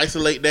you can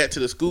isolate that to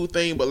the school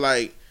thing, but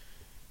like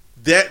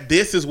that,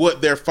 this is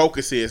what their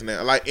focus is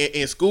now. Like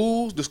in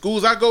schools, the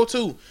schools I go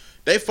to,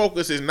 their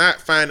focus is not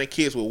finding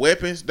kids with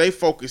weapons. Their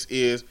focus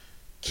is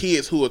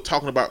kids who are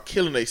talking about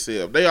killing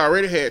themselves. They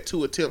already had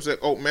 2 attempts at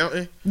Oak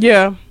Mountain.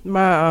 Yeah,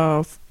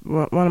 my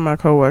one of my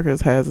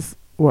coworkers has,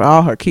 well,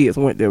 all her kids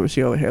went there, but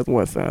she only has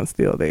one son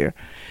still there.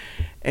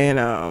 And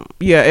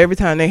yeah, every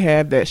time they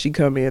have that, she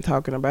come in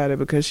talking about it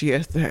because she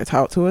has to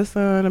talk to her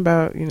son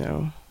about, you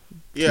know.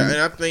 Yeah,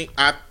 and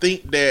I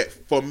think that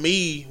for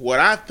me, what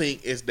I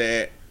think is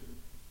that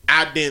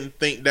I didn't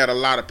think that a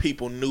lot of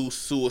people knew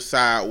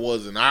suicide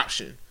was an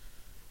option.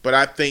 But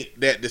I think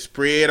that the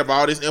spread of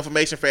all this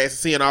information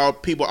fast, seeing all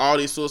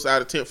these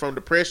suicide attempts from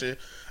depression,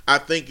 I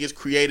think it's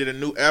created a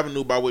new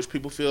avenue by which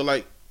people feel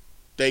like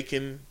they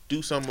can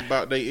do something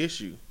about their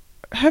issue.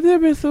 Have there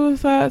been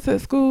suicides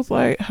at schools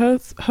like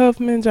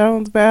Huffman,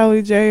 Jones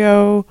Valley,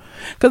 J.O.?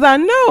 Because I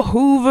know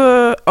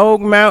Hoover,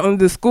 Oak Mountain,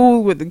 the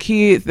schools with the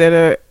kids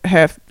that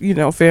have, you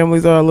know,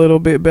 families are a little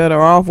bit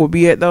better off will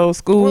be at those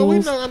schools. Well, we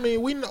know. I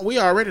mean, we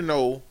already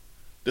know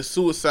the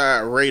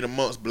suicide rate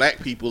amongst black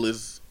people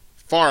is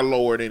far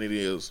lower than it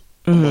is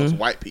amongst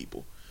white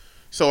people.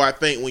 So I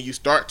think when you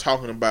start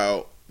talking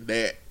about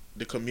that,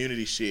 the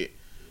community shit,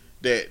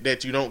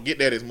 that you don't get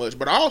that as much.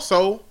 But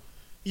also,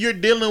 you're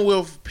dealing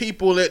with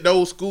people at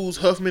those schools,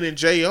 Huffman and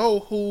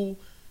J.O., who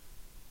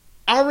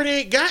already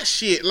ain't got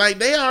shit. Like,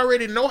 they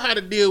already know how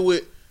to deal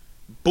with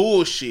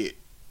bullshit.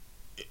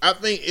 I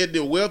think at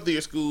the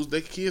wealthier schools,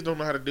 the kids don't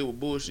know how to deal with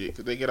bullshit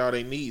because they get all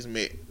their needs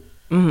met.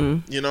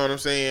 You know what I'm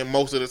saying?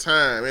 Most of the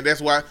time. And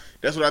that's what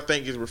I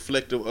think is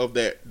reflective of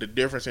the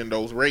difference in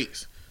those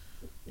rates.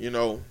 You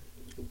know,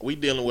 we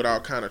dealing with all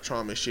kind of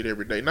trauma and shit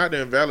every day. Not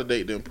to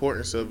invalidate the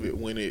importance of it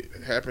when it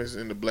happens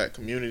in the black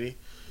community,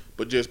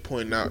 but just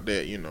pointing out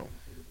that, you know,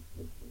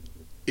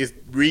 it's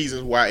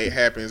reasons why it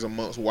happens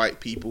amongst white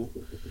people,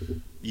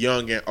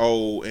 young and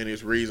old, and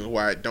it's reasons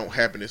why it don't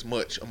happen as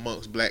much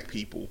amongst black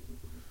people,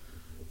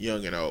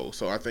 young and old.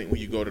 So I think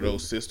when you go to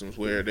those systems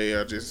where they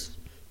are just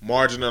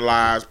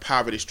marginalized,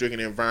 poverty-stricken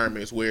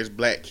environments where it's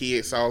black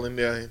kids all in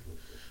there and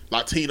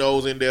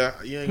Latinos in there,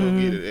 you ain't gonna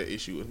get that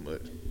issue as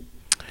much.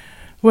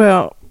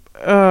 Well,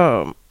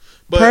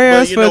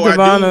 prayers for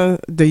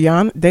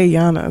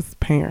Dayana's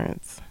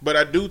parents. But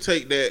I do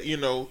take that, you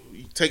know,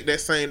 take that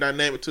same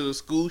dynamic to the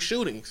school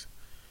shootings.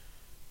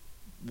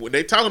 When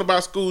they talking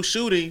about school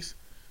shootings,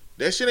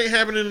 that shit ain't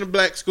happening in the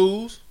black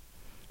schools.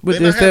 With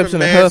the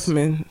exception of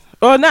Huffman.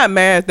 Or not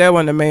mass, that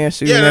wasn't a mass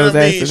shooting. Yeah, that was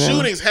I mean,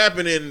 shootings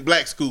happen in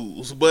black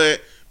schools, but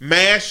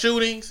mass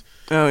shootings,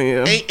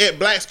 ain't at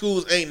black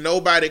schools, ain't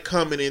nobody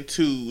coming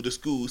into the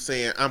school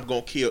saying, I'm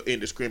going to kill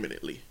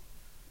indiscriminately.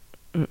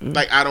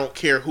 Like, I don't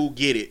care who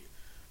get it.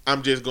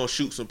 I'm just going to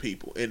shoot some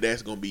people, and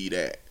that's going to be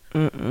that.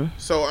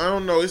 So, I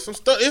don't know. It's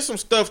some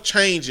stuff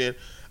changing.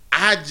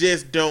 I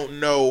just don't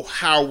know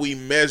how we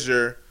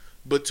measure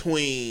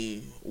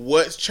between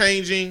what's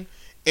changing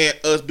and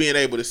us being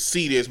able to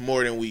see this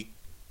more than we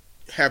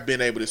have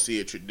been able to see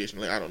it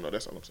traditionally. I don't know.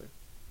 That's all I'm saying.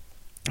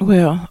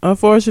 Well,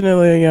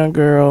 unfortunately, a young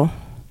girl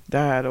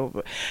died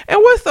over. And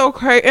what's so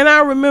crazy, and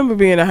I remember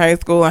being in high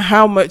school and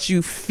how much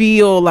you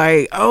feel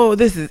like, oh,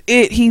 this is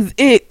it. He's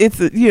it. It's,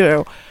 you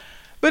know.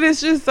 But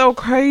it's just so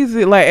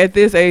crazy, like, at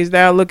this age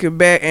now, looking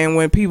back, and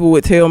when people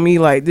would tell me,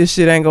 like, this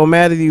shit ain't gonna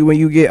matter to you when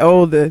you get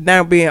older,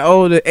 now being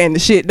older, and the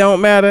shit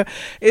don't matter,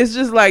 it's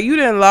just like, you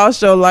done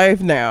lost your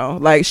life now.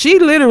 Like, she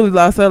literally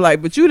lost her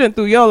life, but you done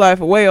threw your life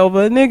away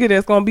over a nigga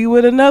that's gonna be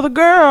with another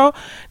girl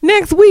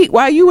next week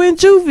while you in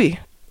juvie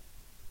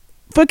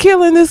for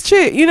killing this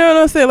chick. You know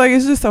what I'm saying? Like,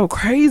 it's just so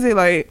crazy,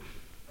 like.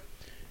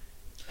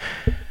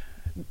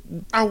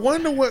 I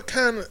wonder what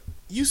kind of,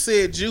 you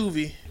said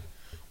juvie,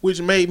 which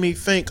made me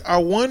think, I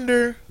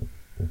wonder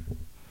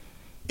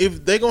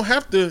if they gonna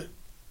have to,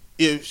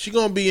 if she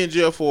gonna be in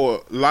jail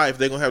for life,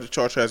 they gonna have to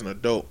charge her as an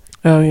adult.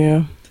 Oh,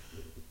 yeah.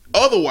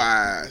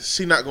 Otherwise,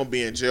 she not gonna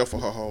be in jail for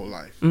her whole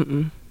life.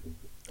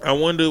 I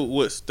wonder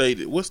what state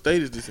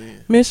is this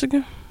in?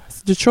 Michigan.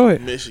 It's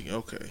Detroit. Michigan,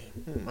 okay.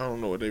 I don't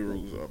know what their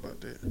rules are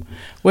about that.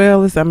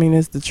 Well,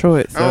 it's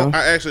Detroit, so.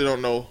 I actually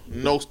don't know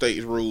no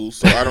state's rules,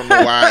 so I don't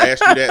know why I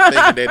asked you that,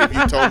 thinking that if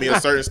you told me a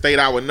certain state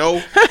I would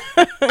know,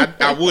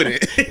 I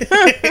wouldn't.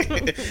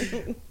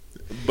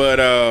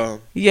 But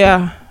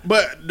yeah.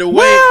 But the way,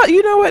 well,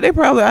 you know what?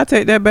 I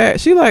take that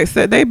back. She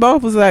they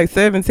both was like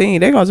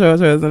 17. They gonna charge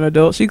her as an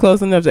adult. She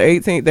close enough to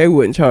 18. They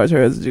wouldn't charge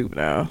her as a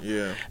juvenile.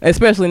 Yeah.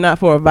 Especially not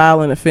for a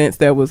violent offense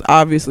that was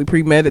obviously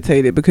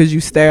premeditated because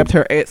you stabbed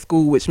her at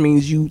school, which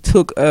means you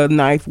took a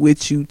knife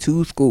with you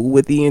to school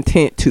with the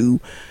intent to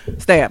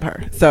stab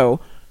her. So,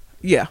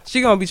 yeah,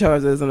 she gonna be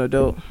charged as an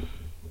adult.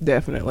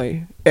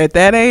 Definitely at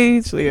that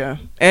age. Yeah.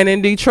 And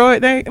in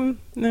Detroit, they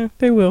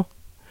will.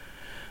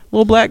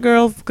 Little black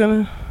girl's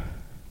gonna.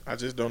 I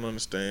just don't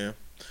understand.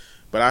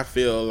 But I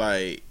feel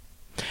like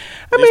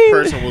This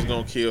person was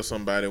gonna kill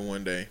somebody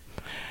one day.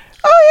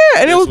 Oh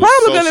yeah, and it This was was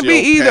probably going to be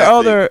either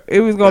other. It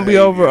was going to be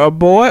over behavior. a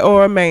boy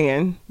or a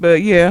man.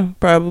 But yeah,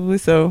 probably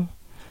so.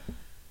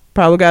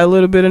 Probably got a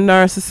little bit of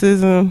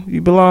narcissism.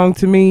 You belong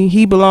to me.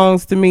 He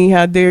belongs to me.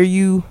 How dare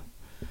you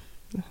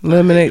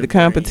eliminate the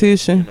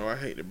competition? I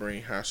hate to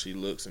bring how she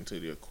looks into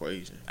the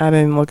equation. I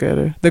didn't look at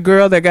her. The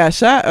girl that got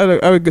shot or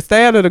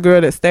stabbed, or the girl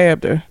that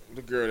stabbed her?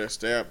 The girl that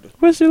stabbed her.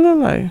 What she look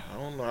like?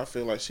 I don't know. I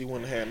feel like she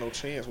wouldn't have had no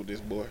chance with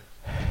this boy.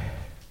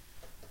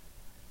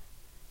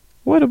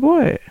 What a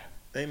boy.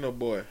 Ain't no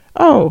boy.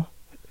 Oh,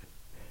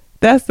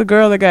 that's the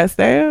girl that got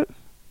stabbed?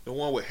 The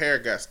one with hair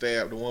got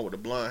stabbed. The one with the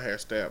blonde hair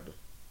stabbed her.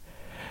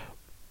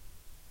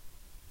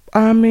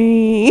 I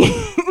mean,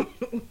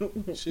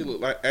 She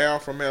looked like Al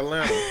from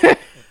Atlanta.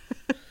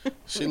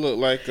 She looked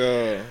like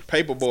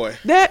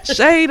Paperboy. that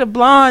shade of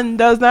blonde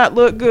does not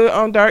look good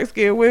on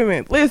dark-skinned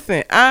women.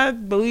 Listen, I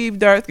believe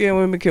dark-skinned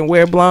women can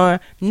wear blonde.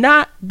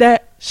 Not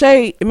that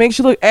shade. It makes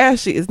you look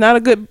ashy. It's not a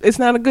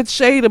good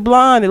shade of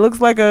blonde. It looks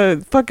like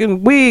a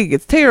fucking wig.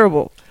 It's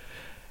terrible.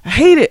 I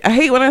hate it. I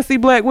hate when I see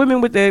black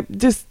women with that.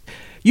 Just,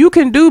 you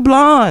can do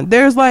blonde.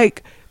 There's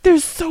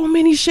so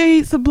many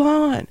shades of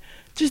blonde.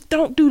 Just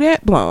don't do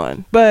that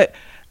blonde. But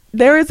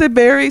there is a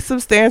very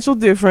substantial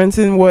difference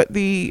in what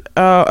the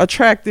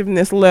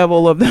attractiveness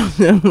level of those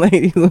young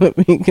ladies would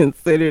be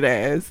considered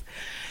as.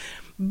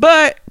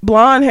 But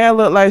blonde hair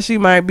look like she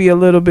might be a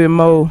little bit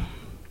more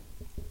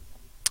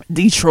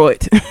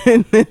Detroit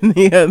than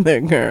the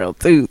other girl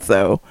too.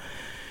 So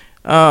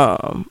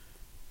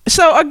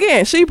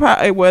again, she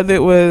probably, whether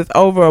it was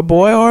over a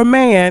boy or a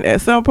man, at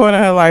some point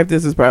in her life,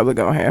 this is probably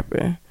gonna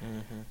happen.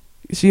 Mm-hmm.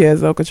 She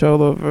has no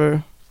control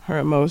over her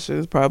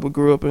emotions. Probably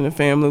grew up in a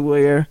family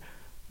where,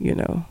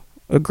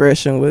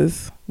 aggression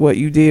was what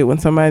you did when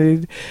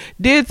somebody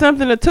did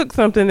something or took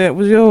something that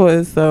was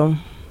yours. So,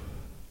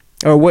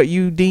 or what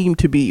you deemed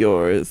to be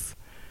yours.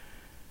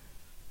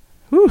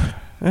 Whew,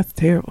 that's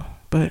terrible.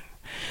 But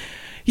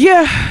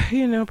yeah,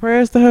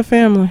 prayers to her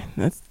family.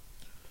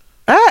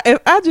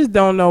 I just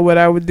don't know what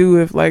I would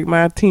do if like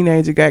my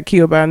teenager got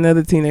killed by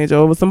another teenager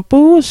over some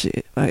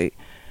bullshit. Like,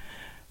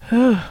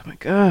 oh my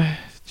God,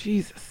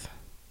 Jesus.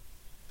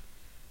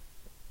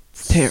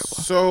 It's terrible.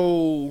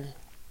 So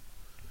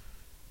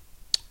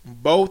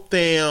both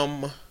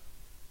them,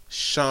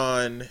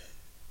 Sean,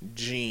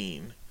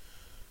 Jean.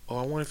 Oh,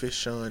 I wonder if it's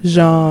Sean.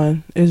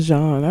 Jean. It's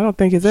Jean. I don't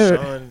think it's ever.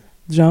 Sean.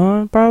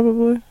 John,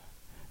 probably.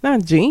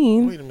 Not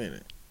Jean. Wait a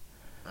minute.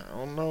 I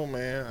don't know,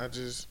 man.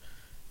 It's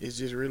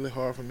just really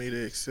hard for me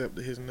to accept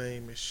that his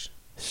name is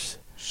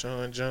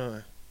Sean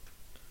John.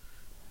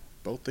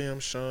 Both them,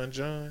 Sean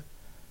John.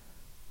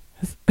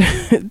 This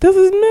is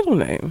his middle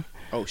name.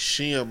 Oh,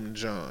 Shim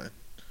John.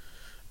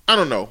 I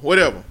don't know.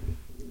 Whatever.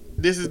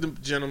 This is the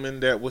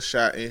gentleman that was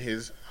shot in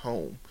his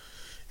home.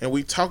 And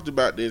we talked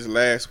about this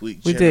last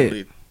week. We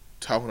did.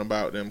 Talking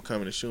about them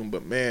coming to shoot him.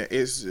 But, man,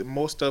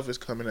 more stuff is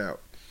coming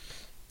out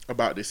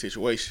about this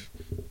situation.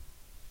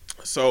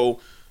 So,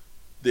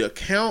 the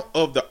account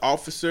of the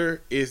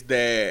officer is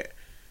that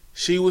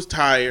she was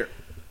tired.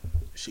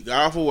 She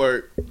got off of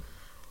work.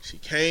 She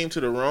came to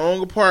the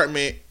wrong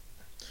apartment.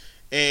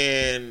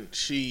 And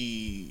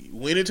she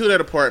went into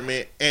that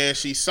apartment. And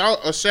she saw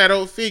a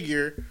shadow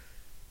figure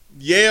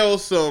yell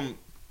some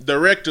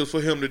directives for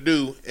him to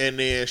do. And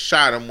then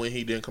shot him when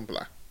he didn't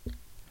comply.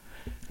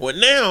 Well,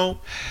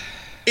 now,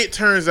 it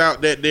turns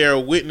out that there are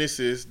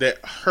witnesses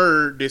that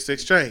heard this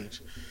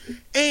exchange.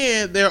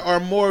 And there are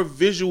more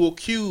visual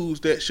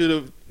cues that should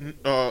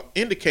have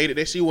indicated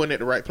that she wasn't at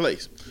the right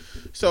place.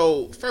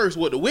 So, first,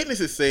 what the witness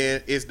is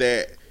saying is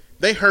that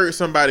they heard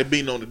somebody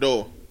beating on the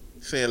door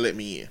saying, "Let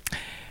me in."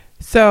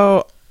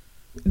 So,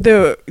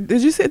 did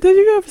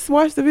you ever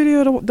watch the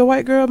video the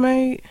white girl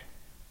made?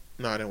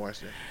 No, I didn't watch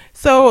that.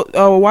 So,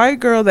 a white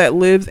girl that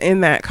lives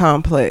in that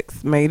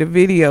complex made a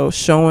video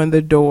showing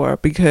the door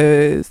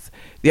because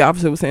the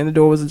officer was saying the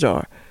door was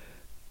ajar.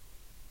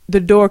 The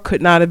door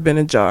could not have been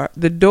ajar.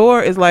 The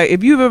door is like,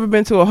 if you've ever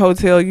been to a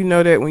hotel, you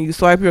know that when you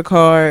swipe your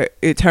card,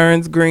 it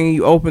turns green,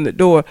 you open the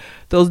door.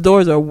 Those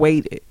doors are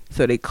weighted,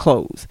 so they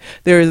close.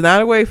 There is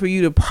not a way for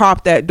you to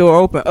prop that door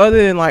open other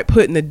than like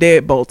putting the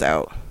deadbolt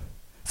out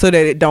so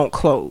that it don't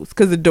close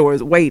because the door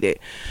is weighted.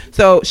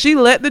 So she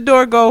let the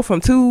door go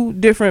from two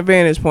different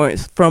vantage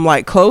points, from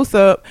like close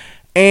up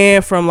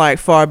and from like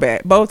far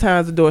back. Both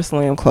times the door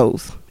slammed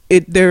closed.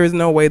 There is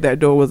no way that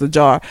door was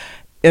ajar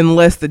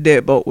unless the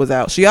deadbolt was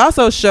out. She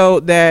also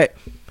showed that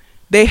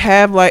they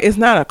have like, it's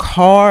not a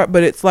card,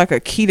 but it's like a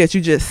key that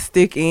you just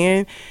stick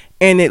in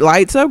and it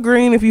lights up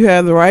green if you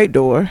have the right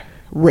door,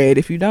 red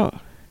if you don't.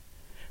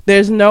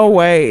 There's just no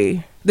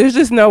way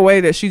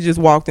that she just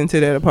walked into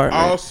that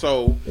apartment.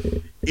 Also,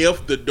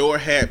 if the door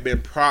had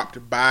been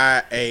propped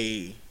by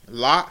a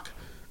lock,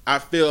 I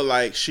feel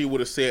like she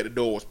would have said the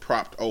door was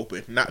propped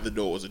open, not the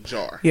door was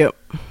ajar. Yep.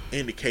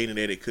 Indicating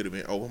that it could have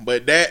been open.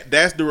 But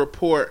that's the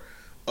report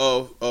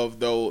of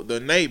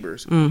the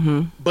neighbors.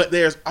 Mm-hmm. But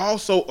there's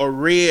also a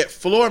red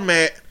floor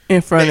mat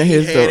in front of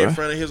his door. In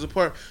front of his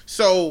apartment.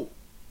 So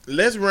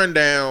let's run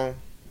down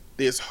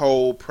this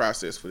whole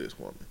process for this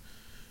woman.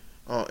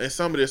 And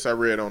some of this I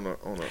read on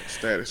the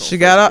status. She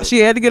got off. She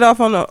had to get off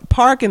on the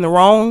park in the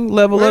wrong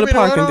level of the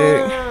parking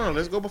deck. No.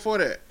 Let's go before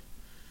that.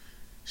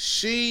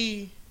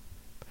 She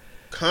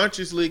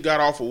consciously got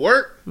off of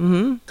work.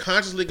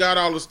 Consciously got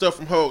all the stuff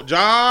from her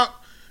job.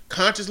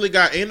 Consciously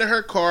got into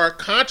her car.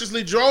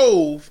 Consciously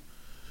drove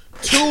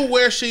to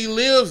where she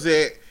lives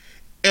at,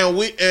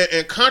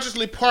 and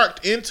consciously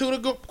parked into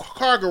the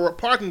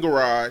parking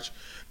garage.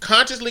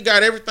 Consciously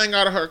got everything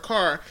out of her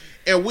car.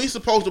 And we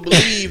supposed to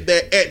believe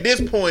that at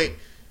this point,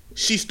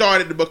 she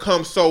started to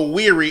become so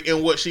weary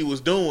in what she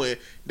was doing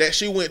that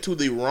she went to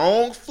the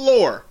wrong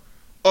floor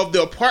of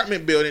the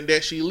apartment building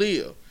that she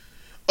lived.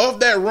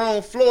 Of that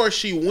wrong floor,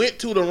 she went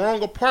to the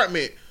wrong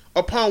apartment,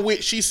 upon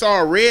which she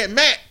saw a red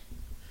mat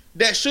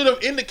that should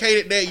have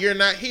indicated that you're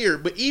not here.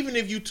 But even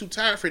if you're too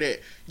tired for that,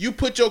 you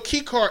put your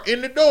key card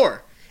in the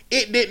door.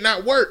 It did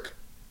not work.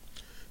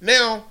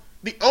 Now,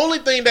 the only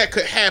thing that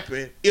could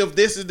happen, if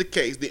this is the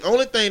case, the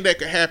only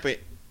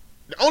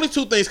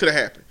two things could have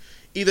happened.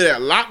 Either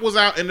that lock was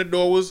out and the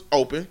door was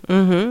open,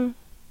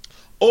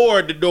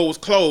 or the door was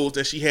closed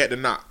and she had to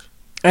knock.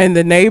 And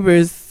the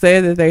neighbors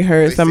said that they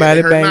heard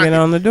somebody banging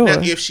on the door. Now,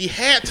 if she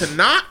had to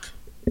knock,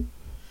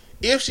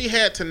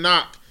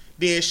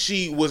 then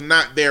she was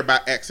not there by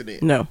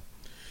accident. No.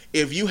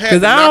 If you had,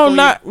 because I don't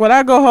knock when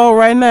I go home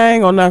right now, I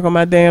ain't gonna knock on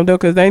my damn door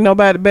because ain't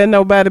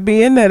nobody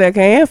be in there that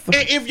can answer.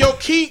 And if your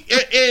key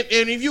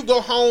and if you go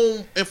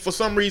home and for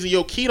some reason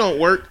your key don't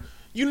work,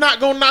 you're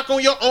not gonna knock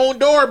on your own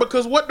door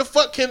because what the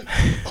fuck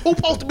who's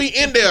supposed to be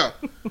in there?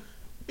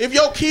 If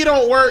your key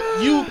don't work,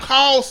 you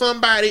call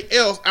somebody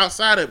else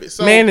outside of it.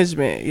 So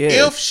management,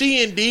 yeah. If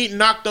she indeed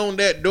knocked on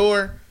that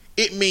door,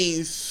 it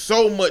means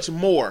so much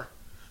more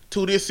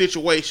to this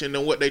situation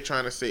than what they're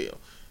trying to sell.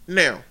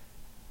 Now,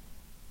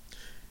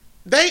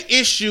 they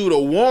issued a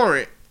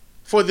warrant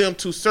for them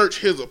to search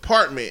his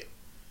apartment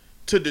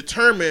to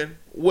determine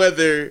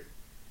whether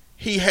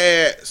he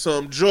had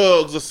some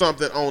drugs or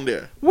something on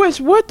there.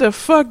 What the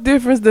fuck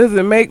difference does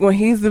it make when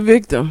he's the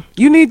victim?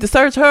 You need to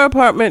search her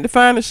apartment to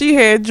find if she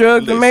had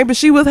drugs. Listen, and maybe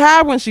she was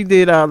high when she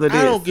did all of this.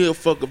 I don't give a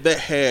fuck if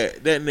that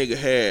nigga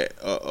had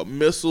a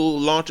missile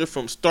launcher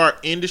from Stark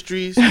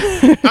Industries.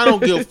 I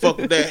don't give a fuck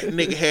if that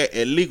nigga had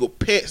illegal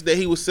pets that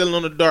he was selling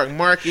on the dark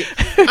market.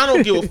 I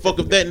don't give a fuck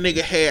if that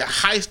nigga had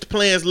heist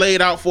plans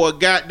laid out for a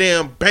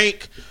goddamn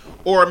bank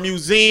or a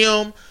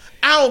museum.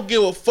 I don't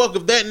give a fuck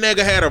if that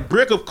nigga had a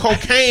brick of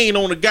cocaine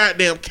on the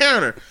goddamn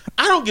counter.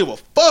 I don't give a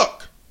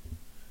fuck.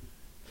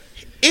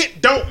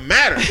 It don't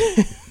matter.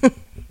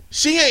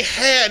 She ain't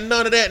had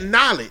none of that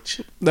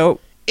knowledge.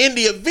 Nope. In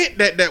the event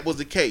that was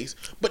the case.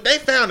 But they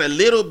found a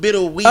little bit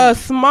of weed. A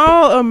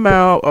small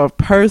amount of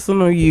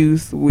personal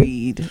use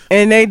weed.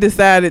 And they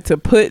decided to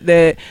put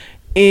that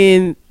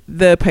in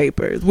the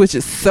papers, which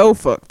is so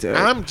fucked up.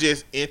 I'm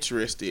just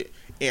interested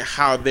in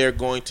how they're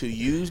going to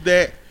use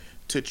that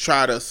to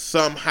try to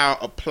somehow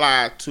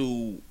apply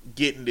to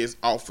getting this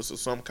officer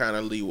some kind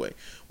of leeway.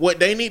 What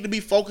they need to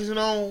be focusing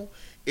on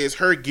is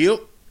her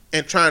guilt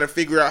and trying to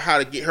figure out how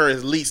to get her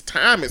as least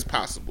time as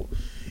possible.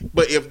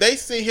 But if they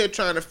sit here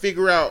trying to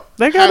figure out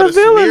they gotta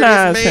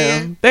villainize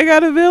him. They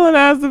gotta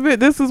villainize the bit.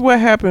 This is what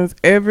happens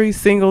every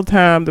single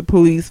time the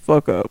police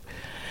fuck up.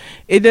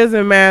 It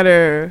doesn't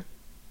matter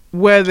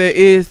whether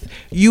it's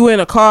you in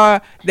a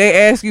car,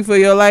 they ask you for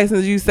your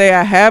license, you say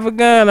I have a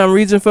gun, I'm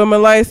reaching for my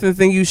license,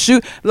 and you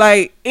shoot.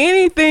 Like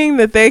anything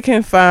that they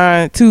can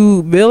find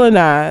to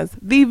villainize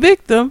the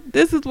victim,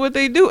 this is what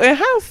they do. And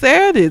how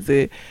sad is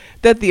it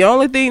that the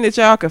only thing that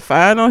y'all could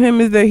find on him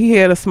is that he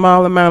had a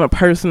small amount of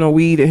personal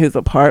weed in his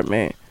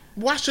apartment?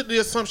 Why should the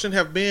assumption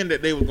have been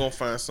that they were gonna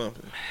find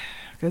something?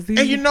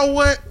 And you know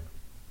what,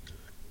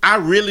 I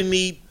really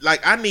need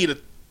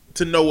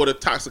to know what a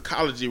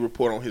toxicology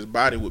report on his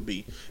body would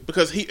be,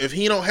 because if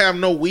he don't have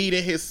no weed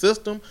in his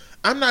system,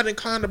 I'm not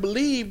inclined to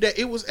believe that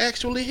it was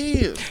actually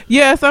his.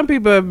 Yeah, some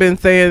people have been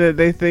saying that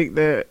they think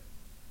that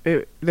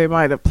they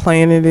might have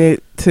planted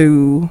it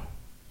to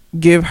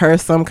give her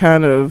some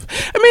kind of.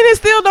 I mean, it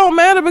still don't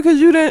matter because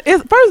you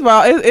didn't. First of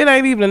all, it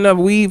ain't even enough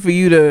weed for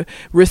you to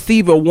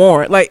receive a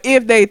warrant. Like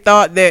if they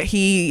thought that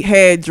he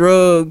had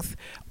drugs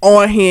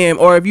on him,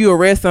 or if you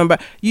arrest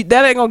somebody,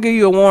 that ain't gonna give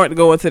you a warrant to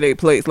go into their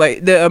place.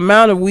 Like the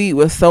amount of weed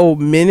was so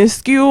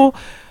minuscule,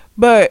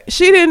 but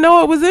she didn't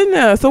know it was in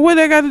there. So what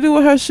they got to do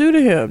with her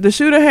shooting him? The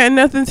shooter had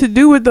nothing to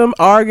do with them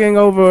arguing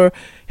over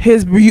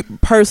his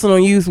personal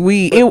use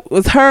weed. It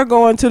was her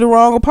going to the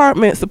wrong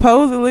apartment,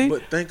 supposedly.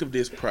 But think of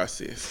this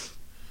process.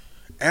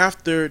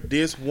 After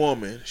this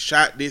woman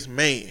shot this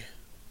man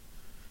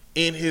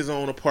in his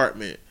own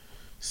apartment,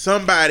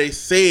 somebody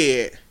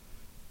said,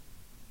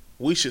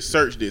 we should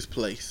search this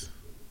place.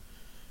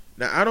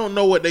 Now, I don't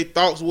know what their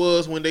thoughts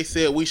was when they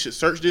said we should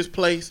search this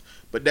place,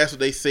 but that's what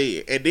they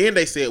said. And then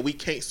they said we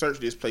can't search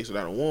this place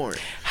without a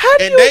warrant.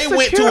 And they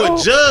went to a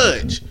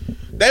judge.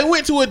 They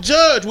went to a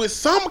judge with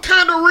some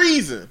kind of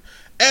reason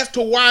as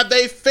to why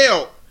they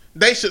felt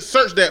they should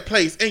search that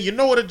place. And you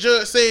know what a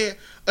judge said?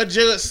 A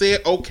judge said,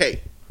 okay.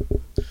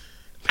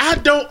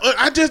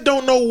 I just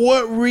don't know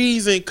what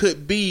reason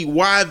could be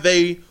why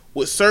they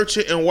would search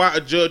it and why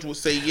a judge would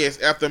say yes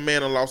after a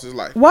man had lost his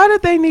life. Why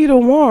did they need a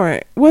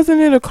warrant?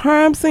 Wasn't it a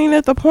crime scene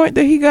at the point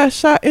that he got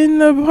shot in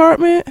the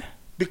apartment?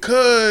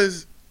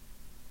 Because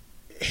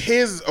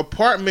his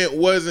apartment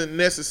wasn't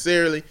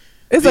necessarily...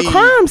 It's a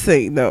crime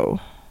scene,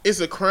 though. It's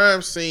a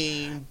crime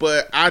scene,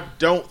 but I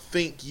don't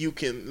think you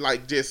can,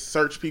 like, just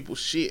search people's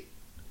shit.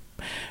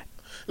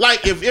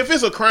 Like, if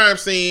it's a crime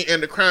scene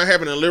and the crime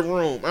happened in the living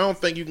room, I don't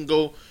think you can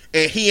go...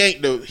 And he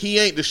ain't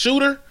the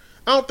shooter.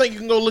 I don't think you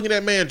can go look at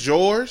that man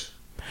drawers.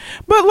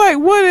 But like,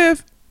 what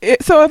if?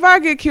 So if I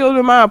get killed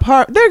in my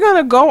apartment, they're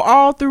gonna go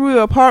all through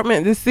the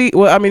apartment to see.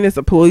 Well, I mean, it's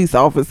a police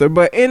officer,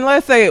 but and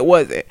let's say it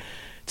wasn't,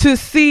 to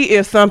see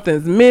if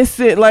something's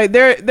missing. Like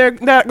they're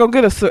not gonna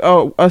get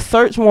a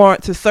search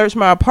warrant to search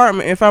my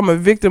apartment if I'm a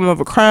victim of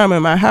a crime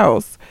in my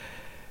house,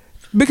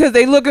 because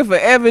they looking for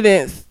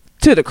evidence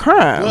to the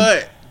crime.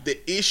 But the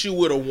issue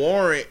with a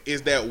warrant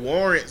is that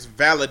warrants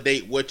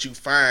validate what you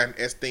find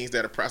as things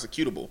that are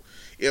prosecutable.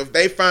 If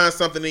they find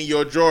something in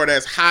your drawer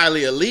that's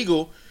highly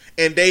illegal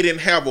and they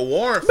didn't have a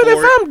warrant for it. But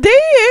if I'm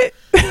dead.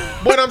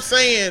 But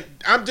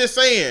I'm just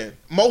saying,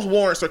 most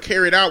warrants are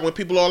carried out when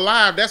people are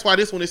alive. That's why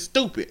this one is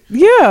stupid.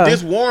 Yeah.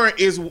 This warrant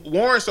is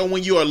warrant so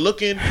when you are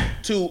looking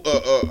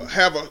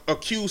to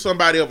accuse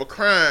somebody of a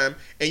crime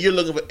and you're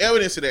looking for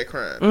evidence of that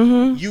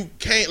crime, you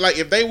can't, like,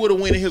 if they would have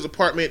went in his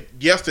apartment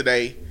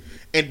yesterday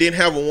and didn't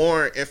have a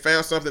warrant and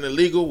found something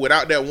illegal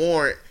without that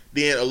warrant,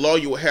 then a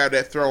lawyer would have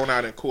that thrown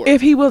out in court. If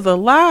he was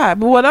alive.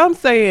 But what I'm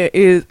saying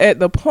is, at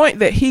the point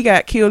that he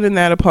got killed in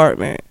that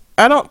apartment,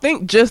 I don't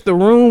think just the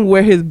room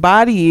where his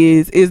body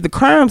is the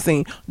crime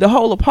scene. The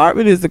whole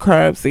apartment is the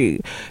crime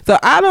scene. So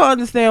I don't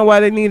understand why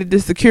they needed to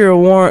secure a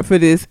warrant for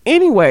this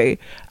anyway.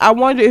 I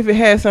wonder if it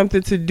had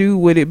something to do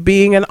with it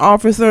being an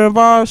officer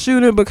involved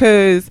shooting,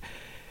 because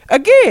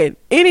again,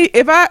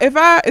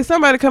 if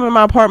somebody come in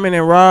my apartment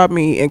and rob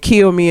me and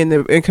kill me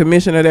in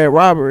commission of that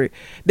robbery,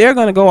 they're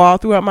gonna go all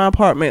throughout my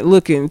apartment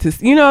looking to,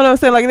 you know what I'm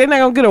saying? Like, they're not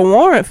gonna get a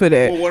warrant for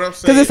that. Well, what I'm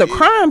saying, because it's a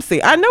crime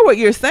scene. I know what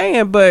you're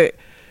saying, but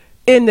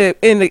in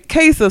the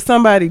case of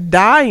somebody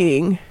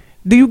dying,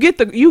 do you get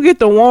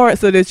the warrant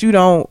so that you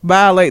don't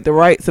violate the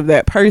rights of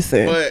that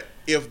person? But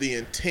if the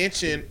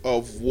intention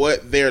of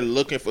what they're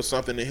looking for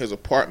something in his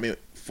apartment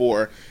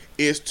for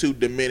is to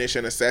diminish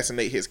and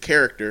assassinate his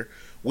character,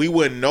 we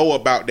wouldn't know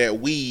about that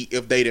weed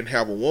if they didn't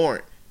have a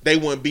warrant. They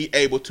wouldn't be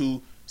able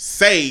to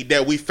say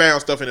that we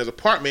found stuff in his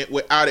apartment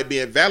without it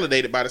being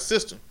validated by the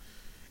system.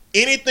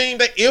 Anything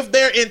that, if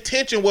their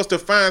intention was to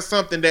find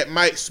something that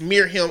might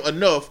smear him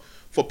enough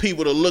for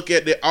people to look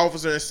at the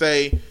officer and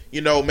say,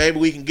 you know, maybe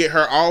we can get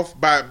her off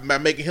by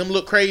making him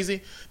look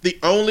crazy, the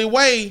only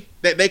way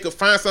that they could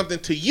find something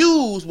to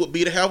use would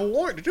be to have a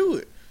warrant to do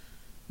it.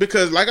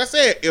 Because like I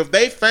said, if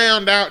they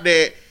found out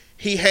that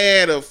he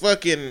had a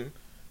fucking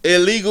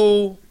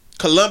illegal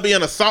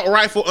Colombian assault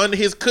rifle under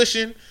his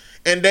cushion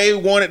and they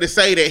wanted to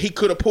say that he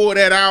could have pulled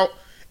that out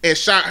and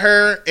shot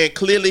her, and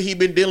clearly he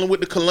been dealing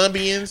with the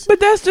Colombians. But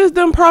that's just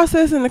them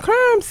processing the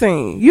crime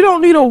scene. You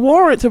don't need a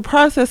warrant to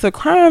process a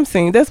crime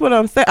scene. That's what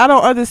I'm saying. I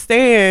don't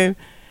understand.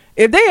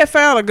 If they had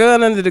found a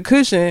gun under the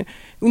cushion,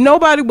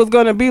 nobody was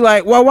going to be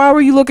like, well, why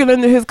were you looking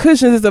under his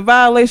cushion? It's a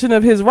violation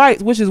of his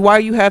rights, which is why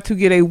you have to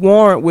get a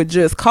warrant with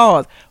just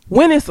cause.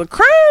 When it's a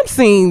crime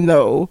scene,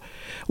 though,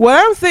 what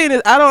I'm saying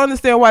is I don't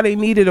understand why they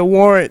needed a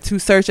warrant to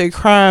search a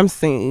crime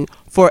scene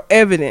for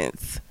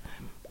evidence.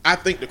 I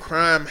think the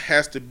crime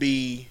has to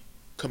be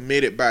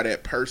committed by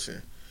that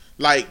person.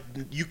 Like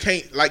you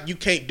can't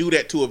do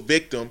that to a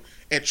victim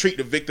and treat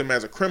the victim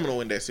as a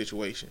criminal in that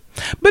situation.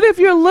 But if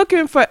you're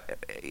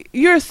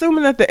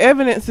assuming that the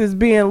evidence is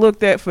being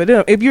looked at for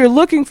them. If you're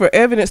looking for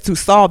evidence to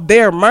solve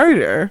their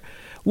murder,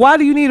 why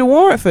do you need a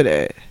warrant for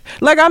that?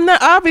 Like,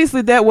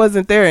 obviously that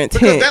wasn't their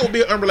intent. Because that would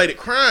be an unrelated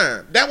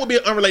crime. That would be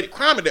an unrelated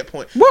crime at that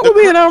point. What would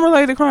be an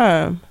unrelated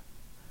crime?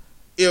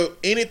 If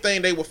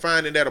anything they would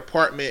find in that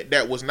apartment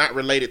that was not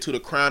related to the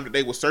crime that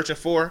they were searching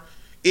for,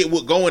 it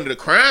would go into the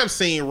crime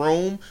scene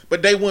room,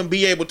 but they wouldn't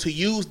be able to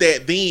use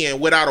that then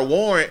without a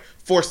warrant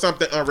for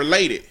something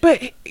unrelated.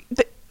 But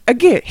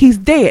again, he's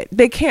dead.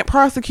 They can't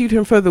prosecute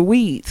him for the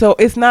weed. So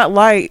it's not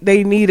like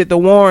they needed the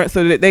warrant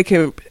so that they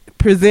can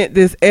present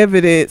this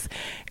evidence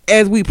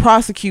as we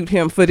prosecute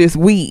him for this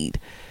weed.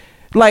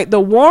 Like, the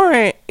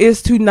warrant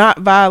is to not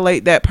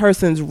violate that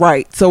person's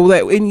right, so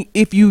that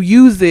if you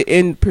use it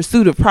in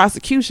pursuit of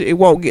prosecution, it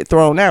won't get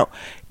thrown out.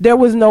 There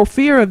was no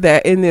fear of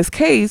that in this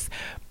case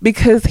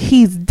because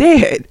he's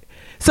dead.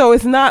 So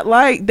it's not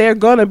like they're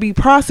gonna be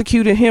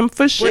prosecuting him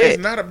for shit. But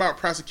it's not about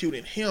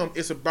prosecuting him.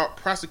 It's about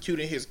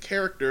prosecuting his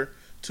character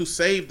to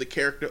save the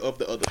character of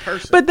the other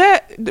person.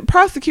 But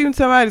prosecuting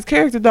somebody's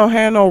character don't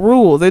have no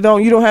rules. You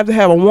don't have to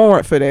have a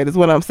warrant for that, is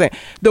what I'm saying.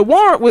 The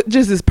warrant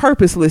just is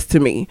purposeless to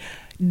me.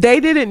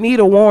 They didn't need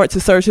a warrant to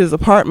search his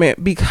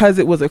apartment because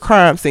it was a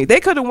crime scene. They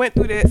could have went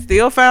through that,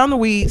 still found the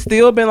weed,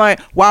 still been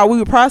like, while we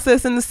were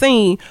processing the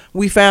scene,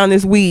 we found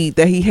this weed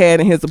that he had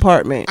in his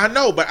apartment. I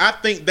know, but I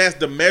think that's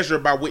the measure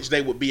by which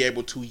they would be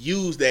able to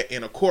use that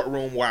in a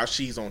courtroom while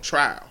she's on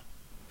trial.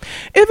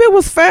 If it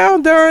was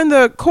found during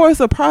the course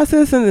of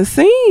processing the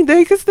scene,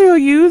 they could still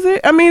use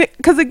it. I mean,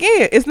 because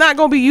again, it's not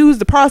going to be used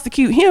to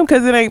prosecute him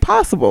because it ain't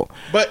possible.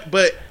 But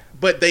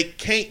they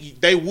can't.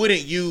 They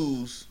wouldn't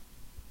use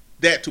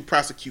that to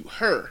prosecute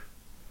her.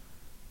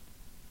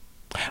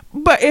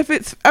 But if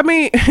it's, I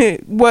mean,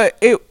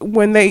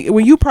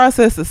 when you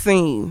process a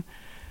scene,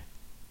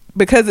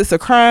 because it's a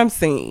crime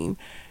scene,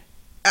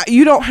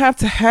 you don't have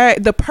to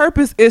have, the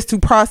purpose is to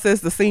process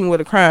the scene where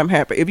the crime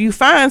happened. If you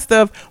find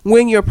stuff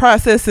when you're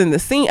processing the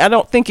scene, I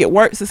don't think it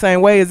works the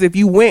same way as if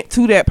you went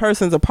to that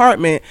person's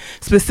apartment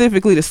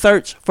specifically to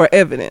search for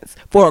evidence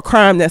for a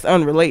crime that's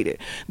unrelated.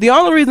 The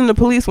only reason the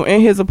police were in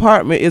his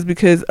apartment is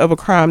because of a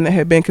crime that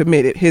had been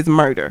committed, his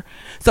murder.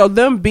 So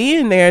them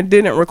being there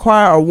didn't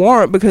require a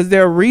warrant, because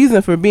their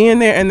reason for being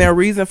there and their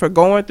reason for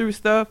going through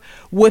stuff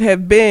would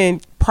have been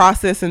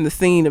processing the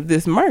scene of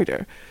this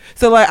murder.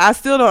 So, like, I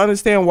still don't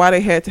understand why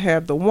they had to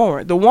have the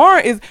warrant. The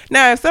warrant is,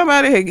 now, if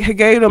somebody had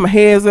gave them a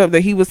heads up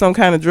that he was some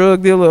kind of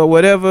drug dealer or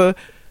whatever,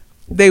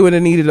 they would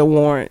have needed a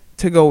warrant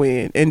to go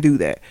in and do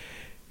that.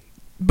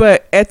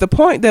 But at the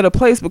point that a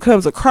place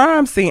becomes a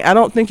crime scene, I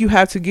don't think you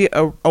have to get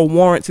a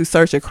warrant to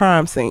search a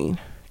crime scene.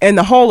 And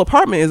the whole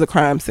apartment is a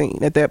crime scene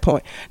at that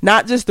point,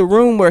 not just the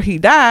room where he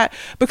died.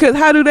 Because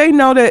how do they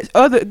know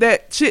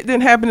that shit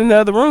didn't happen in the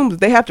other rooms?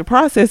 They have to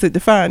process it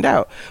to find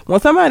out. When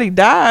somebody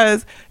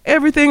dies,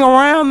 everything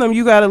around them,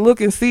 you got to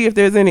look and see if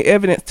there's any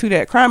evidence to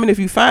that crime. And if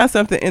you find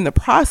something in the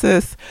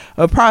process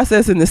of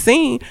processing the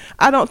scene,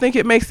 I don't think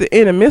it makes it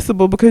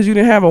inadmissible because you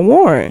didn't have a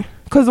warrant.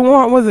 Because the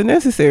warrant wasn't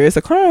necessary. It's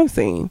a crime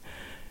scene.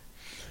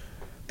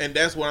 And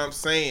that's what I'm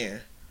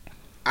saying.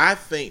 I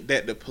think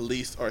that the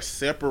police are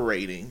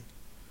separating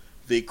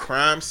the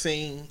crime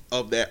scene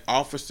of that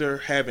officer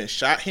having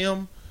shot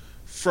him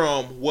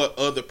from what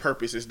other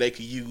purposes they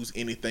could use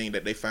anything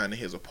that they find in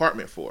his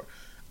apartment for.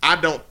 I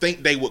don't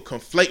think they would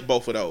conflate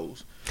both of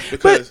those.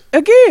 Because, but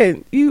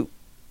again,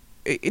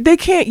 they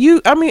can't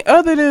use, I mean,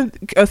 other than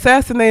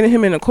assassinating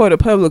him in a court of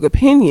public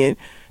opinion,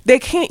 they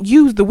can't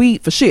use the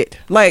weed for shit.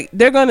 Like,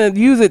 they're gonna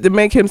use it to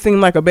make him seem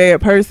like a bad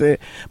person,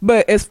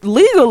 but as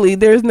legally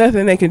there's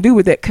nothing they can do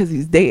with that because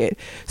he's dead.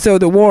 So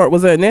the warrant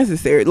was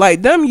unnecessary.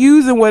 Like, them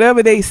using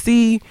whatever they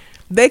see,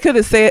 they could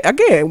have said,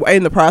 again,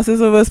 in the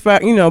process of us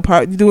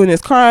doing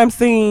this crime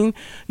scene,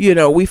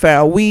 we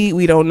found weed,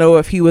 we don't know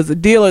if he was a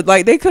dealer.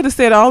 Like, they could have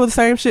said all the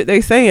same shit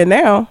they saying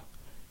now,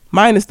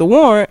 minus the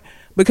warrant,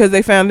 because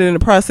they found it in the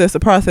process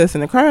of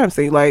processing the crime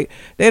scene. Like,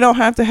 they don't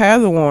have to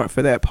have the warrant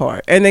for that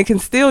part. And they can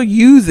still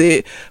use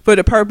it for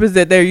the purpose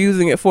that they're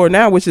using it for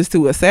now, which is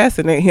to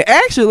assassinate him.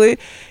 Actually,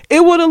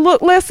 it would have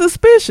looked less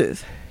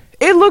suspicious.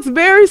 It looks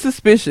very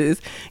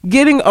suspicious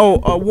getting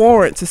a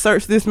warrant to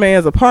search this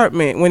man's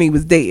apartment when he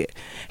was dead.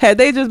 Had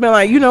they just been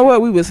like, you know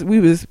what, we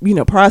was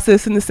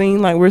processing the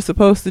scene like we're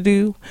supposed to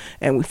do,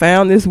 and we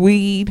found this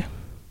weed,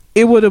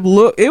 it would have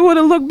looked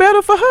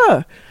better for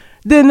her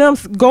than them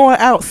going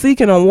out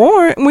seeking a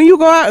warrant. When you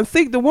go out and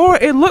seek the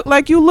warrant, it looked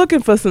like you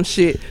looking for some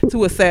shit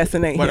to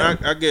assassinate him.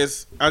 But I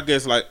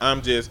guess like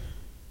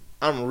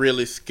I'm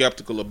really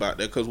skeptical about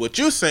that, because what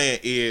you're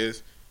saying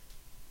is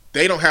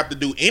they don't have to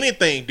do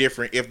anything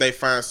different if they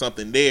find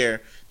something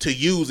there to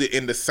use it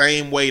in the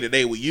same way that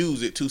they would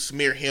use it to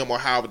smear him or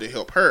however to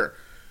help her.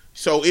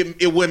 So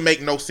it wouldn't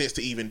make no sense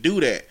to even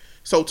do that.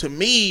 So to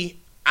me,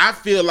 I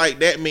feel like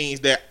that means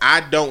that I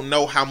don't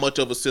know how much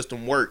of a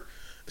system works.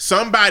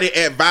 Somebody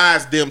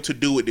advised them to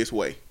do it this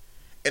way,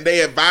 and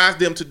they advised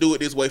them to do it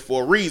this way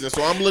for a reason.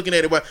 So I'm looking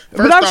at it. But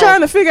I'm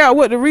trying to figure out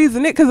what the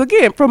reason is, because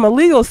again, from a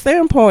legal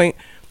standpoint,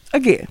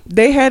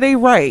 they had a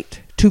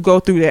right to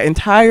go through that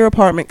entire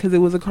apartment because it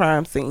was a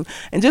crime scene.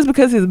 And just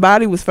because his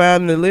body was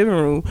found in the living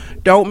room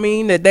don't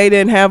mean that they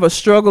didn't have a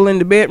struggle in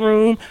the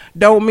bedroom,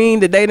 don't mean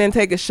that they didn't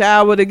take a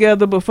shower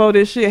together before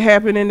this shit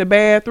happened in the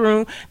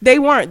bathroom. They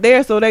weren't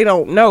there, so they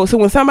don't know. So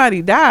when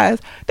somebody dies,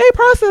 they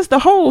process the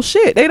whole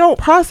shit. They don't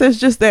process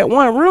just that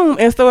one room.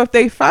 And so if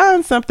they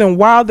find something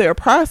while they're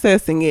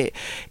processing it,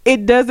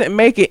 it doesn't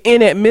make it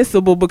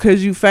inadmissible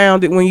because you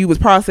found it when you was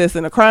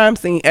processing a crime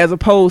scene, as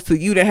opposed to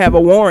you didn't have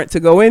a warrant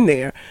to go in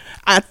there.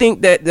 I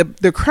think that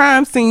the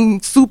crime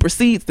scene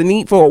supersedes the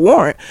need for a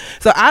warrant.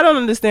 So I don't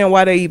understand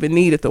why they even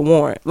needed the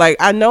warrant. Like,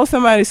 I know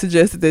somebody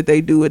suggested that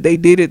they do it. They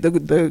did it.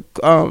 The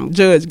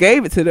judge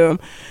gave it to them.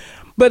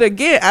 But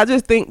again, I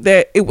just think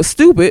that it was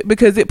stupid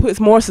because it puts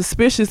more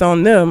suspicious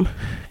on them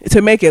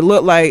to make it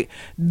look like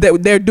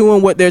that they're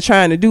doing what they're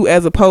trying to do,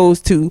 as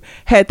opposed to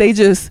had they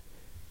just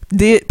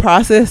did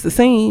process the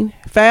scene,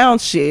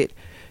 found shit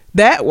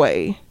that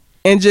way,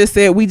 and just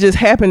said we just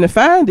happened to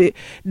find it,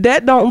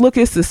 that don't look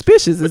as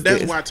suspicious as that's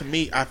this. why, to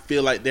me, I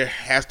feel like there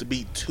has to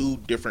be two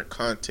different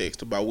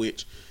contexts about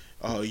which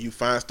you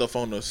find stuff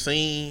on the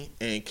scene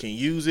and can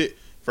use it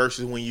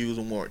versus when you use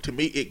a warrant. To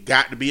me, it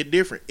got to be a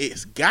different.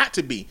 It's got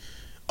to be.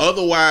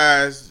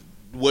 Otherwise,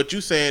 what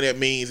you saying that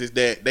means is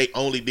that they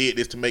only did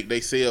this to make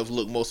themselves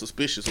look more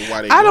suspicious of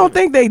why they. I don't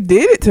think they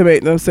did it to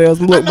make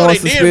themselves look more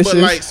suspicious.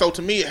 But so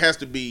to me, it has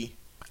to be.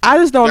 I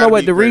just don't know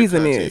what the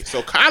reason is.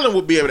 So Colin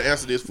would be able to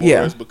answer this for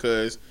us,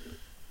 because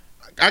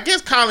I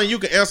guess, Colin, you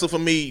can answer for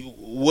me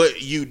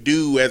what you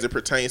do as it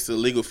pertains to the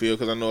legal field,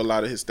 because I know a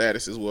lot of his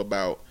statuses were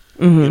about,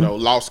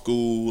 law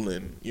school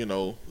and,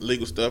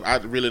 legal stuff. I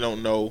really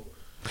don't know.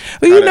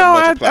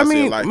 Well, I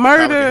mean,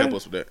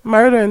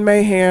 murder and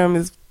mayhem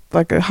is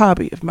like a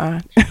hobby of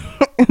mine.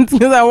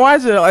 Because I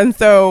watch it, and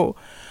so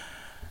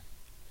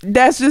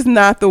that's just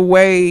not the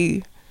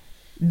way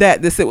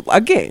that this,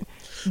 again.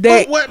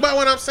 But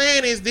what I'm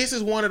saying is, this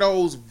is one of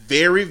those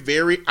very,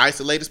 very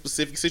isolated,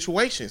 specific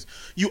situations.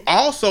 You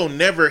also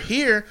never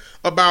hear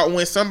about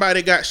when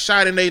somebody got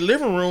shot in their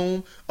living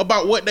room,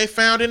 about what they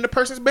found in the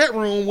person's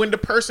bedroom when the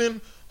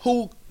person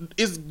who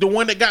is the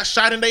one that got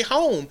shot in their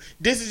home.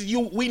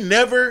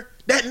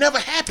 That never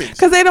happens.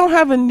 Because they don't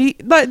have a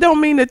need. Like, don't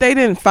mean that they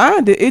didn't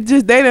find it. It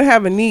just, they didn't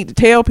have a need to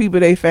tell people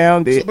they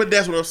found it. But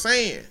that's what I'm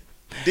saying.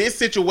 This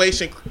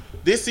situation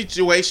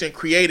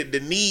created the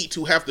need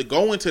to have to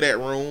go into that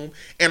room,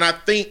 and I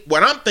think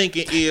what I'm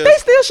thinking is they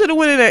still should have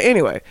went in there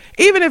anyway.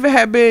 Even if it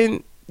had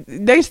been,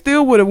 they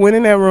still would have went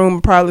in that room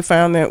and probably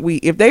found that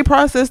weed. If they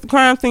processed the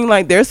crime scene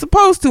like they're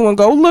supposed to and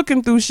go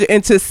looking through shit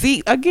and to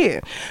see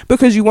again,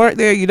 because you weren't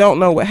there, you don't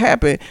know what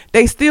happened.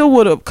 They still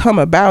would have come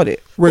about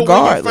it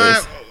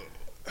regardless.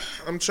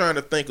 I'm trying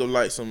to think of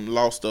like some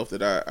law stuff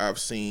that I've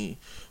seen.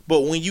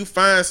 But when you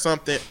find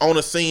something on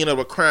a scene of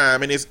a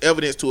crime and it's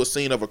evidence to a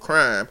scene of a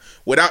crime,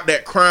 without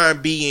that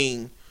crime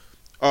being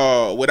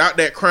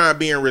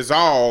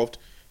resolved,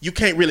 you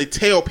can't really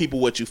tell people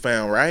what you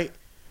found, right?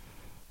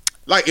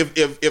 Like if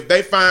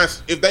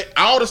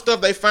all the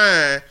stuff they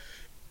find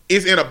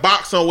is in a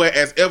box somewhere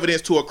as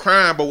evidence to a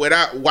crime, but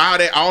while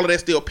all of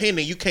that's still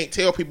pending, you can't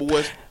tell people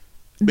what's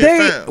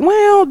been found.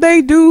 Well,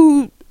 they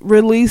do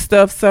release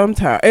stuff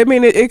sometimes. I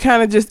mean, it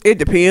kind of just, it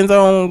depends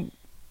on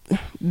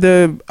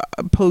the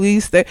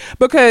police,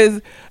 because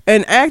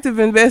an active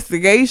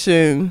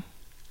investigation,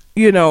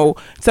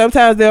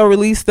 sometimes they'll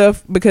release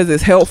stuff because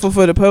it's helpful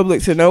for the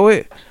public to know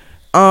it.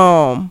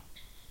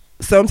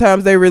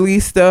 Sometimes they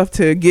release stuff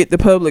to get the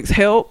public's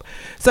help.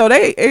 So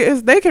they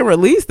can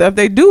release stuff.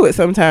 They do it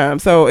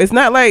sometimes. So it's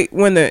not like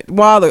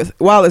while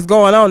it's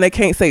going on, they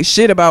can't say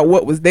shit about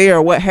what was there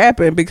or what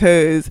happened,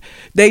 because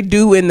they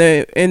do in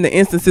the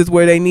instances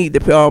where they need the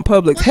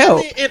public's help.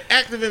 I mean, in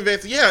active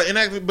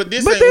investigation, but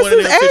this ain't one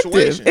of them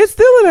situations. It's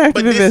still an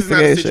active investigation. But this is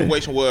not a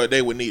situation where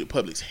they would need the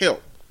public's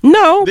help.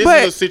 No, this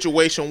is a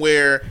situation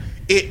where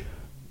it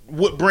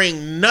would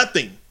bring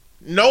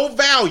no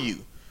value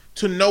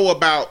to know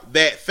about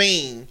that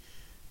thing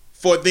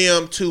for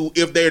them to,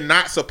 if they're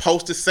not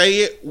supposed to say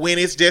it when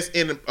it's just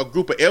in a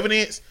group of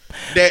evidence,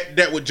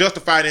 that would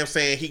justify them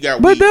saying he got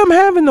weed. But them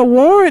having the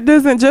warrant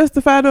doesn't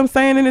justify them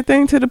saying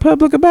anything to the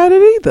public about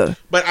it either.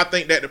 But I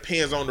think that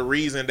depends on the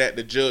reason that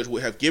the judge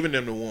would have given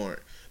them the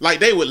warrant. Like,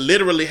 they would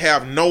literally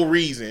have no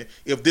reason,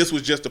 if this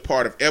was just a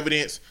part of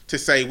evidence, to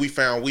say we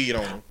found weed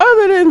on him.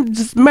 Other than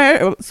just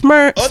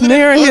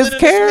smearing his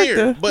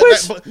character.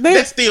 But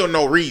that's still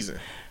no reason.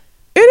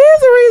 It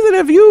is a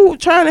reason if you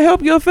trying to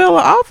help your fellow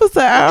officer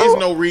out. There's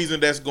no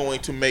reason that's not going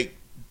to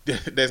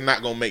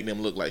make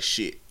them look like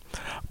shit.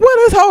 Well,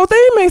 this whole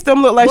thing makes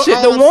them look like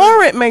shit. The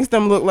warrant makes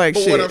them look like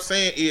shit. But what I'm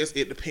saying is,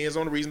 it depends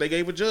on the reason they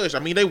gave a judge. I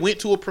mean, they went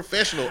to a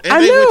professional, and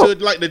went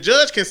to, like, the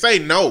judge can say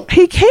no.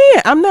 He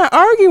can't. I'm not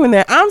arguing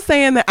that. I'm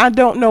saying that I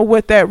don't know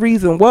what that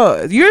reason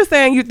was. You're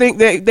saying you think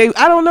that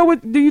I don't know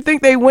what. Do you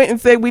think they went and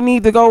said we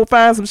need to go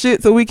find some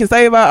shit so we can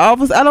save our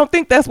office? I don't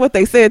think that's what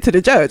they said to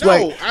the judge.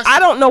 No, I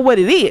don't know what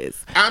it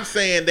is. I'm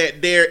saying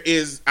that there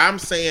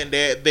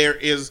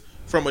is,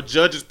 from a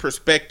judge's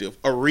perspective,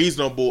 a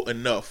reasonable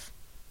enough.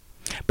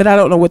 But I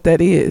don't know what that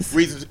is.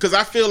 Reasons, because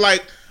I feel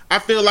like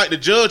the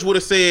judge would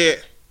have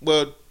said,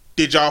 "Well,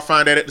 did y'all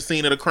find that at the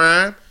scene of the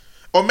crime?"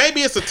 Or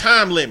maybe it's a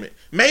time limit.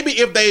 Maybe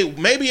if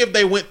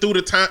they went through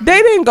the time, they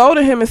didn't go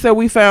to him and said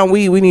we found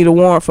weed. We need a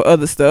warrant for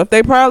other stuff.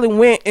 They probably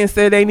went and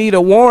said they need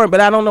a warrant, but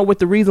I don't know what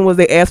the reason was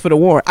they asked for the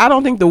warrant. I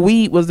don't think the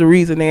weed was the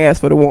reason they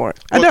asked for the warrant.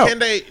 Well, I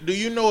don't. Do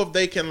you know if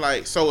they can,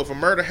 like, so if a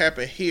murder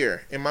happened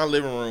here in my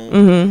living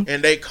room,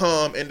 and they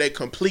come and they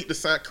complete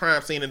the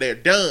crime scene and they're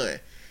done,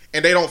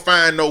 and they don't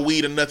find no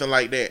weed or nothing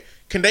like that,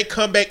 can they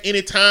come back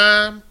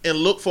anytime and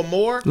look for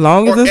more?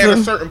 Long as at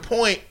a certain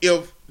point,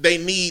 if they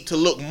need to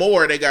look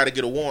more, they got to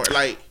get a warrant.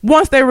 Like,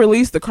 once they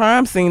release the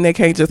crime scene, they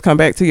can't just come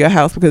back to your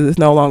house because it's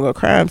no longer a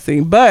crime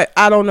scene. But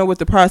I don't know what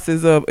the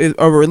process of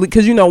release,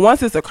 because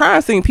once it's a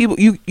crime scene, people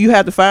you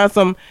have to find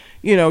some.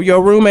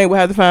 Your roommate would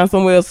have to find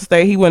somewhere else to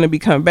stay. He wouldn't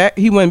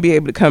be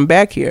able to come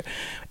back here.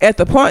 At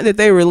the point that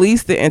they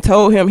released it and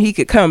told him he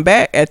could come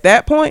back, at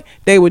that point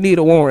they would need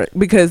a warrant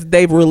because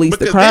they've released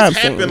the crime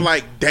scene. This happened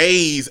like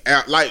days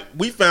out. Like,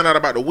 we found out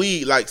about the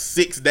weed like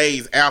 6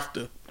 days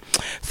after.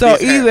 So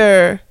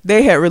either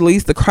they had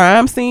released the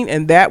crime scene,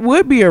 and that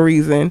would be a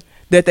reason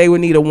that they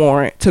would need a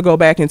warrant to go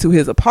back into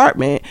his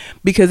apartment,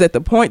 because at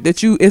the point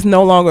that it's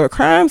no longer a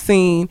crime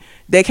scene,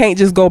 they can't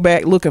just go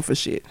back looking for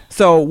shit.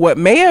 So what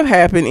may have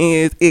happened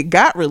is it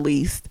got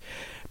released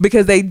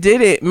because they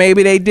did it.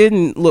 Maybe they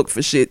didn't look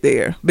for shit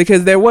there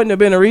because there wouldn't have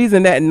been a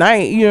reason that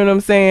night. You know what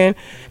I'm saying?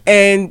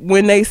 And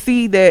when they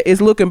see that it's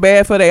looking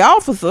bad for their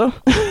officer,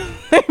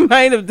 they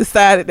might have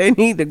decided they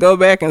need to go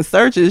back and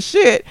search his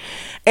shit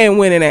and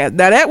went and asked.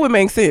 Now that would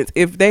make sense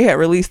if they had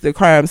released the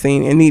crime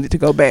scene and needed to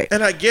go back.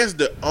 And I guess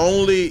this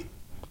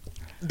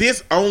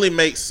only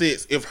makes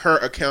sense if her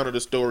account of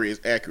the story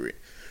is accurate.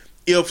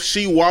 If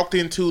she walked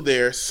into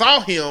there,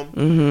 saw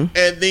him,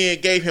 and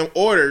then gave him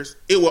orders,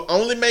 it would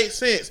only make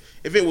sense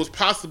if it was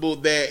possible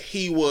that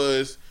he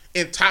was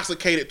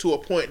intoxicated to a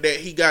point that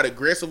he got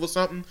aggressive or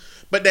something.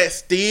 But that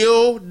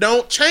still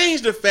don't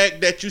change the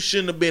fact that you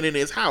shouldn't have been in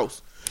his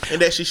house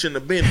and that she shouldn't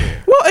have been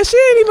there. Well, and she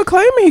ain't even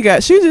claiming he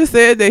got. She just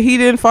said that he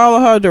didn't follow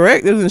her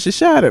directives and she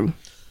shot him.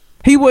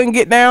 He wouldn't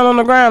get down on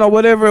the ground or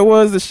whatever it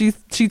was that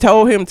she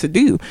told him to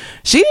do.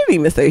 She didn't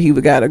even say he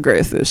got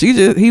aggressive.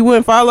 He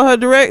wouldn't follow her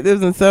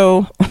directives, and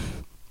so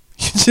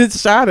she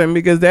just shot him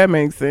because that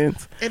makes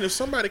sense. And if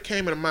somebody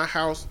came into my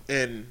house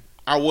and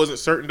I wasn't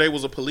certain they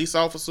was a police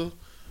officer,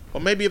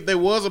 or maybe if they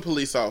was a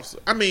police officer,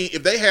 I mean,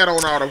 if they had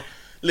on all the...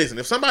 Listen,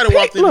 if somebody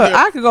walked in here... Look,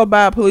 I could go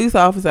buy a police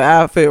officer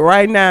outfit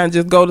right now and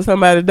just go to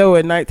somebody's door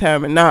at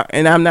nighttime and knock,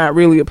 and I'm not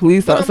really a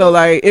police officer. So,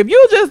 like, if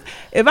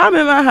I'm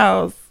in my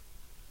house,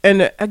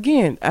 and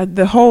again,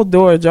 the whole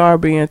door ajar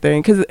being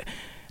thing, because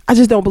I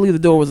just don't believe the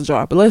door was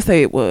ajar, but let's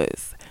say it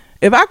was.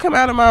 If I come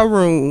out of my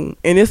room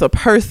and it's a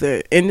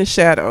person in the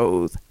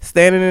shadows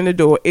standing in the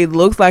door, it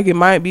looks like it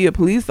might be a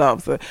police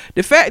officer.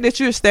 The fact that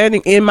you're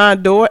standing in my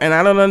door and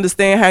I don't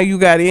understand how you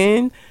got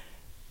in,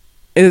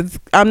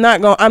 I'm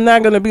not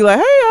gonna be like,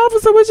 hey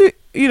officer, what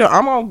you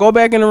I'm gonna go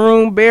back in the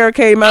room,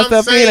 barricade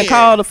myself in and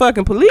call the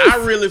fucking police. I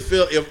really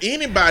feel if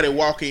anybody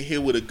walk in here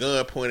with a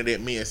gun pointed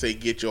at me and say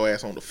get your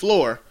ass on the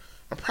floor,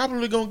 I'm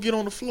probably gonna get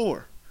on the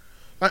floor.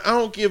 Like I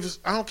don't care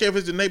if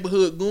it's the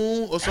neighborhood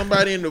goon or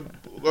somebody in the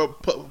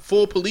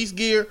full police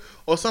gear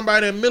or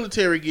somebody in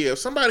military gear. If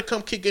somebody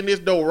come kick in this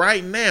door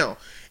right now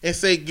and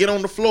say get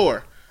on the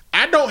floor,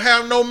 I don't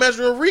have no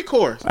measure of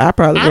recourse. I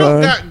don't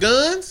got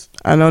guns.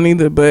 I don't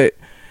either, but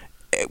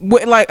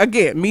like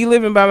again, me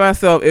living by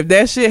myself, if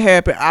that shit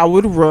happened, I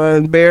would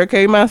run,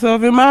 barricade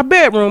myself in my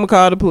bedroom and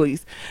call the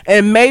police.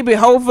 And maybe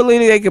hopefully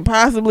they could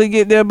possibly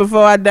get there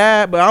before I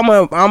die, but I'm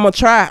gonna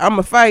try. I'm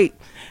gonna fight.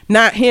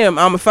 Not him.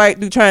 I'm gonna fight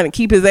through trying to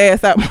keep his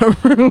ass out my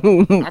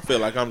room. I feel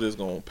like I'm just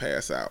gonna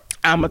pass out.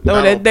 I'm gonna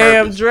throw that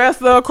damn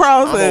dresser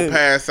across. I'm gonna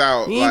pass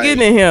out. You ain't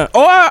getting in here.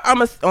 Or I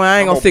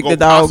ain't gonna sick the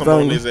dogs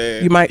on you.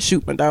 You might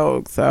shoot my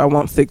dogs, so I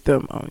won't sick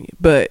them on you.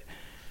 But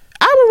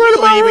I would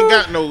run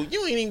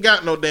You ain't even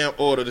got no damn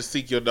order to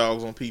seek your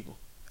dogs on people.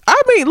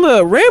 I mean,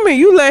 look, Remy,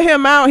 you let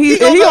him out. He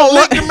gonna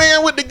lick the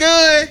man with the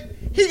gun.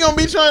 He gonna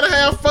be trying to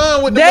have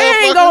fun with the motherfucker.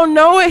 They ain't gonna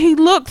know it. He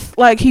looks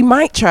like he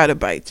might try to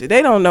bite you.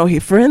 They don't know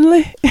he's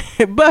friendly,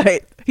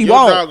 but he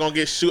won't. Your dog gonna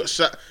get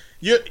shot.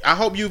 I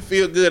hope you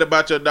feel good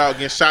about your dog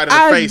getting shot in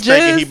the face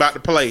thinking he about to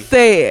play.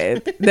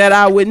 Said that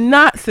I would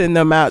not send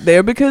them out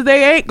there because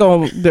they ain't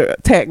gonna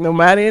attack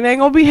nobody and they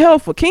ain't gonna be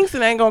helpful.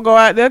 Kingston ain't gonna go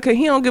out there because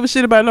he don't give a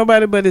shit about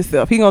nobody but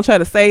himself. He gonna try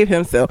to save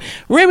himself.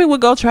 Remy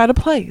would go try to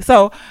play.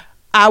 So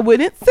I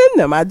wouldn't send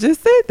them. I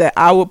just said that.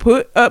 I would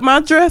put up my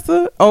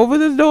dresser over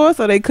the door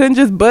so they couldn't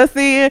just bust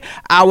in.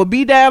 I would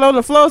be down on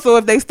the floor so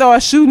if they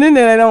start shooting in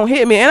there, they don't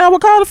hit me. And I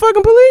would call the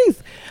fucking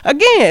police.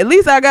 Again, at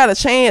least I got a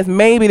chance.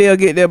 Maybe they'll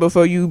get there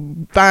before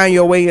you find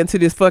your way into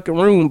this fucking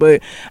room.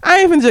 But I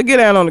ain't even just get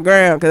down on the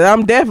ground because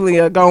I'm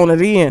definitely going to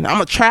the end. I'm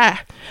going to try.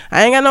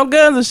 I ain't got no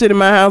guns and shit in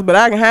my house, but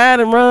I can hide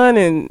and run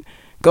and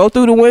go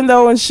through the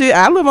window and shit.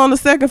 I live on the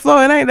second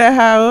floor. It ain't that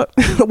high up.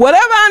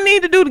 Whatever I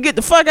need to do to get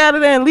the fuck out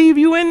of there and leave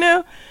you in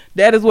there,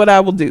 that is what I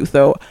will do.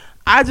 So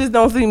I just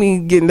don't see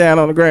me getting down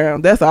on the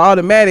ground. That's an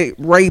automatic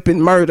rape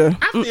and murder.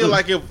 I feel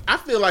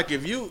like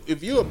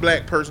if you're a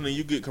black person and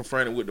you get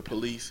confronted with the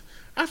police,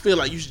 I feel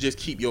like you should just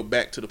keep your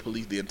back to the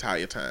police the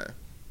entire time.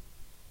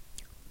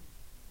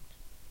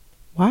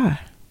 Why?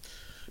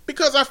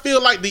 Because I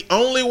feel like the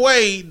only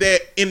way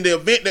that in the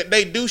event that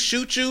they do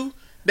shoot you,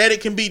 that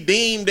it can be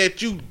deemed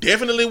that you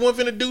definitely weren't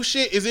finna do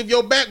shit is if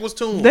your back was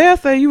to him. They'll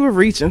say you were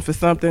reaching for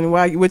something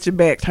while you with your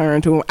back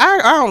turned to him. I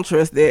don't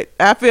trust that.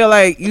 I feel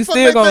like you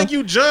still gonna think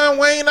you John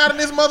Wayne out of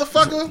this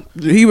motherfucker.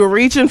 He was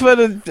reaching for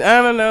the.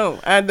 I don't know.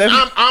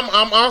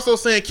 I'm also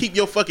saying keep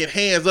your fucking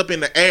hands up in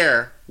the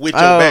air with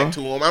your back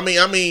to him.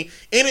 I mean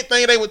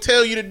anything they would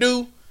tell you to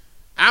do,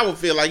 I would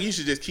feel like you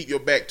should just keep your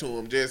back to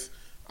him. Just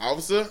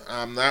officer,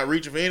 I'm not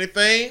reaching for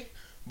anything.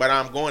 But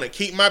I'm going to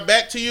keep my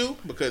back to you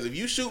because if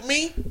you shoot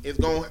me,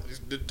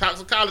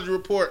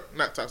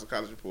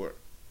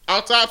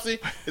 autopsy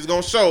is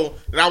going to show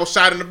that I was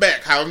shot in the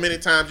back however many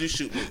times you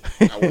shoot me.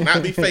 I will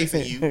not be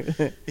facing you.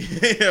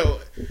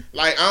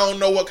 Like, I don't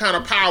know what kind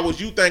of powers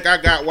you think I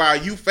got while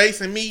you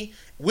facing me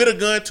with a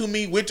gun to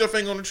me, with your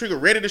finger on the trigger,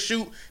 ready to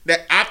shoot,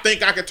 that I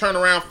think I can turn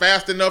around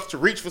fast enough to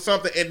reach for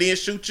something and then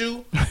shoot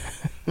you.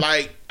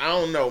 Like, I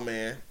don't know,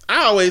 man.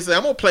 I always say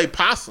I'm going to play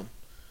possum.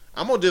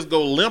 I'm gonna just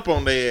go limp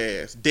on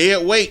their ass,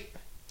 dead weight.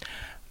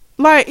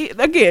 Like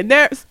again,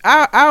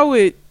 I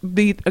would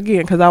be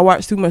again because I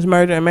watch too much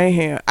Murder and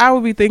Mayhem. I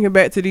would be thinking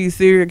back to these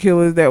serial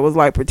killers that was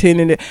like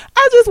pretending that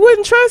I just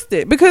wouldn't trust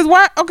it because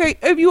why? Okay,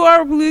 if you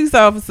are a police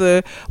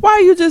officer, why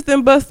you just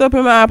didn't bust up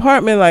in my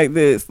apartment like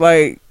this?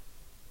 Like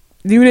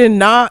You didn't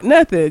knock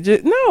nothing.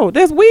 Just no,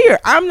 that's weird.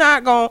 I'm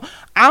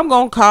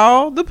gonna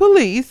call the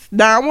police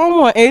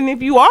 911, and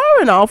if you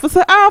are an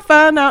officer, I'll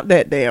find out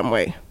that damn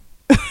way.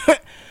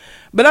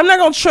 But I'm not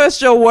gonna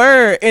trust your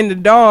word in the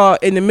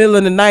dark in the middle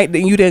of the night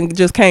that you didn't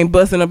just came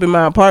busting up in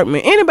my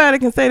apartment. Anybody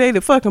can say they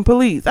the fucking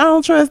police. I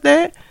don't trust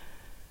that.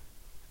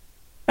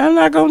 I'm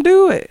not gonna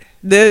do it.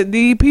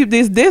 The people,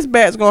 this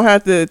dispatch gonna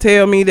have to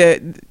tell me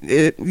that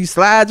you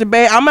slide your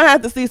bag. I'm gonna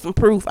have to see some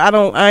proof.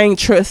 I ain't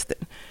trusting.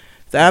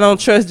 So I don't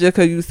trust just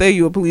because you say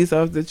you a police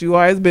officer that you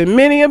are. It's been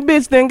many a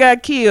bitch that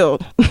got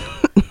killed.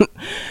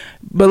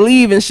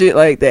 Believe in shit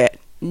like that.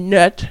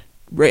 Nut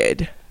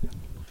red.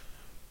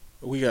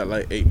 We got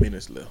like 8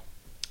 minutes left.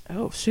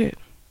 Oh shit.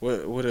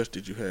 What else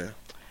did you have?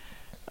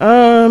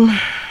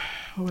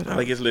 What I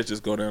else? guess let's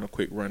just go down a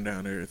quick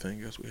rundown of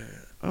everything else we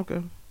had.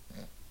 Okay.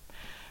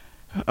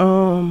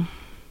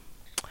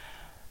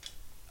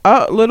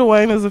 Lil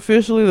Wayne is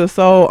officially the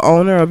sole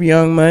owner of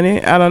Young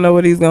Money. I don't know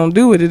what he's gonna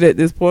do with it at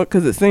this point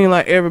because it seemed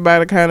like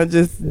everybody kind of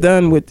just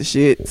done with the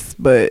shits.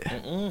 But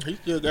he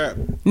still got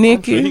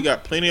Nicki, I'm sure he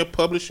got plenty of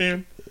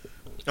publishing.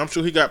 I'm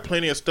sure he got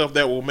plenty of stuff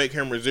that will make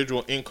him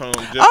residual income.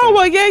 Oh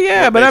well,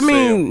 yeah. But I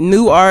mean,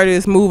 new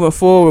artists moving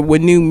forward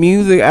with new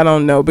music. I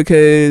don't know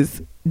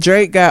because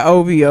Drake got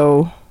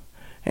OVO.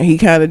 And he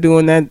kind of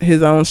doing that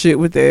his own shit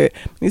with that.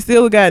 He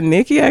still got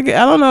Nicki. I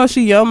don't know if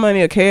she Young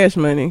Money or Cash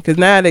Money because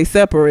now they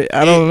separate.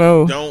 I don't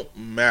know. Don't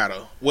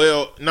matter.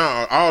 Well,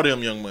 no, all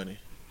them Young Money.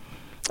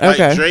 Like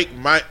Okay. Drake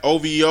might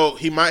OVO.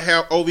 He might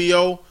have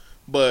OVO,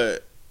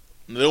 but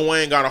Lil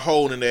Wayne got a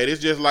hold in that.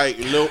 It's just like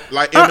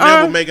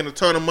Eminem was making a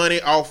ton of money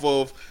off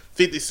of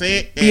 50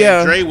 Cent,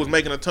 and Dre was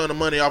making a ton of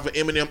money off of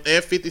Eminem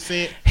and 50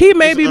 Cent. He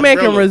may be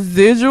making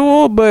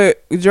residual,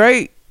 but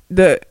Drake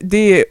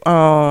did.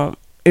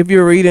 If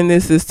you're reading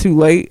this, it's too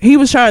late. He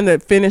was trying to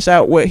finish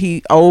out what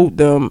he owed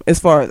them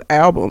as far as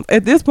albums.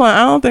 At this point,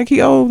 I don't think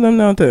he owed them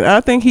nothing. I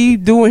think he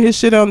doing his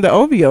shit on the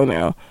OVO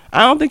now.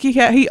 I don't think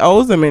he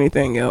owes them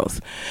anything else.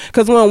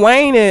 Because when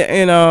Wayne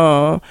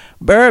and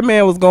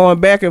Birdman was going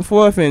back and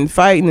forth and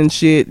fighting and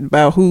shit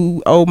about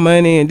who owed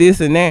money and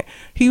this and that,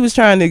 he was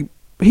trying to.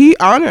 He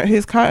honored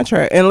his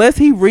contract unless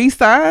he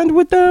re-signed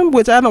with them,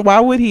 which I don't.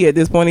 Why would he at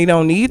this point? He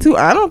don't need to.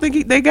 I don't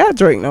think they got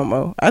Drake no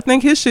more. I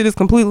think his shit is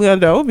completely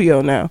under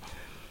OVO now.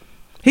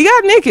 He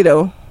got Nicki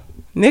though.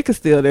 Nicki's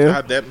still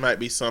there. That might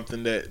be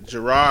something that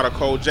Gerard or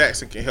Cole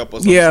Jackson can help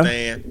us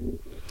understand.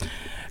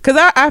 Cause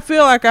I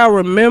feel like I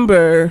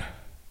remember,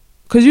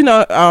 cause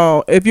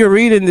if you're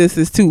reading this,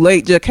 it's too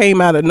late. Just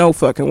came out of no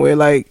fucking where.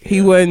 Like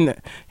he wasn't,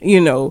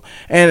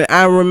 And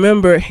I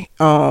remember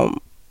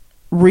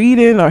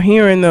reading or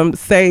hearing them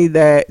say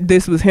that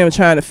this was him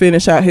trying to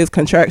finish out his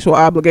contractual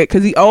obligation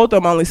because he owed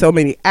them only so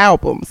many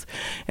albums,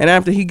 and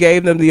after he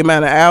gave them the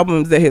amount of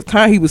albums that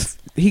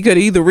he could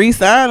either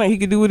re-sign or he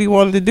could do what he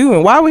wanted to do.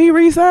 And why would he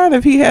re-sign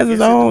if he has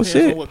his own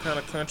shit? On what kind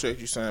of contract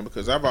you sign?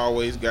 Because I've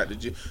always got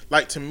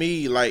to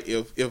me, like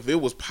if it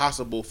was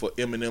possible for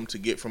Eminem to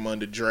get from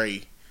under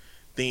Dre,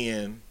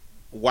 then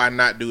why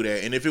not do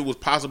that? And if it was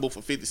possible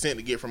for 50 Cent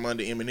to get from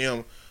under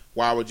Eminem,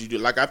 why would you do?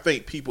 Like I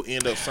think people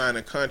end up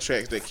signing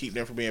contracts that keep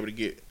them from being able to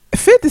get.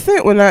 50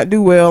 Cent would not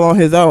do well on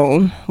his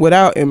own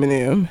without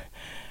Eminem.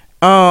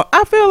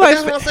 I feel like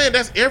that's what I'm saying.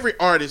 That's every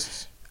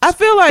artist. I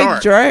feel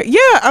like Drake.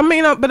 Yeah, I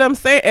mean, but I'm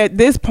saying at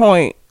this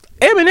point,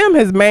 Eminem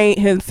has made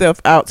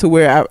himself out to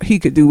where he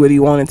could do what he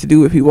wanted to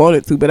do if he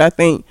wanted to. But I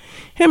think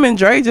him and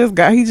Dre they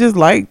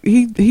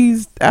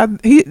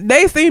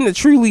seem to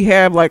truly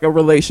have like a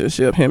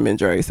relationship, him and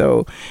Dre.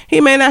 So he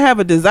may not have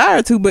a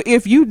desire to, but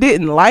if you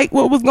didn't like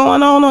what was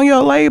going on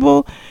your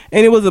label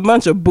and it was a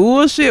bunch of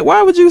bullshit,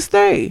 why would you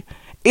stay?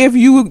 If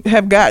you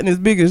have gotten as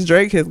big as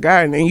Drake has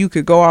gotten and you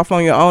could go off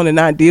on your own and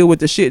not deal with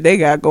the shit they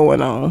got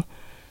going on.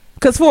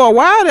 Because for a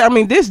while, I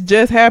mean, this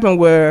just happened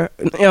where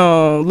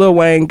Lil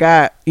Wayne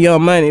got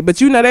Young Money. But,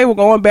 they were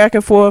going back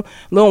and forth.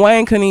 Lil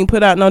Wayne couldn't even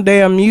put out no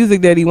damn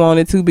music that he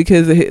wanted to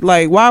because,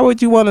 why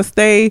would you want to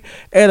stay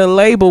at a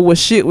label where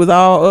shit was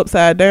all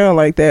upside down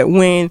like that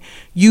when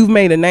you've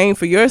made a name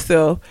for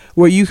yourself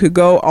where you could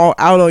go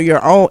out on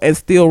your own and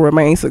still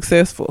remain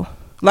successful?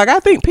 Like, I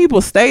think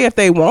people stay if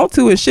they want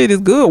to and shit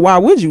is good. Why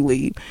would you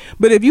leave?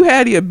 But if you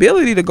had the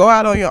ability to go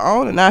out on your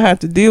own and not have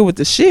to deal with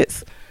the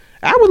shits,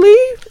 I would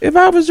leave if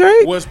I was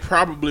Drake. What's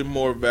probably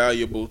more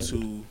valuable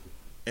to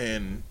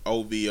an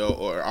OVO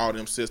or all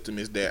them system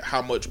is that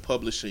how much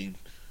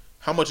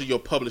of your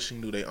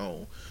publishing do they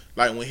own?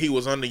 Like when he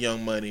was under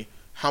Young Money,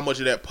 how much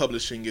of that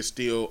publishing is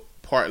still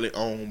partly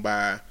owned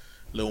by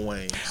Lil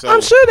Wayne? So I'm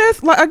sure that's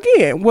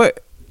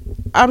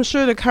I'm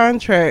sure the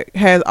contract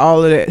has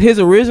all of that. His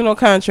original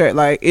contract,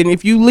 and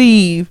if you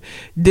leave,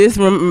 this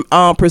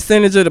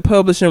percentage of the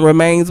publishing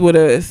remains with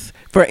us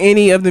for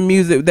any of the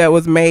music that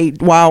was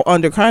made while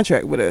under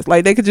contract with us.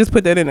 Like they could just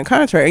put that in the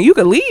contract, and you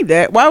could leave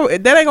that.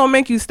 That ain't gonna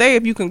make you stay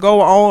if you can go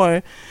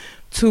on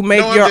to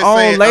make your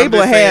own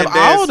label and have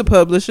all the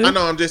publishing. I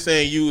know. I'm just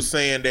saying you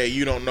saying that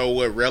you don't know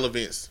what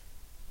relevance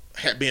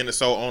being the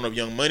sole owner of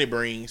Young Money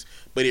brings,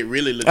 but it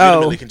really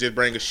legitimately can just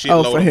bring a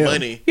shitload of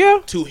money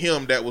to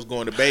him that was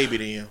going to Baby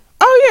then.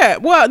 Oh Oh yeah,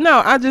 well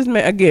no, I just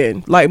meant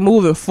again like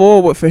moving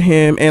forward for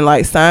him and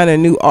like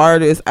signing new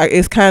artists.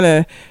 It's kind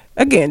of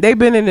again they've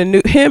been in the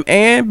new him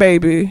and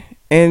Baby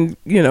and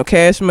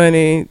Cash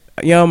Money,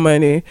 Young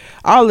Money,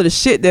 all of the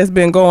shit that's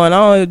been going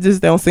on. It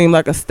just don't seem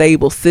like a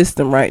stable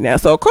system right now.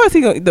 So of course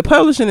the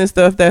publishing and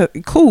stuff that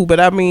cool, but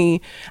I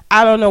mean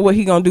I don't know what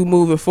he gonna do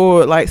moving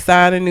forward, like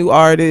signing new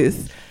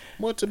artists.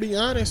 Well, to be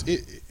honest,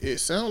 it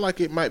sounds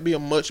like it might be a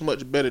much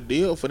better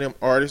deal for them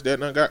artists that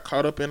done got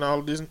caught up in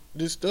all this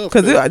stuff.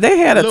 Because they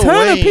had a Lil ton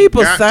Wayne of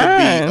people got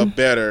sign to be a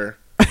better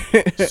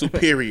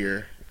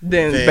superior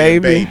than than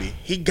Baby.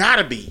 He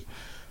gotta be.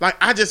 Like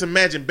I just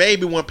imagine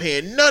Baby wasn't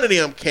paying none of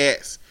them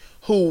cats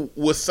who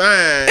was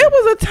signed. It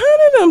was a ton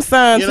of them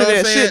signed You to know what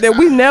I'm that saying? shit that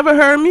we never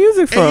heard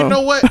music from. And you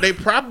know what? They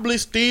probably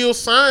still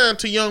signed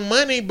to Young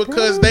Money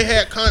because they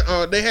had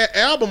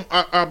album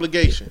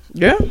obligations.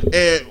 Yeah.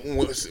 And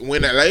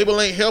when a label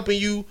ain't helping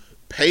you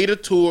pay the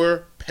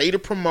tour, pay to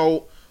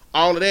promote,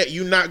 all of that,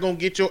 you're not gonna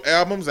get your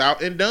albums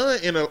out and done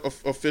in an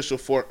official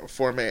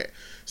format.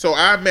 So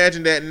I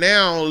imagine that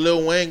now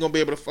Lil Wayne gonna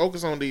be able to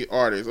focus on the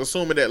artists,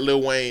 assuming that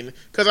Lil Wayne,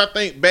 because I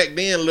think back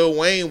then Lil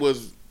Wayne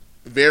was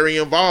very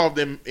involved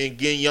in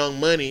getting Young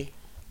Money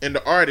and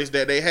the artists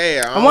that they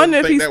had. I wonder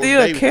if he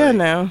still care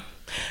now.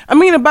 I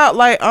mean, about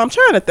like I'm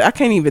trying to. I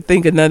can't even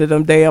think of none of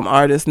them damn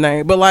artists'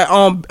 name. But like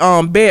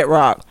on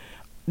Bedrock,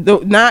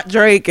 not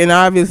Drake and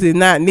obviously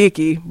not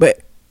Nicki,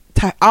 but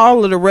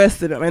all of the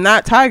rest of them, and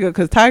not Tyga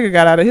because Tyga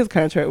got out of his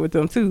contract with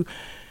them too.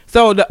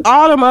 So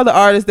all them other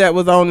artists that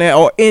was on that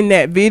or in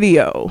that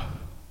video,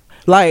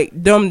 like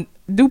them.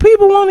 Do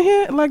people want to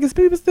hear? Like, is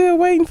people still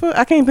waiting for?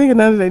 I can't think of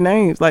none of their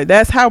names. Like,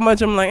 that's how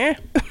much I'm like,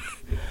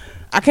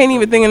 I can't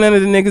even think of none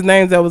of the niggas'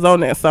 names that was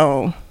on that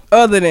song,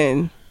 other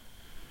than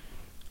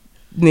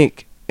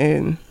Nick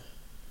and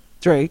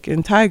Drake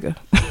and Tyga.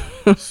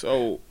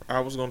 So I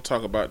was gonna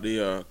talk about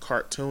the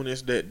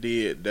cartoonist that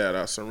did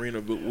that Serena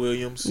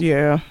Williams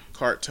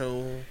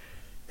cartoon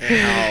and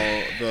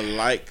how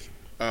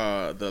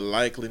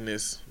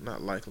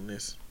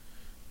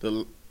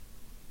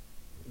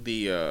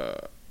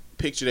the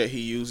picture that he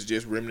used is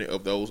just remnant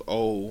of those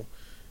old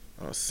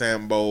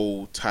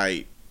Sambo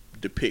type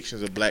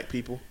depictions of black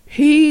people.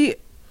 Did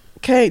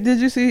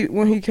you see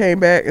when he came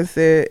back and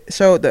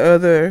showed the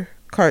other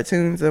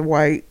cartoons of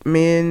white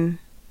men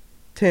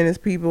tennis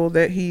people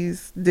that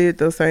he's did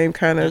those same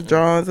kind of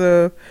drawings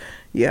of?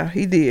 Yeah,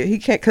 he did. He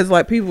can't, because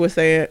like people were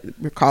saying,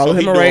 calling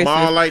him a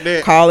racist, like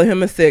that? calling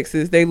him a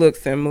sexist. They look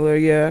similar,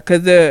 yeah.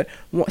 Because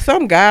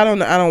some guy, I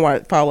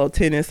don't follow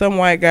tennis. Some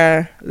white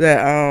guy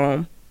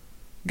that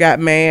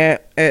got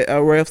mad at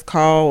a ref's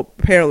call,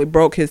 apparently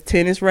broke his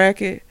tennis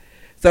racket.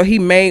 So he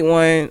made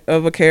one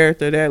of a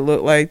character that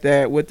looked like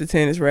that with the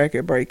tennis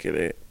racket breaking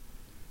it.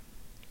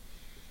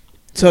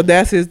 So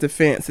that's his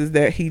defense, is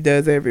that he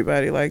does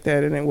everybody like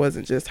that, and it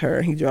wasn't just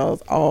her. He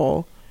draws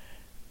all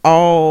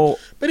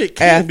But it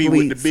can't athletes. be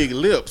with the big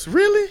lips,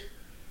 really?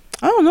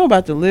 I don't know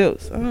about the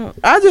lips.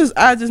 I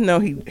just know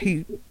he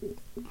did.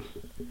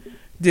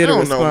 I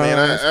don't know, man.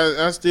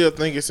 I still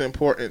think it's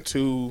important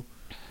to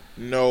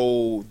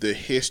know the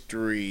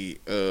history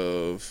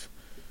of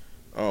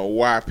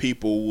why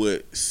people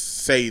would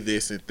say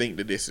this and think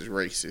that this is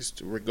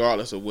racist,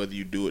 regardless of whether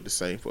you do it the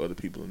same for other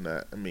people or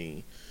not. I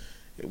mean,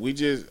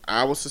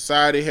 our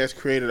society has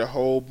created a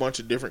whole bunch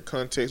of different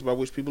contexts by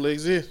which people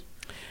exist.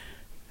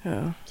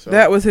 Yeah. So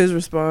that was his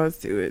response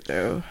to it,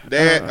 though.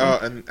 That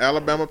an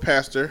Alabama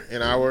pastor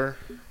in our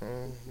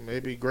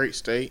maybe great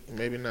state,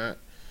 maybe not,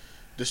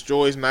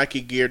 destroys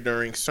Nike gear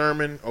during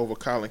sermon over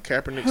Colin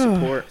Kaepernick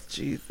support.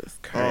 Jesus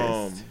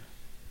Christ.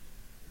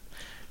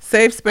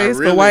 Safe space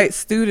for white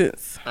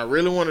students. I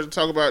really wanted to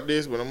talk about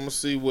this, but I'm going to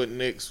see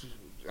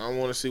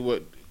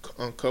what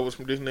uncovers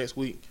from this next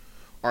week.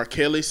 R.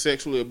 Kelly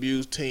sexually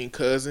abused teen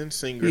cousin,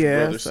 singer's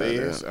brother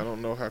says. I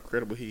don't know how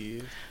credible he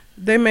is.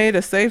 They made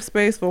a safe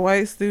space for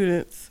white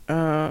students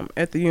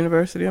at the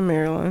University of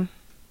Maryland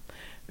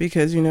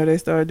because, they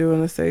started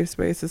doing the safe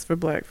spaces for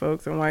black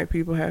folks, and white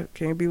people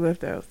can't be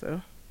left out,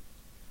 so.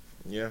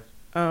 Yeah.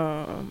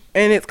 And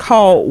it's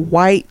called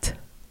White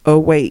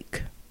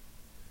Awake.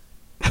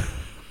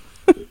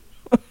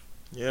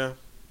 Yeah.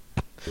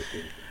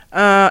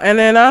 And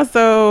then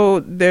also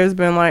there's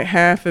been like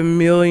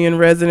 500,000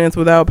 residents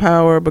without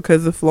power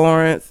because of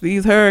Florence.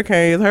 These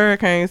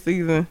hurricane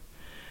season.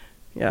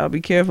 Y'all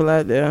be careful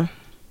out there.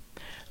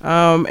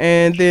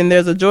 And then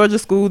there's a Georgia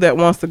school that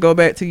wants to go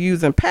back to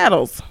using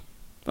paddles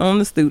on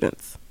the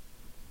students.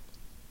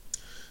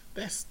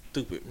 That's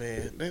stupid,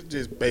 man. That's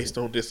just based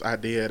on this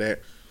idea that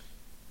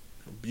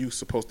abuse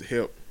supposed to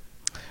help.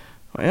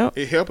 Well,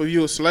 it help if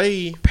you a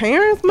slave.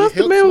 Parents must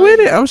have been with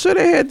it. I'm sure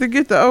they had to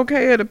get the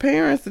okay of the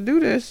parents to do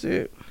that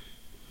shit.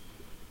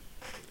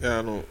 Yeah,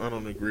 I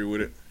don't agree with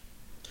it.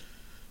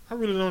 I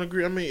really don't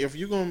agree. I mean, if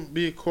you're gonna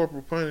be a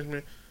corporal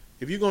punishment,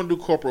 if you're gonna do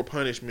corporal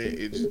punishment,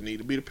 it just need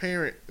to be the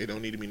parent. It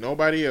don't need to be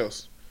nobody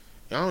else.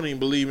 I don't even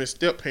believe in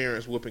step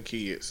parents whooping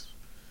kids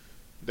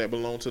that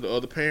belong to the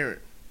other parent.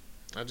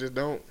 I just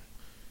don't.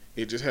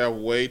 It just have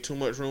way too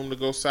much room to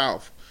go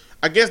south.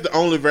 I guess the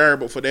only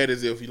variable for that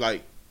is if you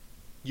like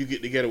you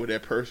get together with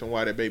that person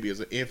while that baby is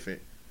an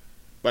infant.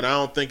 But I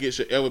don't think it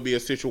should ever be a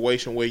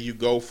situation where you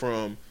go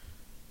from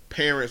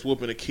parents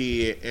whooping a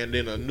kid and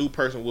then a new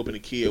person whooping a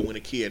kid when the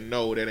kid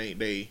know that ain't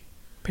they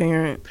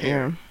Parent.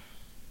 parent.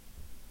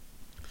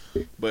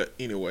 But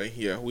anyway,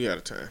 yeah, we out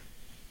of time.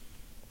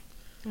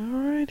 Yeah.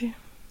 Alrighty.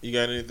 You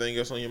got anything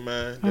else on your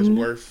mind that's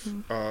worth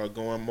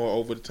going more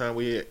over the time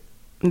we had?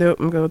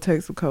 Nope, I'm gonna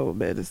take some cold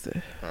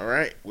medicine. All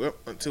right. Well,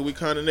 until we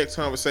come to the next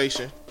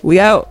conversation, We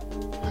out.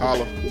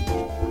 holla.